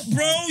scout,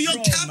 bro. You're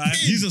Bro, capping. man.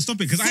 Jesus, stop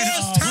it. Because I First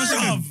had. time. One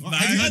second. Man.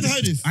 Have you ever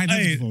heard this? I ain't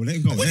heard Hey. it before. Let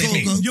him go. What Let do you him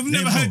mean? go. You've Let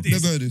never him heard go. this?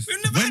 Never heard this.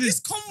 We've never When had did-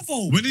 this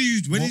convo. When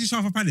did you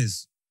try for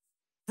Palace?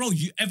 Bro,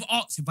 you ever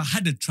asked if I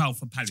had a trial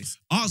for Palace?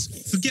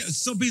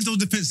 Stop being so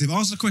defensive.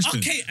 Ask the question.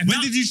 Okay, and When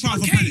now- did you try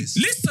for okay, Palace?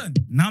 Listen,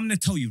 now I'm gonna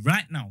tell you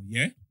right now,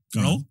 yeah?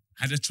 Go Bro, on.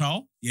 had a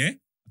trial, yeah?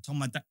 I told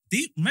my dad,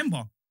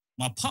 remember,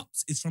 my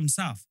pops is from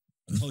South.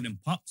 I told him,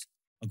 Pops,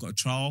 I got a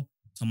trial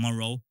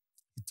tomorrow.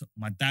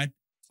 My dad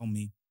told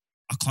me,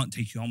 I can't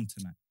take you home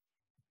tonight.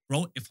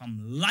 Bro, if I'm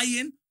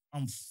lying,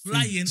 I'm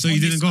flying So on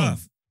you this didn't go?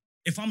 earth.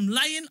 If I'm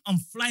lying, I'm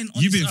flying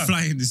on You've this been earth.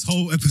 flying this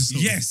whole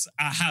episode. Yes,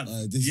 I have.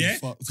 This yeah? is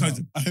fucked Because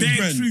up. bare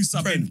Brent, truths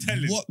I've been Brent,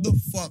 telling. What the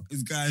fuck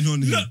is going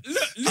on here? Look,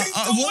 Luke don't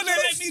What want to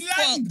the let me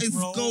land, fuck is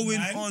bro, going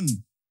man. on?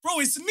 Bro,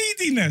 it's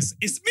meatiness.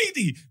 It's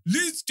meaty.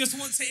 Luke just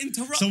wants to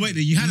interrupt. So wait,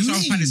 you had a trial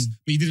for Me? Palace,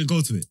 but you didn't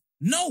go to it.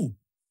 No.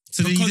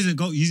 So then you Because- didn't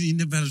go. You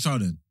never had a trial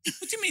then.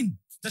 What do you mean?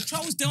 The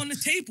trial's there on the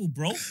table,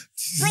 bro.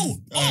 Bro,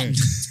 Hey.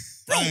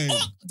 bro, Hey,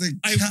 oh. the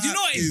Hey, you know cat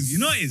what it is? You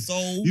know what it is? So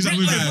He's like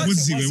with Wait, Woodsy,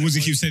 what's where it, Woodsy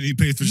what's keeps saying he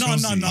plays for No,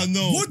 Chelsea. no, I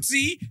know.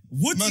 Woodsy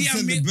Man and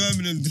sent me. the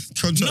Birmingham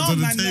contract No, on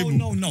the man,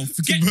 table. no.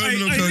 Forget. Birmingham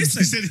Hey, contract. He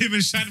listen. said him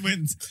and Shan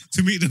went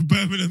to meet the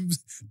Birmingham.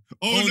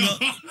 Oh,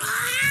 no.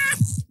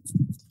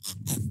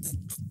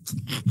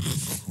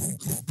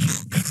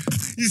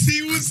 You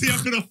see Woodsy,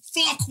 I'm gonna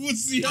fuck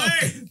Woodsy up.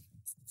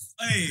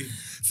 Hey,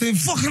 Saying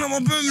fucking up my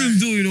Birmingham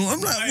deal, you know. I'm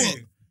like, what?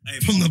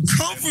 From the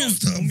conference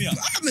to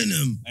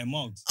Birmingham. Hey,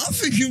 Moggs. I'm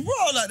thinking, bro,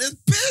 like there's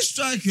bare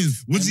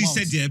strikers. Woodsy Hey, said,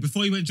 Moggs. yeah,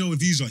 before he went Joe with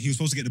Visa, he was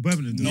supposed to get the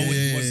Birmingham deal. No,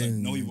 he Yeah, wasn't.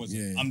 No, he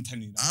wasn't. yeah. I'm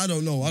telling you that. I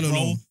don't know. Bro,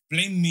 know.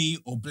 blame me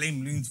or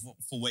blame Loons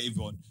for whatever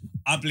you want.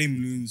 I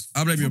blame Loons.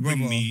 I blame for your bringing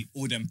brother. me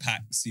all them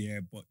packs, yeah.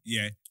 But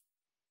yeah.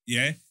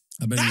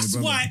 I bet That's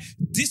your brother. why.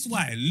 This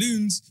why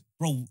Loons,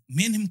 bro.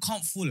 Me and him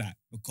can't fall out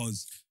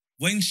because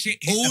when shit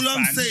hit All the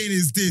I'm fan, saying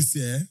is this,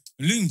 yeah.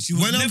 Loons, you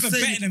were when I'm never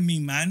saying- better than me,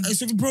 man. I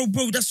said, bro,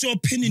 that's your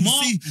opinion.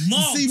 Mark- you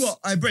Marks. see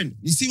what? Brent,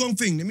 you see one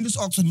thing? Let me just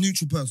ask a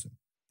neutral person.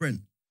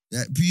 Brent,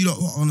 yeah, but you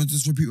don't want to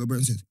just repeat what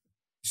Brent said.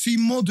 See,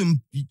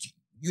 modern,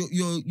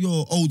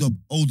 you're older.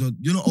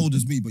 You're not old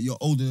as me, but you're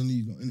older than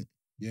these lot, innit?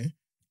 Yeah?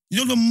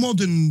 You're the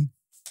modern,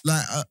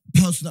 like,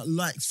 person that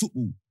likes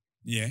football.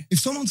 Yeah. If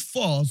someone's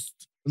fast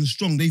and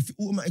strong, they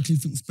automatically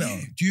think it's better.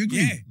 Yeah. Do you agree?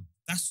 Yeah.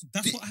 That's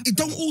what happens. It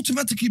don't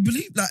automatically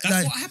believe That's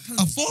like what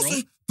happens, a bro.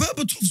 faster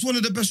Berbatov's one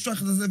of the best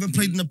strikers that's ever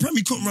played in the Premier.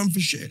 He couldn't run for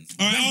shit.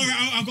 All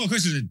right, I've got a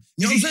question then.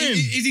 You know is what I'm saying?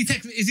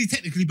 Is he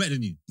technically better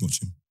than you?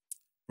 Watch him.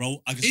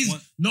 Bro, I just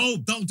want... No,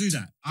 don't do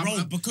that.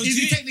 Bro, because is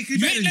you, he technically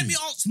you better ain't than let you? me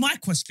ask my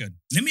question.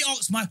 Let me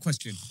ask my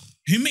question.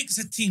 Who makes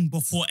a team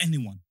before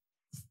anyone?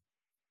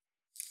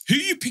 Who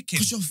you picking?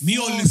 Because you're Me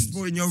or fast, Loons?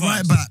 bro, and you're First.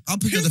 right back. I'll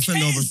pick a Who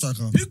defender over a cares?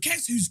 striker. Who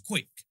cares who's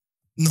quick?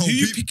 No, Who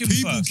you picking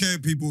people first? care.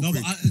 People No,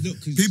 quick. but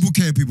look, 'cause People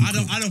care. People I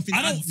don't quick. think.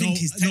 I don't think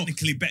he's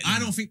technically better. I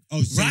than don't you. think.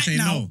 Oh, so Right you're saying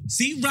now, no.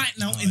 see, right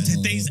now in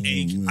today's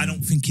age, I don't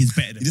think he's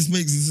better He than just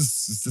makes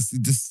he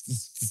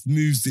just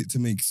moves it to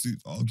make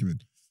suit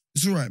argument.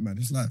 It's all right, man.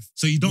 It's life.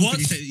 So you don't What?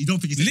 think you don't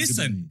think he's technically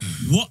better than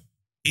Listen, you? what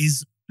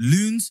is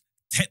Loons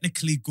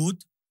technically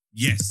good?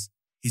 Yes,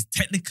 he's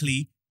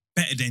technically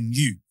better than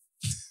you.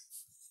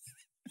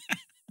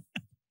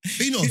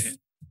 Enos,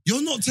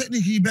 you're not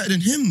technically better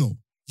than him, though.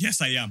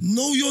 Yes, I am.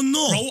 No, you're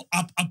not.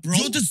 Bro,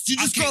 You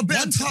just got a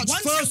better touch,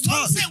 first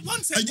touch.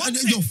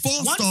 And you're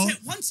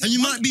faster, and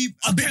you might be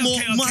a bit more,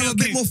 might have a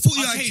bit more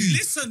footy IQ.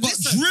 Listen, but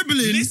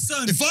dribbling,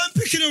 if I'm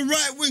picking a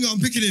right winger, I'm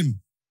picking him.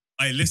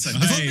 Hey, listen.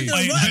 If I'm picking a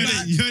right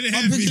back, you heard it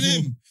I'm here, picking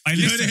people. him. Hey,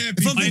 You heard it here,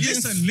 people.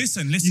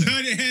 listen. You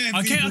heard it here,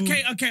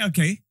 people.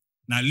 Okay.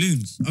 Now,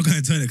 Loons, I'm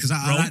gonna turn it because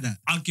I bro, like that.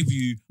 I'll give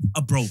you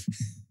a bro.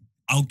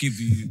 I'll give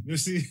you You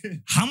see,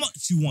 how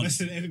much you want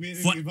listen, enemy,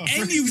 for bro.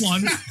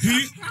 anyone who.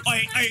 No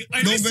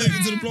listen.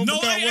 baby to the block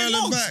without hey, well and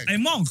Monks. back. Hey,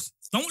 Monks,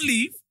 don't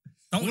leave.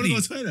 I Don't want to go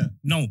leave. to the toilet.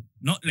 No,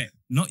 not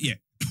yet.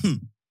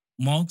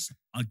 Monks,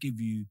 I'll give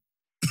you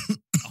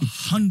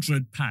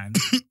 £100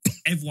 for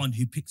everyone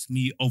who picks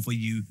me over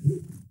you.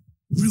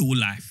 Real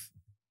life.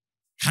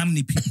 How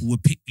many people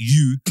would pick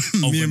you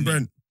over Me and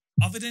Brent.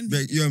 Other than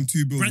Mate, you have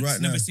 2 bills Brent's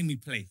right now. never seen me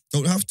play.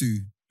 Don't have to.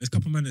 There's a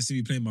couple of men that see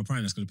me playing my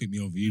prime that's gonna pick me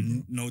over you,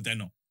 bro. No, they're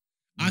not.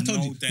 I told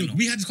No, you. they're Look, not.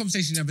 we had this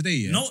conversation the other day.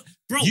 Yeah. No,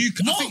 bro.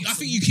 I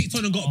think you kicked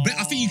on and got.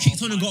 I think you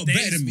kicked on and got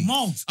better than me.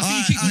 Monks, I think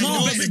you kicked on and got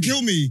know better what than me.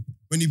 killed me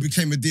when he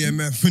became a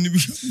DMF. When he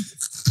became,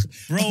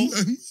 bro.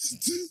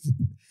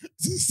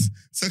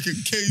 it's like a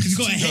cage. Because he's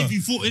got a cheetah. heavy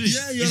foot in it.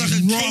 Yeah, you're He's like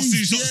a just raw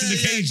cage. shots in the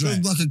cage,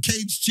 like. like a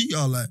cage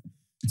cheetah, like.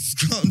 Just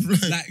can't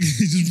run. Like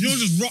you're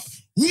just rock.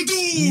 Yeah.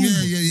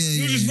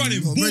 You're just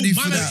running. Not Boom. ready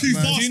Man, for that's that, too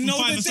man. fast You from know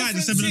 5 the aside and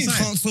difference 7 is-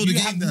 aside. Can't slow the You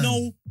game have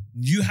down.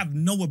 you have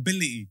no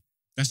ability.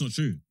 That's not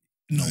true.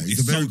 No, He's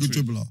it's a very so good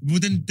true. dribbler. Well,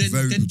 then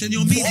Very good.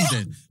 you're meaty What?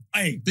 then.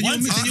 Hey, Then you're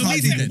one sec, meaty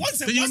one then.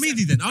 sec, Then you're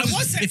meaty then.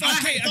 If I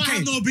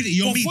have no ability,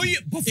 you're meaty.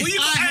 Before If you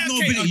I have no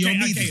ability, you're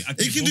meaty.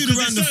 He can do the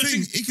random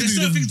thing. He can There's do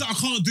certain the. things that I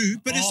can't do,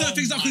 but there's certain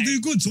things that I can do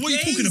good. So what are you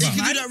talking He about?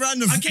 can do that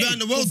round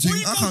the world before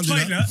thing. you I go can't do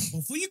that. toilet,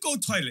 before you go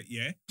toilet,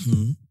 yeah,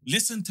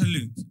 listen to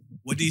Loons.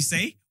 What did he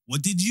say?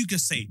 What did you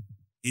just say?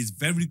 He's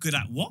very good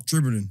at what?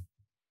 Dribbling.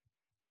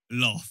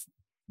 Laugh.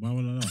 Why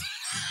would I not?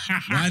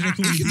 Why did they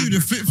call He me can do meaty?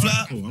 the flip Alright,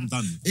 flap. cool, I'm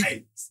done.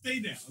 Hey, stay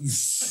there.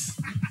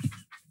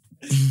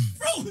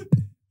 Bro,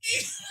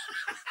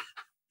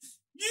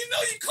 you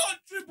know you can't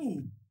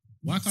dribble.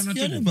 Why can't I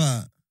Yeah, do it?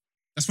 but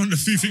That's one of the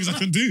few things I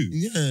can do.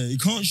 yeah, he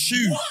can't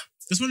shoot. What?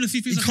 That's one of the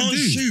few He things I can can't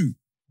do. shoot.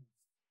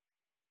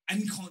 And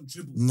he can't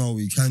dribble. No,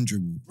 he can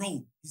dribble.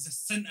 Bro, he's a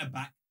centre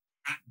back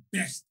at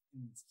best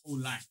in his whole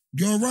life.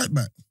 You're a right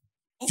back.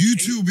 Okay. You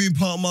two being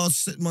part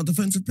of my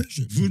defensive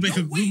picture. We'll make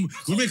No, a wait,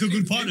 we'll make a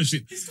good wait,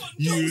 partnership. He's got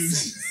no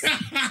sense.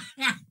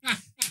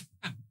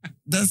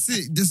 That's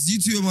it. Just you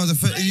two are my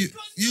defense. Hey,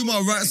 You my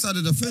right side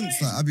of the fence.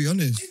 Like, I'll be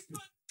honest. He's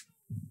got-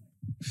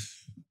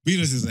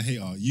 Venus is a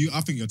hater.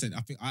 I think you're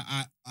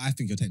I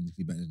think you're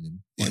technically better than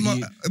him. But Am I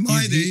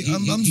he's- there?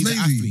 I'm he's an lazy.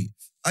 athlete.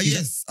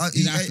 Yes,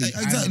 He's an athlete.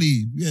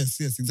 exactly. Yes,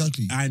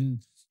 exactly.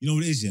 And You know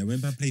what it is, yeah? When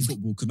man play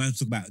football, because man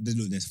talk about,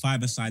 look, there's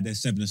 5 aside,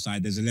 there's 7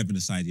 aside, there's 11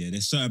 aside, yeah?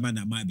 There's certain man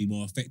that might be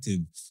more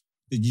effective.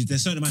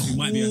 There's certain man who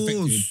might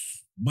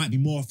be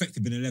more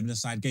effective in an 11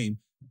 aside game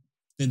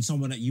than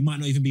someone that you might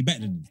not even be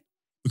better than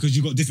because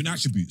you've got different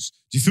attributes.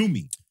 Do you feel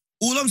me?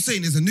 All I'm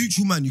saying is a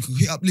neutral man, you can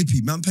hit up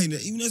Lippy, man playing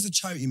it, even though it's a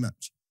charity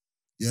match.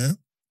 Yeah?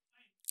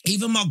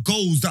 Even my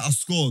goals that I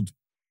scored,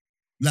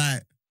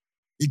 like,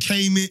 it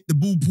came in, the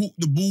ball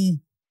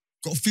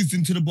got fizzed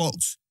into the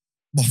box.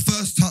 My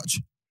first touch,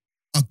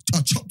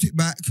 I chopped it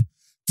back.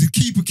 The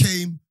keeper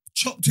came,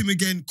 chopped him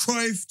again,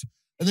 crived,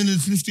 and then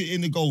just lifted it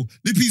in the goal.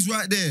 Lippy's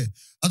right there.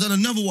 I done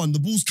another one. The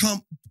ball's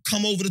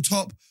come over the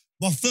top.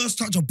 My first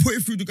touch, I put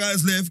it through the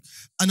guy's left,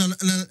 and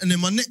then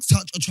my next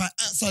touch, I try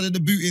outside of the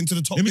boot into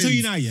the top. Let me tell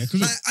bins. you now, yeah?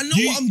 Like, I know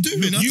what I'm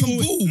doing. I can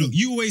ball. Look,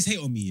 you always hate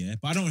on me, yeah?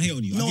 But I don't hate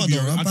on you. No, I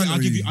don't. I'll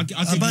give you.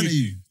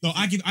 No,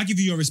 I give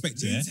you your respect,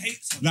 yeah?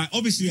 Like,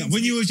 obviously, like,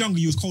 when you was younger,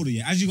 you was colder,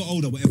 yeah? As you got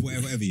older,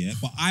 whatever, yeah?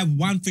 But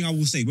one thing I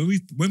will say,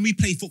 when we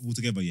play football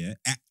together, yeah?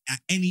 At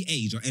any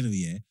age or any,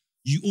 yeah?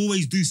 You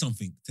always do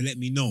something to let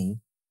me know,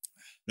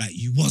 like,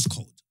 you was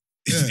cold.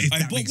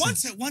 Yeah. But one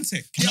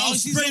sec. Yeah, I'll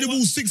spray the ball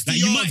 60 like,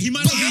 yards. he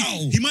might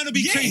not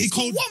be crazy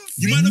cold.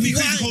 You might not be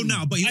crazy cold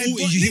now, but he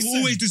will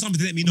always do something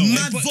to let me know.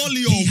 Mad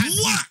volley on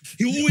what?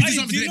 He will always do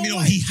something to let me know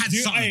he had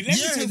something.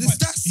 Yeah,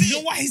 that's it. You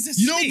know why he's a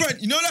You know,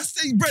 Brent,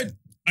 that's it, Brent.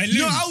 You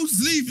know, I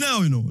was leave now,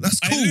 you know. That's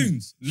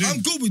cool.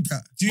 I'm good with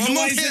that. Do you know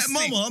why he's hit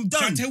mama, I'm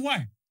done. Can I tell you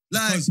why?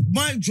 Like,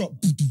 mic drop.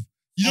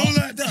 You know,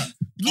 like that.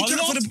 Our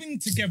last thing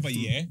together,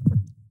 yeah,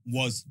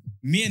 was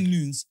me and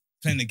Loons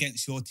playing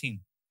against your team.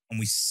 And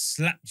we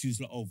slapped you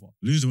over.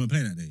 Loser weren't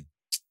playing that day.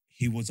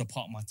 He was a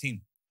part of my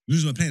team.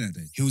 Loser weren't playing that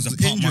day. He was a part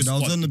of my injured. squad. I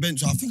was on the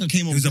bench. I think I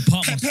came on. He was a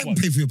part of my Pep squad.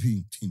 played for your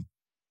team.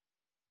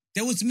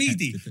 There was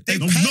Meady.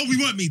 No, we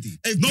weren't Meady.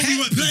 No, we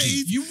weren't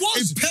played. You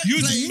was. Pep You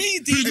was played,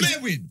 Meady.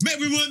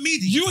 We weren't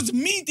Meady. You was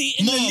Meady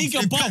in the league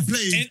above.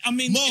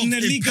 In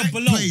the league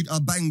below. Played, I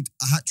banged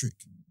a hat trick.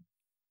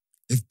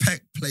 If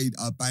Peck played,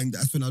 I banged.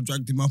 That's when I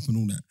dragged him up and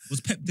all that.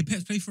 Did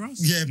Pep play for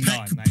us? Yeah,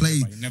 Peck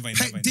played.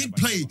 Peck did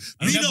play.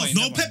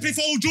 No, Pep played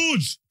for Old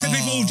George. Pep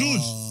played for Old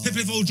George. Pep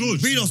played for Old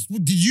George. Minos,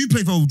 did you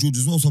play for Old George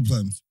as well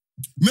sometimes?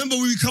 Remember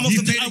when we come off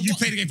the... You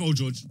played a game for Old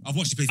George. I've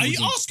watched you play for Old George.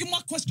 Are you asking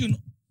my question?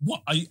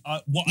 What are you?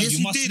 Yes,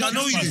 you did. I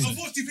know you did. I've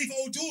watched you play for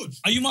Old George.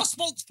 Are you my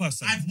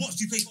spokesperson? I've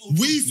watched you play for Old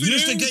George. We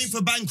finished the game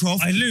for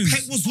Bancroft. I lose.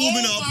 Peck was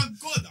warming up. Oh my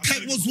God.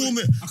 Peck was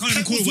warming. I can't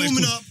even call it what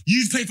it's called.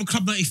 You played for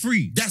Club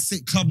 93. That's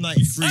it, Club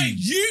 93. Hey,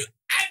 you,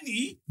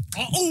 Annie,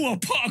 are all a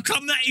part of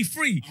Club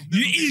 93.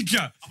 You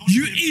eager.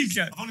 You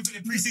eager. I've only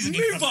played pre-season.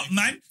 Move up,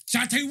 man.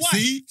 Shall I tell you why?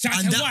 See? Shall I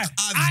And tell you why?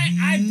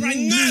 I've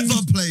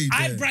never played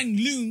I there. bring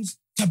Loons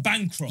to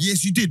Bancroft.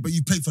 Yes, you did, but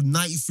you played for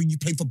 93. You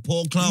played for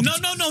Paul Club. No.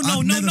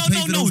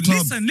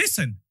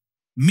 Listen.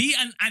 Me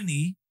and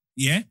Annie,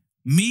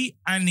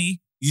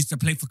 used to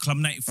play for Club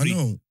 93 I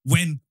know.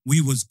 when we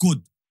was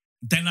good.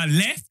 Then I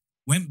left,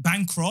 went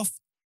Bancroft.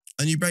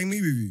 And you banged me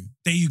with you.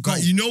 There you go.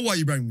 But you know why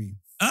you banged me?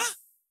 Huh?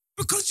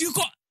 Because you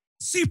got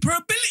super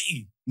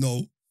ability.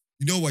 No.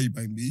 You know why you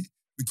banged me?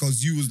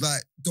 Because you was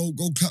like, don't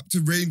go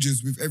Clapton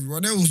Rangers with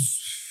everyone else.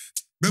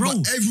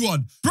 Remember,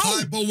 everyone.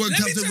 Hi, Bowen,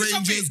 Clapton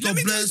Rangers, God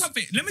bless.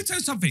 Let me tell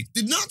you something.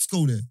 Did Nuts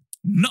go there?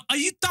 No, are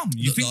you dumb?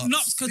 You Look, think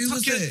Nuts could he touch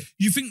was your, there.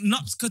 you think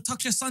Nuts could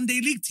touch your Sunday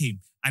League team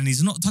and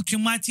he's not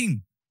touching my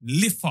team?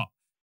 Lift up.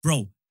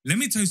 Bro, let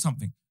me tell you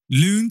something.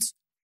 Loons,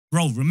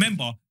 bro,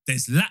 remember,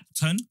 there's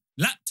Lapton.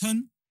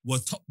 Lapton were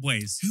top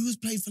boys. Who was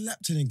playing for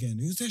Lapton again?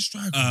 Who was their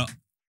striker?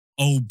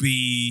 OB.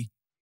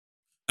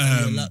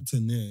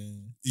 Lapton, yeah.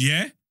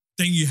 Yeah?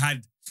 Then you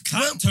had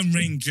Clapton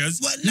Rangers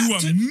who were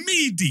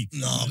meaty.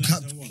 No,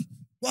 Clapton.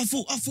 Well, I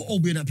thought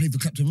OB and that played for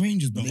Clapton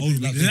Rangers, but they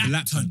played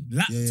Lapton.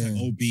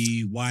 Yeah. OB,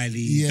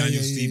 Wiley,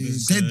 Daniel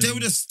Stevenson. They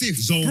were the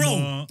stiff. Bro.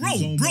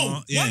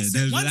 Yeah,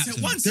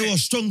 One They were a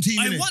strong team,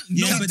 innit?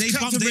 No, but they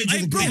had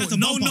to bump us.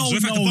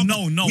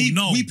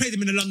 We played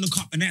them in the London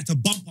Cup and they had to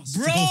bump us.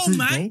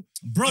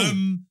 Bro.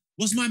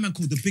 What's my man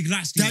called? The big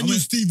last thing. Daniel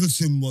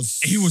Stevenson was...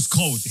 He was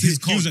cold. He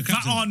was a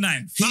Fat captain.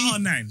 R9. Fat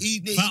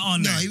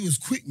R9. Nah, he was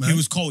quick, man. He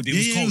was cold. He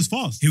was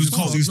fast. He was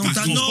cold. He was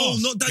fast. No,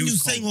 not Daniel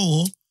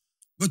Senghor.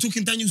 We're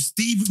talking Daniel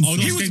Stevenson. Oh,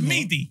 he was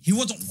meaty. He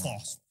wasn't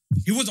fast.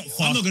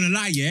 I'm not gonna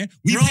lie, yeah.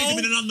 We played him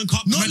in the London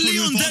Cup. Not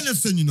Leon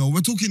Dennison, you know. We're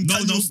talking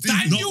Daniel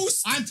Stevenson.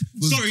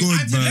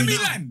 Let me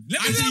land.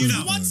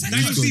 For 1 second.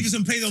 Daniel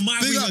Stevenson played on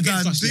my wing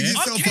against us. Big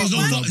yourself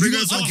up. Big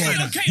yourself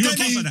up.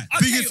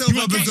 Big yourself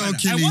up as well,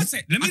 Killy.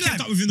 Let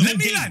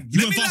me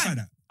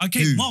land.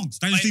 Okay, Monks.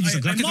 Daniel Stevenson.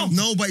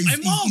 No, but he's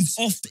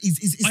off.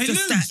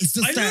 It's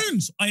the stat.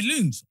 I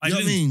lose. You know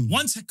what I mean?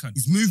 1 second.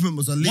 His movement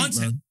was elite,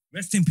 man.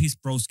 Rest in peace,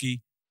 broski.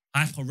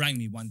 Hyper rang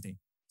me one day.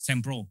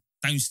 Saying, bro,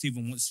 Daniel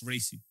Steven wants to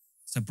race you. I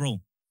said,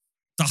 bro,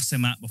 dust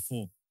him out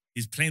before.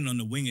 He's playing on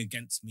the wing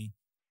against me.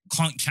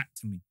 Can't chat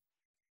to me.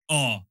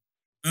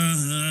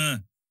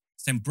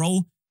 Saying,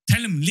 bro,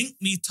 tell him link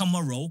me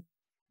tomorrow.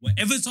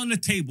 Whatever's on the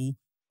table,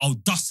 I'll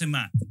dust him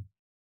out.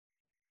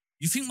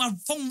 You think my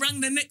phone rang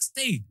the next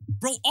day?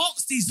 Bro,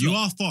 ask these You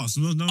lot. are fast.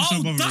 No, no,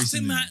 I'll bother dust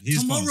racing him him. out He's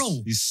tomorrow.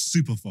 Fast. He's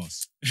super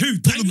fast. Who?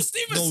 Daniel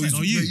Stevenson. he's-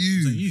 No, you.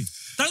 you. Saying you.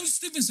 Daniel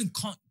Stevenson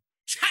can't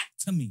chat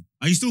to me.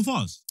 Are you still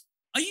fast?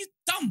 Are you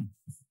dumb?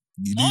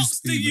 You do Ask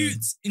the speed, man.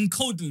 youths in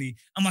Coldly,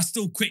 am I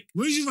still quick?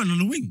 Where did you run on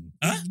the wing?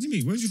 Huh? What do you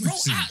mean? Where did you Bro,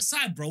 run?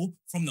 outside, bro,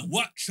 from the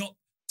workshop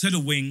to the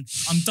wing,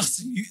 I'm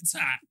dusting youths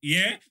out,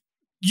 yeah?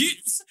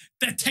 Youths,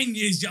 they're 10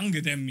 years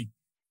younger than me.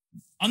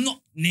 I'm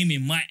not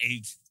naming my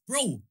age.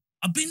 Bro,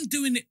 I've been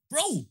doing it,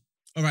 bro.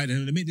 All right,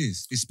 then admit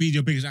this. Is speed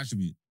your biggest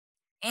attribute?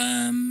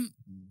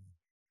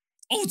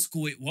 Old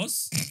school it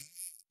was.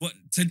 But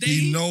today,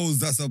 He knows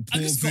that's a I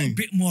poor just got a thing.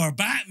 bit more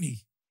about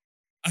me.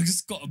 I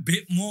just got a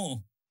bit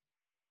more.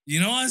 You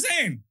know what I'm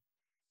saying?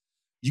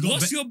 You got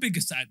What's be- your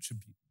biggest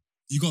attribute?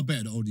 you got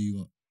better the older you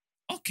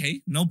got.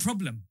 Okay, no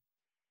problem.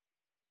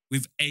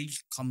 With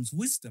age comes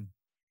wisdom.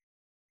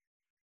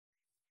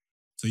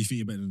 So you think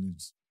you're better than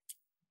Loons?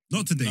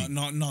 Not today.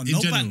 No, In no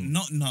general.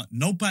 banter,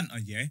 no banter,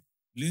 yeah?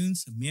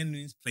 Me and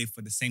Loons play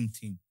for the same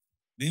team.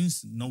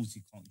 Loons knows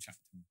he can't chat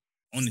to me.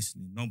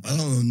 Honestly, no I banter.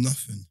 don't know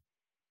nothing.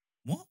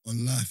 What?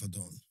 On life, I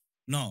don't.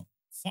 No,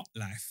 fuck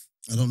life.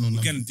 I don't know We're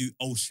nothing. gonna do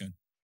Ocean.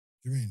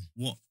 What do you mean?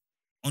 What?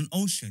 On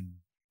Ocean,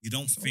 you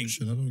don't It's think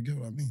ocean. I don't get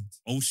what that means.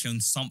 Ocean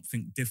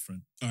something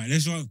different. All right,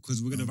 let's try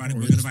because we're gonna Oh, write it.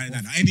 alright, We're gonna let's write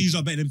it down. Any of you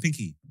are better than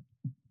Pinky.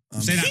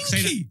 Say that.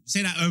 Pinky?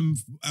 Say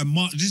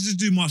that. Just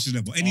do master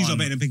level. Any of you Oh, are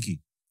better than Pinky.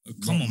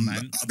 Come on,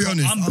 man. I'll be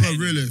honest, I'm better a than-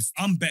 realist.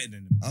 I'm better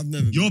than him. I've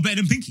never. You're better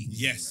than Pinky.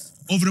 Yes.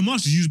 Over the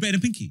masters, you was better than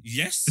Pinky.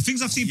 Yes. The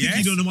things I've seen Pinky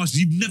Yes. do on the masters,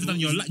 you've never done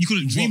in your life. You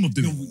couldn't dream of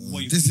doing.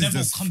 You've This is never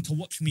just- come to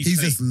watch me He's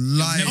play. just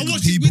lying. I to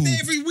watch you people. with it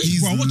every week, He's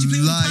bro. I watch you play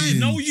all the time. lying.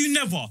 No, you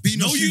never. Beanos,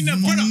 No, you you've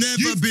never. never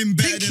You've been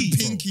better Pinky, than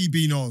bro. Pinky,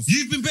 Beanos.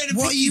 You've been better than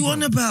What are Pinky. you bro.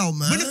 on about,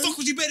 man? When the fuck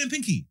was you better than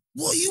Pinky?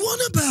 What are you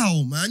on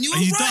about, man? You're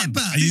Are you right done?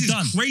 back. Are you This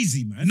done? is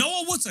crazy, man. No,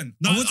 I wasn't.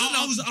 No, I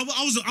I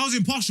wasn't. was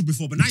impartial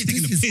before, but now you're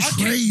taking the This piss. is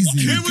Okay, crazy. what-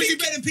 When was you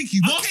better than Pinky?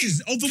 Okay,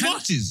 Marches over can-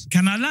 marches.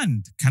 Can I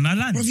land? Can I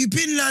land? Bro, if you've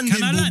been landing,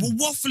 Can I bro, land?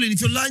 we're waffling.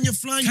 If you're lying, you're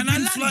flying. Can You've I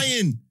been land?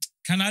 flying.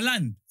 Can I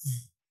land?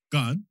 Go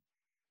on.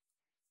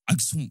 I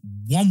just want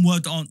one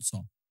word answer.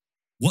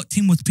 What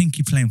team was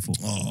Pinky playing for?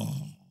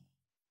 Oh.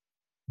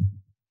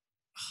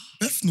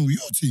 Bethnal, your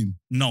team.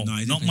 No, No, he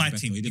didn't not play my for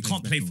team. Bethnal. He You didn't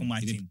can't play play for for Bethnal. my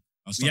He didn't. team.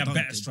 I'll We have don't-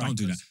 better Don't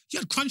do that. strikers. You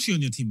had Crunchy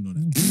on your team and all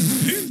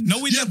that. No,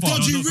 we Yeah, never.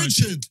 Dodgy no, no,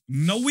 Richard.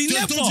 No, we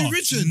Dodgy never.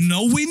 Richard.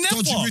 No, we never.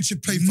 Dodgy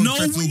Richard played for No,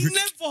 Bethnal. we Rich-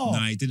 never.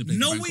 Nah, he didn't play for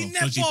No, Bancroft. we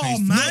Dodgy never, plays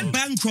for man. Bethnal.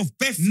 Bancroft,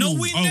 Bethnal.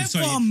 No, we Oh, never,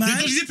 sorry. man.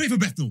 Dodgy did play for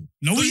Bethnal.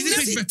 No, Dodgy he did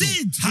play yes, for he Bethnal.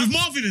 did. With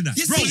Marvin in that.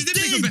 Yes, Bro, he he did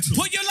play for did. Bethnal.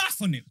 Put your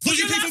life on it. Put Dodgy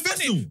your played life for on it.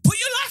 Bethnal. Put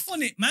your life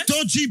on it, man.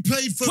 Dodgy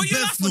played for Put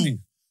your life on it. Bethnal.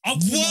 I'll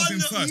call 1 Marvin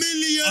first. I'll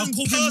million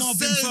call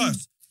Marvin %.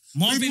 first.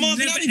 Marvin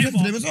Marvin never Addy played for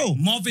them ever. as well.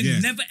 Marvin Yeah.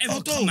 never ever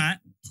Oh, come dope. out.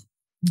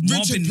 Richard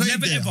Marvin played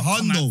never there. ever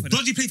come Hundo. out for that.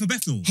 Dodgy played for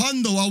Bethnal.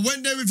 Hundo, I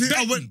went there with him. Bet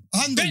I went. me.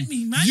 Hundo, Bet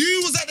me, man.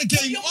 you was at the Put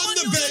game your on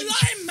money the on bench.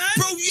 line, man.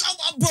 Bro,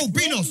 bro,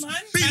 Beanos. man.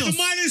 At the Beanos.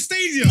 Milan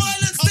Stadium. Milan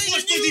I Stadium,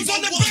 watched you Dodgy was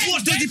on the I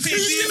watched bench. Dodgy They play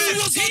played You DMS.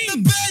 was on the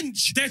teams.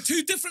 bench. They're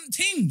two different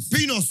teams.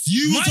 Beanos,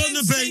 you was on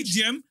the Milan bench.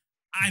 Stadium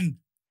and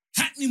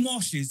Hackney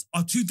Marshes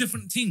are two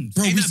different teams.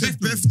 Bro, Ain't we that said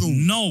Bethnal? Bethnal.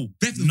 No,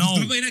 Bethnal. no.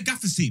 He's in that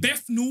Gaffer's team.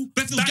 Bethnal.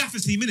 Bethnal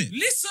Gaffer's team, innit?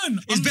 Listen,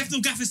 It's I'm-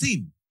 Bethnal Gaffer's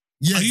team.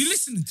 Yes. Are you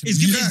listening to me? It's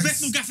giving Yes. it's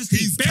Bethnal Gaffer's team.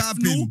 He's Bethnal,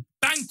 capping.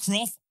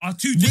 Bancroft are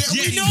two We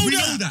different know teams. we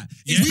that. know that.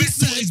 Yeah. It's We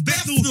Bethnal. said It's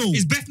Bethnal. Bethnal.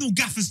 It's Bethnal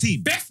Gaffer's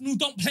team. Bethnal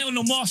don't play on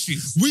the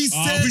Marshes. We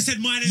said, We said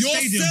Milan your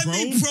Stadium, bro.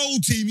 semi-pro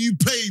team, you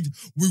played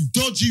with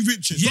Dodgy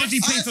Richard. Yes. Dodgy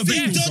played I've for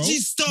seen Bethnal, bro. Dodgy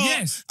start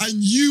Yes.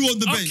 and you on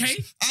the bench.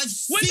 Okay. I've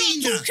We're seen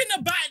not that. talking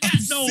about that,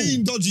 I've though.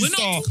 seen Dodgy We're start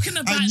not talking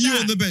about and you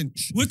that. on the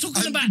bench. We're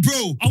talking And about,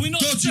 bro, are we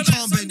not Dodgy talking about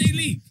can't bench Sunday me.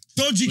 League?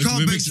 Dodgy We're can't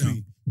bench mixing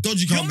me.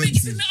 Dodgy You're can't bench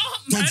mixing me. it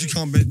up, man. Dodgy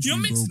can't bench You're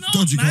me, bro. mixing it up,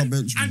 Dodgy man. can't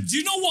bench me. And do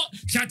you know what?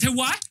 Can I tell you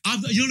why?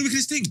 You know the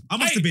wickedest thing? I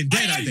must Hey, have been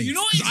there hey, that hey, day. you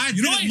know what 'Cause it is? I've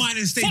You been know at what it Milan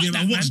is? Stadium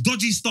Fuck and that, watched man.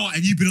 Dodgy start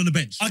and you've been on the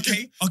bench.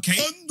 Okay.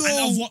 Hundo. And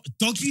I've watched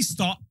Dodgy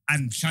start,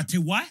 and shall I tell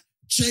you why?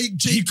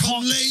 Jake He come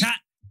can't late. chat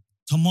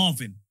to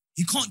Marvin.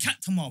 He can't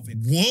chat to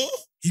Marvin. What?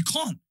 He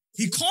can't.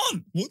 He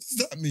can't. What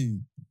does that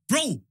mean?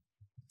 Bro,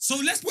 so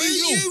let's be Where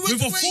real. you?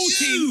 With a Where full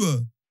team,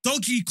 you?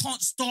 Dodgy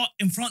can't start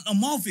in front of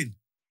Marvin.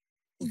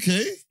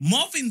 Okay.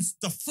 Marvin's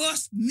the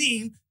first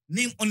name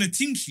on the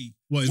team sheet.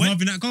 What, is When-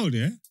 Marvin that cold,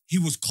 yeah? He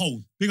was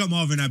cold. Big up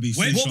Marvin Abbey.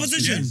 When- Same What shots,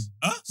 position? yes.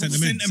 Huh? Centre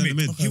mid, centre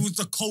mid. He was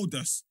the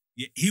coldest.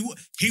 Yeah, he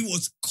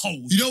was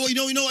cold. You know what?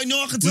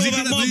 I can tell he about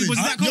good at- Marvin. was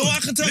he that You know cold? what I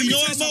can tell Let you? me You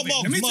know tell what you something.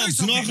 Marv? Let me tell you Marv,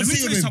 you know what I can something.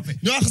 see Let with me him? tell you something.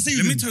 You know what I can see Let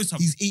with me him? tell you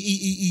something.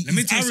 He's Let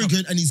me tell you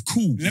arrogant and he's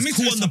cool. Let me He's tell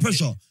cool you under something.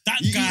 pressure. That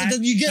You- guy-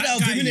 you get that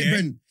out of guy, him, innit, yeah.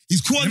 Brent?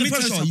 He's cool Let under me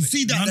tell you pressure. You something.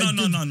 see that?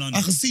 No.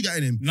 I can see that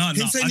in him. No.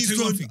 Him saying I'll he's tell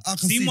you one good, thing. I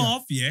can See see that.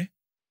 Marv, yeah?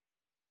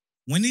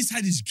 When he's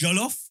had his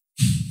jollof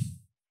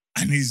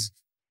and his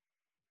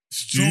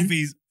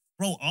strawberries,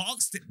 bro, I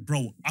asked it,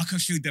 bro, I can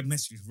show you the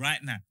message right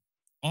now.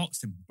 I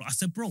asked him, bro, I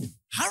said, bro,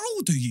 how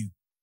old are you?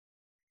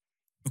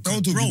 Because,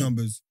 Don't talk bro,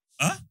 numbers.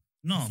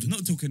 No, I'm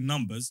not talking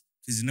numbers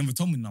because he never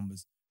told me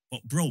numbers.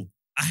 But bro,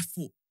 I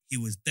thought he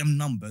was them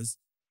numbers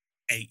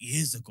 8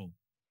 years ago.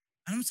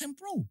 And I'm saying,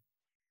 bro,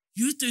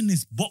 you was doing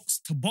this box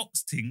to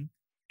box thing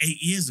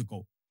 8 years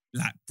ago.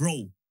 like,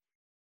 bro,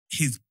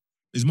 his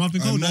Is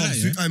Marvin Cold like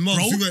that, yeah? Marks,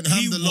 Bro, we went he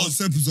ham the last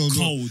was episode.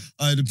 cold.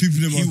 The people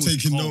in them He are was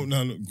taking cold. note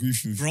now. Look,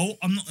 grief. Bro,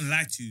 I'm not gonna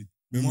lie to you.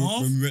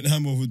 Marv, When we went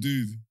ham over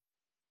dude.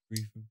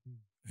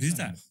 who's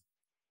that?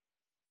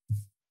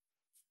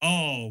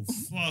 Oh,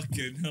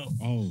 fucking hell.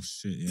 Oh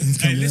shit, yeah.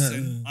 Hey,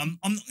 listen, I'm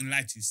not gonna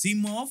lie to you. See,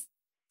 Marv,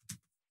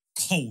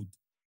 cold.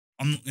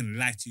 I'm not gonna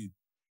lie to you.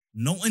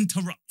 No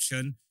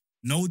interruption.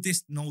 No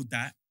this, no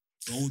that.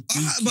 Bro,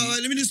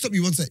 But let me just stop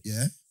you one sec,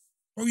 yeah?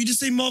 Bro, you just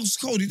say Marv's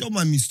cold. You don't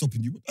mind me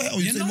stopping you. What the hell?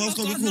 You yeah, say no, Marv's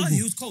no, cold. no, Cool, he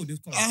cool. was cold. He was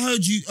cold. I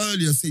heard you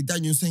earlier say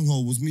Daniel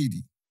Senghor was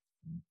meaty.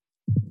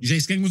 You say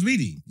Skeng was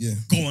meaty? Yeah.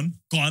 Go on.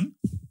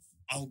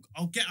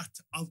 I'll get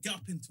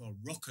up into a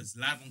Rockers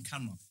live on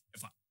camera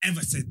if I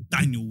ever said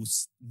Daniel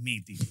was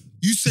meaty.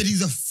 You said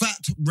he's a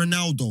fat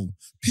Ronaldo.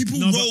 People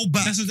No, roll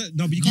but back.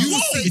 but you can't. You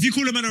If you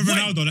call a man a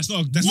Ronaldo, that's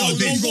not. That's No, not a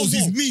diss. Rose,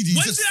 he's meaty. He's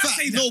When just did I fat,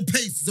 say that? no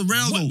pace. It's a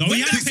Ronaldo. No, When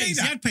he did had I say pace.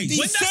 that? He had pace. He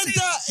When did I said say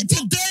that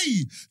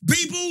today.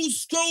 People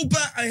scroll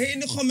back. I hate in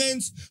the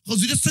comments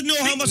because just to know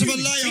how much of a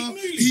liar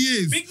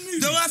he is. Big Moody.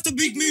 Don't have to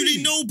big Moody.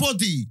 Moody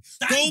nobody.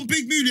 Dan- Don't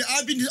big Moody.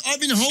 I've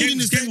been holding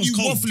this Skeng thing was you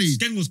cold. waffly.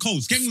 Skeng was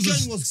cold. Skeng was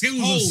Skeng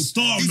a cold.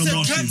 star He on the said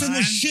Marshes. Captain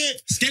was man.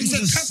 shit. Skeng He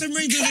said was a- Captain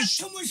Rangers was shit.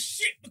 Captain was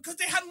shit because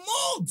they had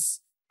molds.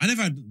 I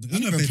never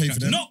never played for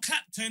them. Not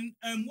Captain.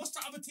 What's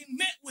the other team?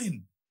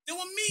 Metwin. They were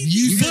meaty.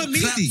 You We said weren't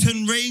meaty.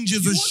 Clapton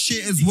Rangers You are weren't shit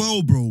meaty. as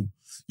well, bro.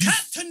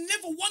 Captain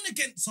never won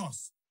against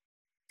us.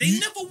 They You-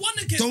 never won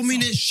against Don't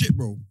mean us. it's shit,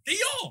 bro. They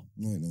are.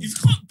 No, no. If you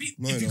can't beat,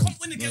 No, if you no. can't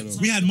win No, against no.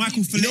 us, We had you're Michael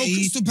meaty. You know, Filetti.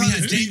 Crystal We had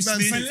Palace James beat Man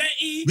Smith. City.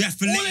 Filetti. We had all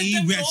of Filetti.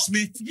 them We had lot-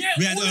 Smith. Yeah,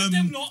 We had all of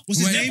them lot. what's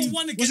his never name?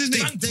 won What's his against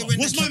name? Bangkok. went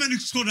What's to my man who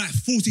scored like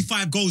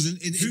 45 goals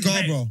in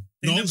Scarborough.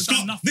 They No, never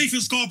done nothing. Nathan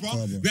Scarborough.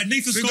 Scarborough. We had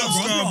Nathan Big up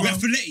Scarborough. Scarborough. We had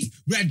Filetti.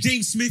 We had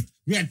James Smith.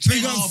 We had Big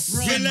Trent. up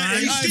We had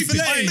Filetti. you Aye, stupid.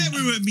 Filetti. I bet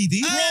we weren't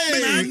meaty.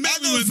 Hey, Man, I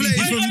know we weren't Filetti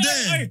meaty. from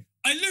there.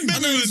 I lose.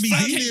 Man, we weren't meaty.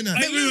 I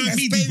Man, we weren't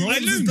meaty, bro. I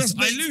lose.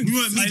 We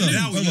weren't meaty. I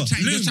Now lose. you're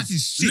chatting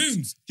Loons. shit.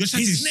 Loons. You're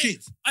chatting His name-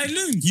 shit. I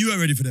lose. You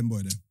weren't ready for them,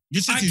 boy, then.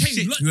 You're I chatting came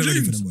shit. You were ready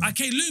for them, loons. boy. I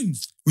came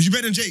loons. Was you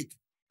better than Jake?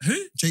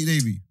 Who? Jake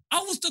Davey.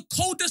 I was the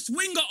coldest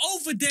winger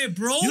over there,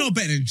 bro. You're not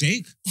better than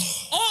Jake.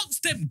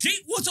 Ask them.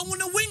 Jake wasn't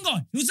on a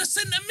winger. He was a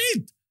centre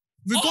mid.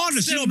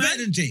 Regardless, Ask you're them, not better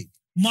man. than Jake.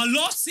 My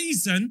last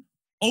season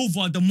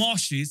over the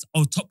Marshes, I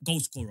was top goal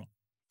scorer.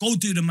 Go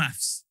do the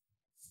maths.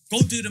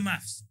 Go do the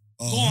maths.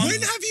 Go on. When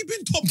have you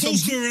been top goal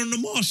scorer on the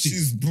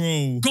Marshes? Jeez,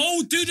 bro.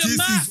 Go do the This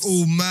maths. is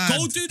all mad.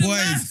 Go do the boy.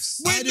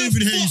 maths. I When don't the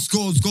even hear you fuck-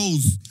 scores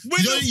goals.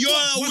 When the You're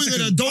fuck- a one winger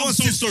second. that don't I'm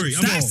so assist sorry.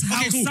 as well. That's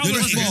how Okay, cool. sour You're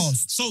it not is.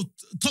 fast. So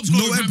top scorer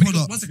No of how end many product.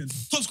 goals? 1 second.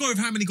 Top scorer of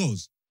how many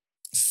goals?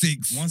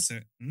 6. One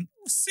sec.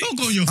 Six. Don't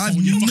go on your phone. I've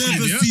you fucking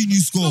never idiot. seen you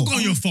score. Don't go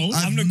on your phone.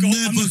 I've I'm gonna go- I'm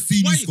never gonna-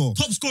 seen you Wait, score.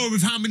 top scorer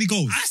with how many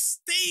goals? I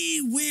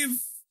stay with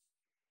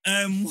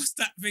what's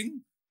that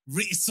thing?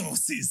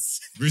 Resources.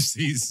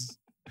 Receipts.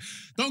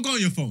 Don't go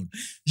on your phone.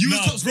 You No,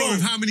 were top scorer bro.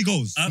 with how many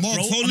goals? Mark's bro,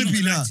 whole I'm not Limpy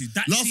gonna now. lie to you.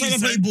 That Last time I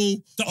season, played ball,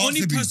 the ask only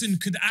Limpy. person who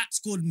could have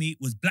outscored me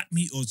was Black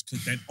Meteors,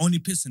 because the only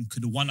person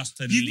could have won us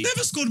to the You've league.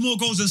 never scored more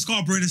goals than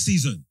Scarborough in a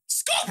season.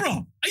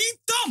 Scarborough, are you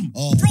dumb?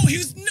 Oh. Bro,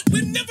 we've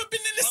never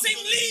been in the same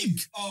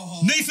league.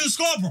 Nathan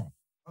Scarborough.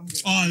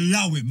 Oh,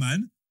 allow it,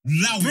 man.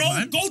 Allow it, Bro,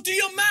 man. go do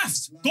your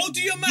maths. Go do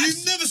your maths.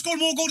 You've never scored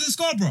more goals than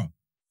Scarborough.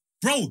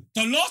 Bro,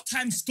 the last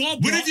time Scarborough...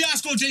 When did you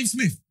outscore James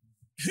Smith?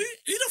 Who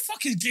the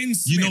fuck is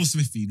James You Smith? know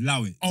Smithy.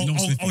 Allow it. Oh, You know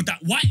Smithy. that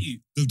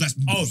whitey. That's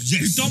Oh,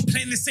 yes. who don't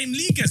play in the same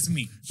league as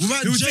me. What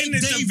about He was Jake in the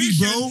Davey,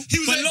 division bro? He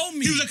was below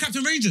me. He was a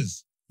Captain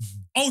Rangers.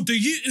 Oh,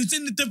 he was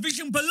in the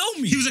division below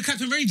me. He was a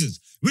Captain Rangers.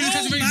 When is Oh,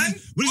 Captain man.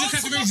 Rangers? When is Answer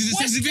Captain my Rangers in the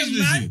same question, division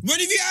as man. you? When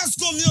have you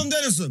outscored Leon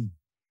Dennison?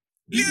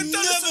 You Leon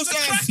never Donaldson's a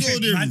outscored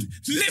crackhead, him. man.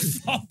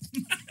 Lift up,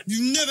 man.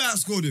 You never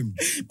outscored him.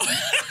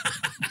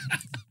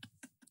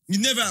 You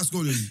never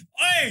outscored him.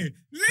 Hey,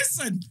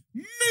 listen,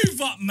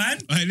 move up, man.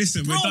 All right,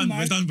 listen, Bro, we're done. man.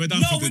 We're done. We're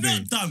done No, for we're today.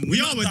 not done. We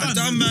We're are. not We're done. done.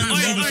 Done, man. We're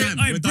Oi, over oi, time.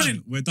 Hey, We're done.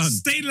 Brent, We're done.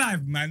 Stay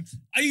live, man.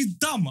 Are you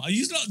dumb? Are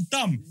you not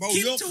dumb? Bro,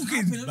 Keep you're talking,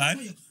 capping. man.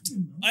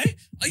 Hey,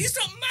 are you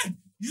not mad?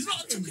 You're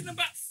not talking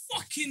about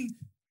fucking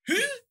who?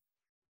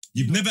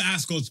 You've never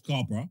outscored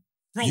Scarborough.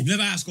 Bro, You've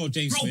never outscored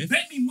James bro, Smith.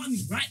 bet me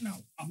money right now.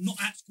 I've not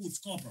outscored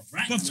Scarborough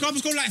right But now. Scarborough's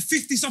scored like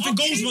 50-something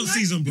Okay, goals one man.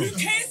 season, bro. Who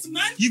cares,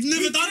 man? You've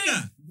never Who done cares?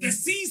 that. The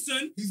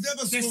season, He's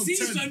never the scored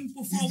season 10.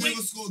 before I He's went,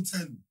 never scored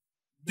 10.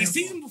 the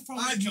season before I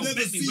I've went, yo, never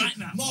bet me seen right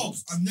now.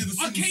 Marks. I've never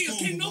seen Okay, him score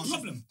okay, for no Marks.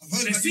 problem. I've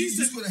heard The about you. You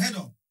season- scored a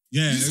header.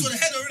 Yeah. You scored a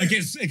header,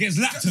 innit? Against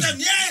Lacton.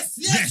 Yes,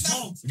 Yes.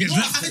 Marks. Against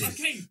No, Lacton.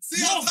 Okay,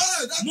 See, no, I've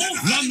heard. I've no, never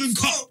heard London him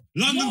Cup. score.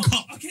 London no,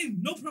 Cup. okay,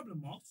 no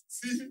problem, Mark.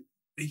 See?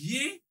 The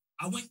year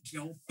I went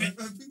jail, bet,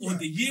 I think or that-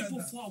 the year I think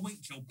that. before I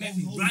went jail, bet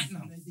me right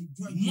now.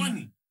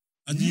 Money.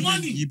 And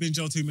Money. you've been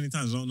jailed too many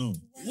times. I don't know.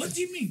 What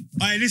do you mean?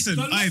 All right, listen.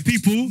 The All right, last-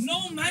 people.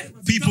 No, man.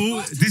 People,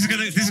 The first this is time I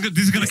gonna went this is jail, gonna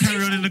this is gonna it's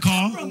carry on in the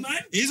car. camera,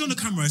 man. It is on the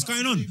camera. It's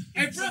going on.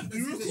 Hey, bro,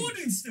 you're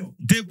recording still.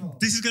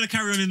 This is gonna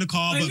carry on in the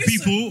car. Hey, But listen.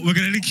 people, we're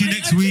gonna link you Hey,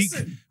 next hey, week.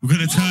 listen. We're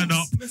gonna turn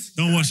up. Marks.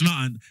 Don't watch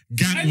nothing.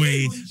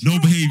 Gangway. Hey, listen. No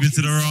behaviour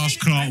to the Ross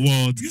Clark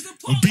world. You're the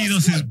part of Being my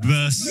us his squad.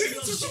 best. You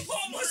took the part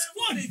of my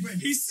squad.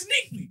 He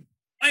sneaked me.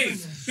 Hey,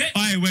 bet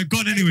All right, we're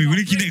gone anyway. We'll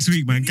link you next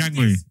week, man.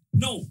 Gangway.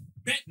 No,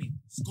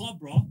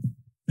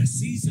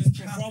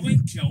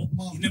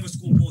 never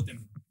scored more than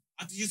me.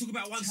 You talk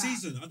about one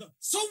season.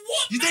 So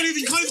what? You can't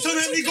even tell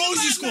me how many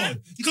goals you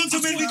scored. You can't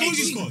tell me how many goals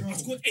you scored. I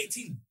scored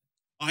 18.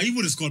 He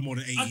would have scored more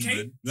than 18, Okay,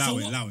 man. so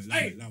Allow it.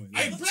 Hey,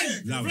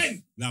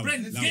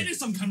 Brent, get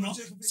this on camera.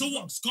 So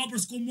what? Scarborough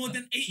scored more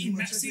than 18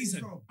 that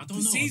season. I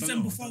don't know.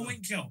 Season before I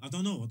went kill. I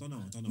don't know.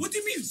 What do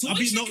you mean? So I'm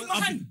shaking my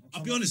hand.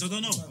 I'll be honest, I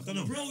don't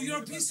know. Bro, you're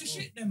a piece of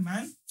shit then,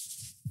 man.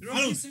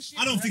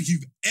 I don't think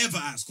you've ever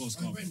outscored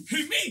Scarborough. Who,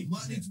 me?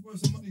 Might need to borrow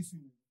some money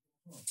soon.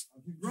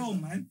 Bro,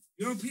 man,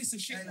 you're a piece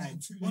of shit, bro.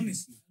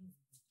 Honestly.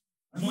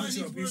 I might need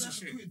You're a to borrow piece of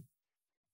that shit. quid.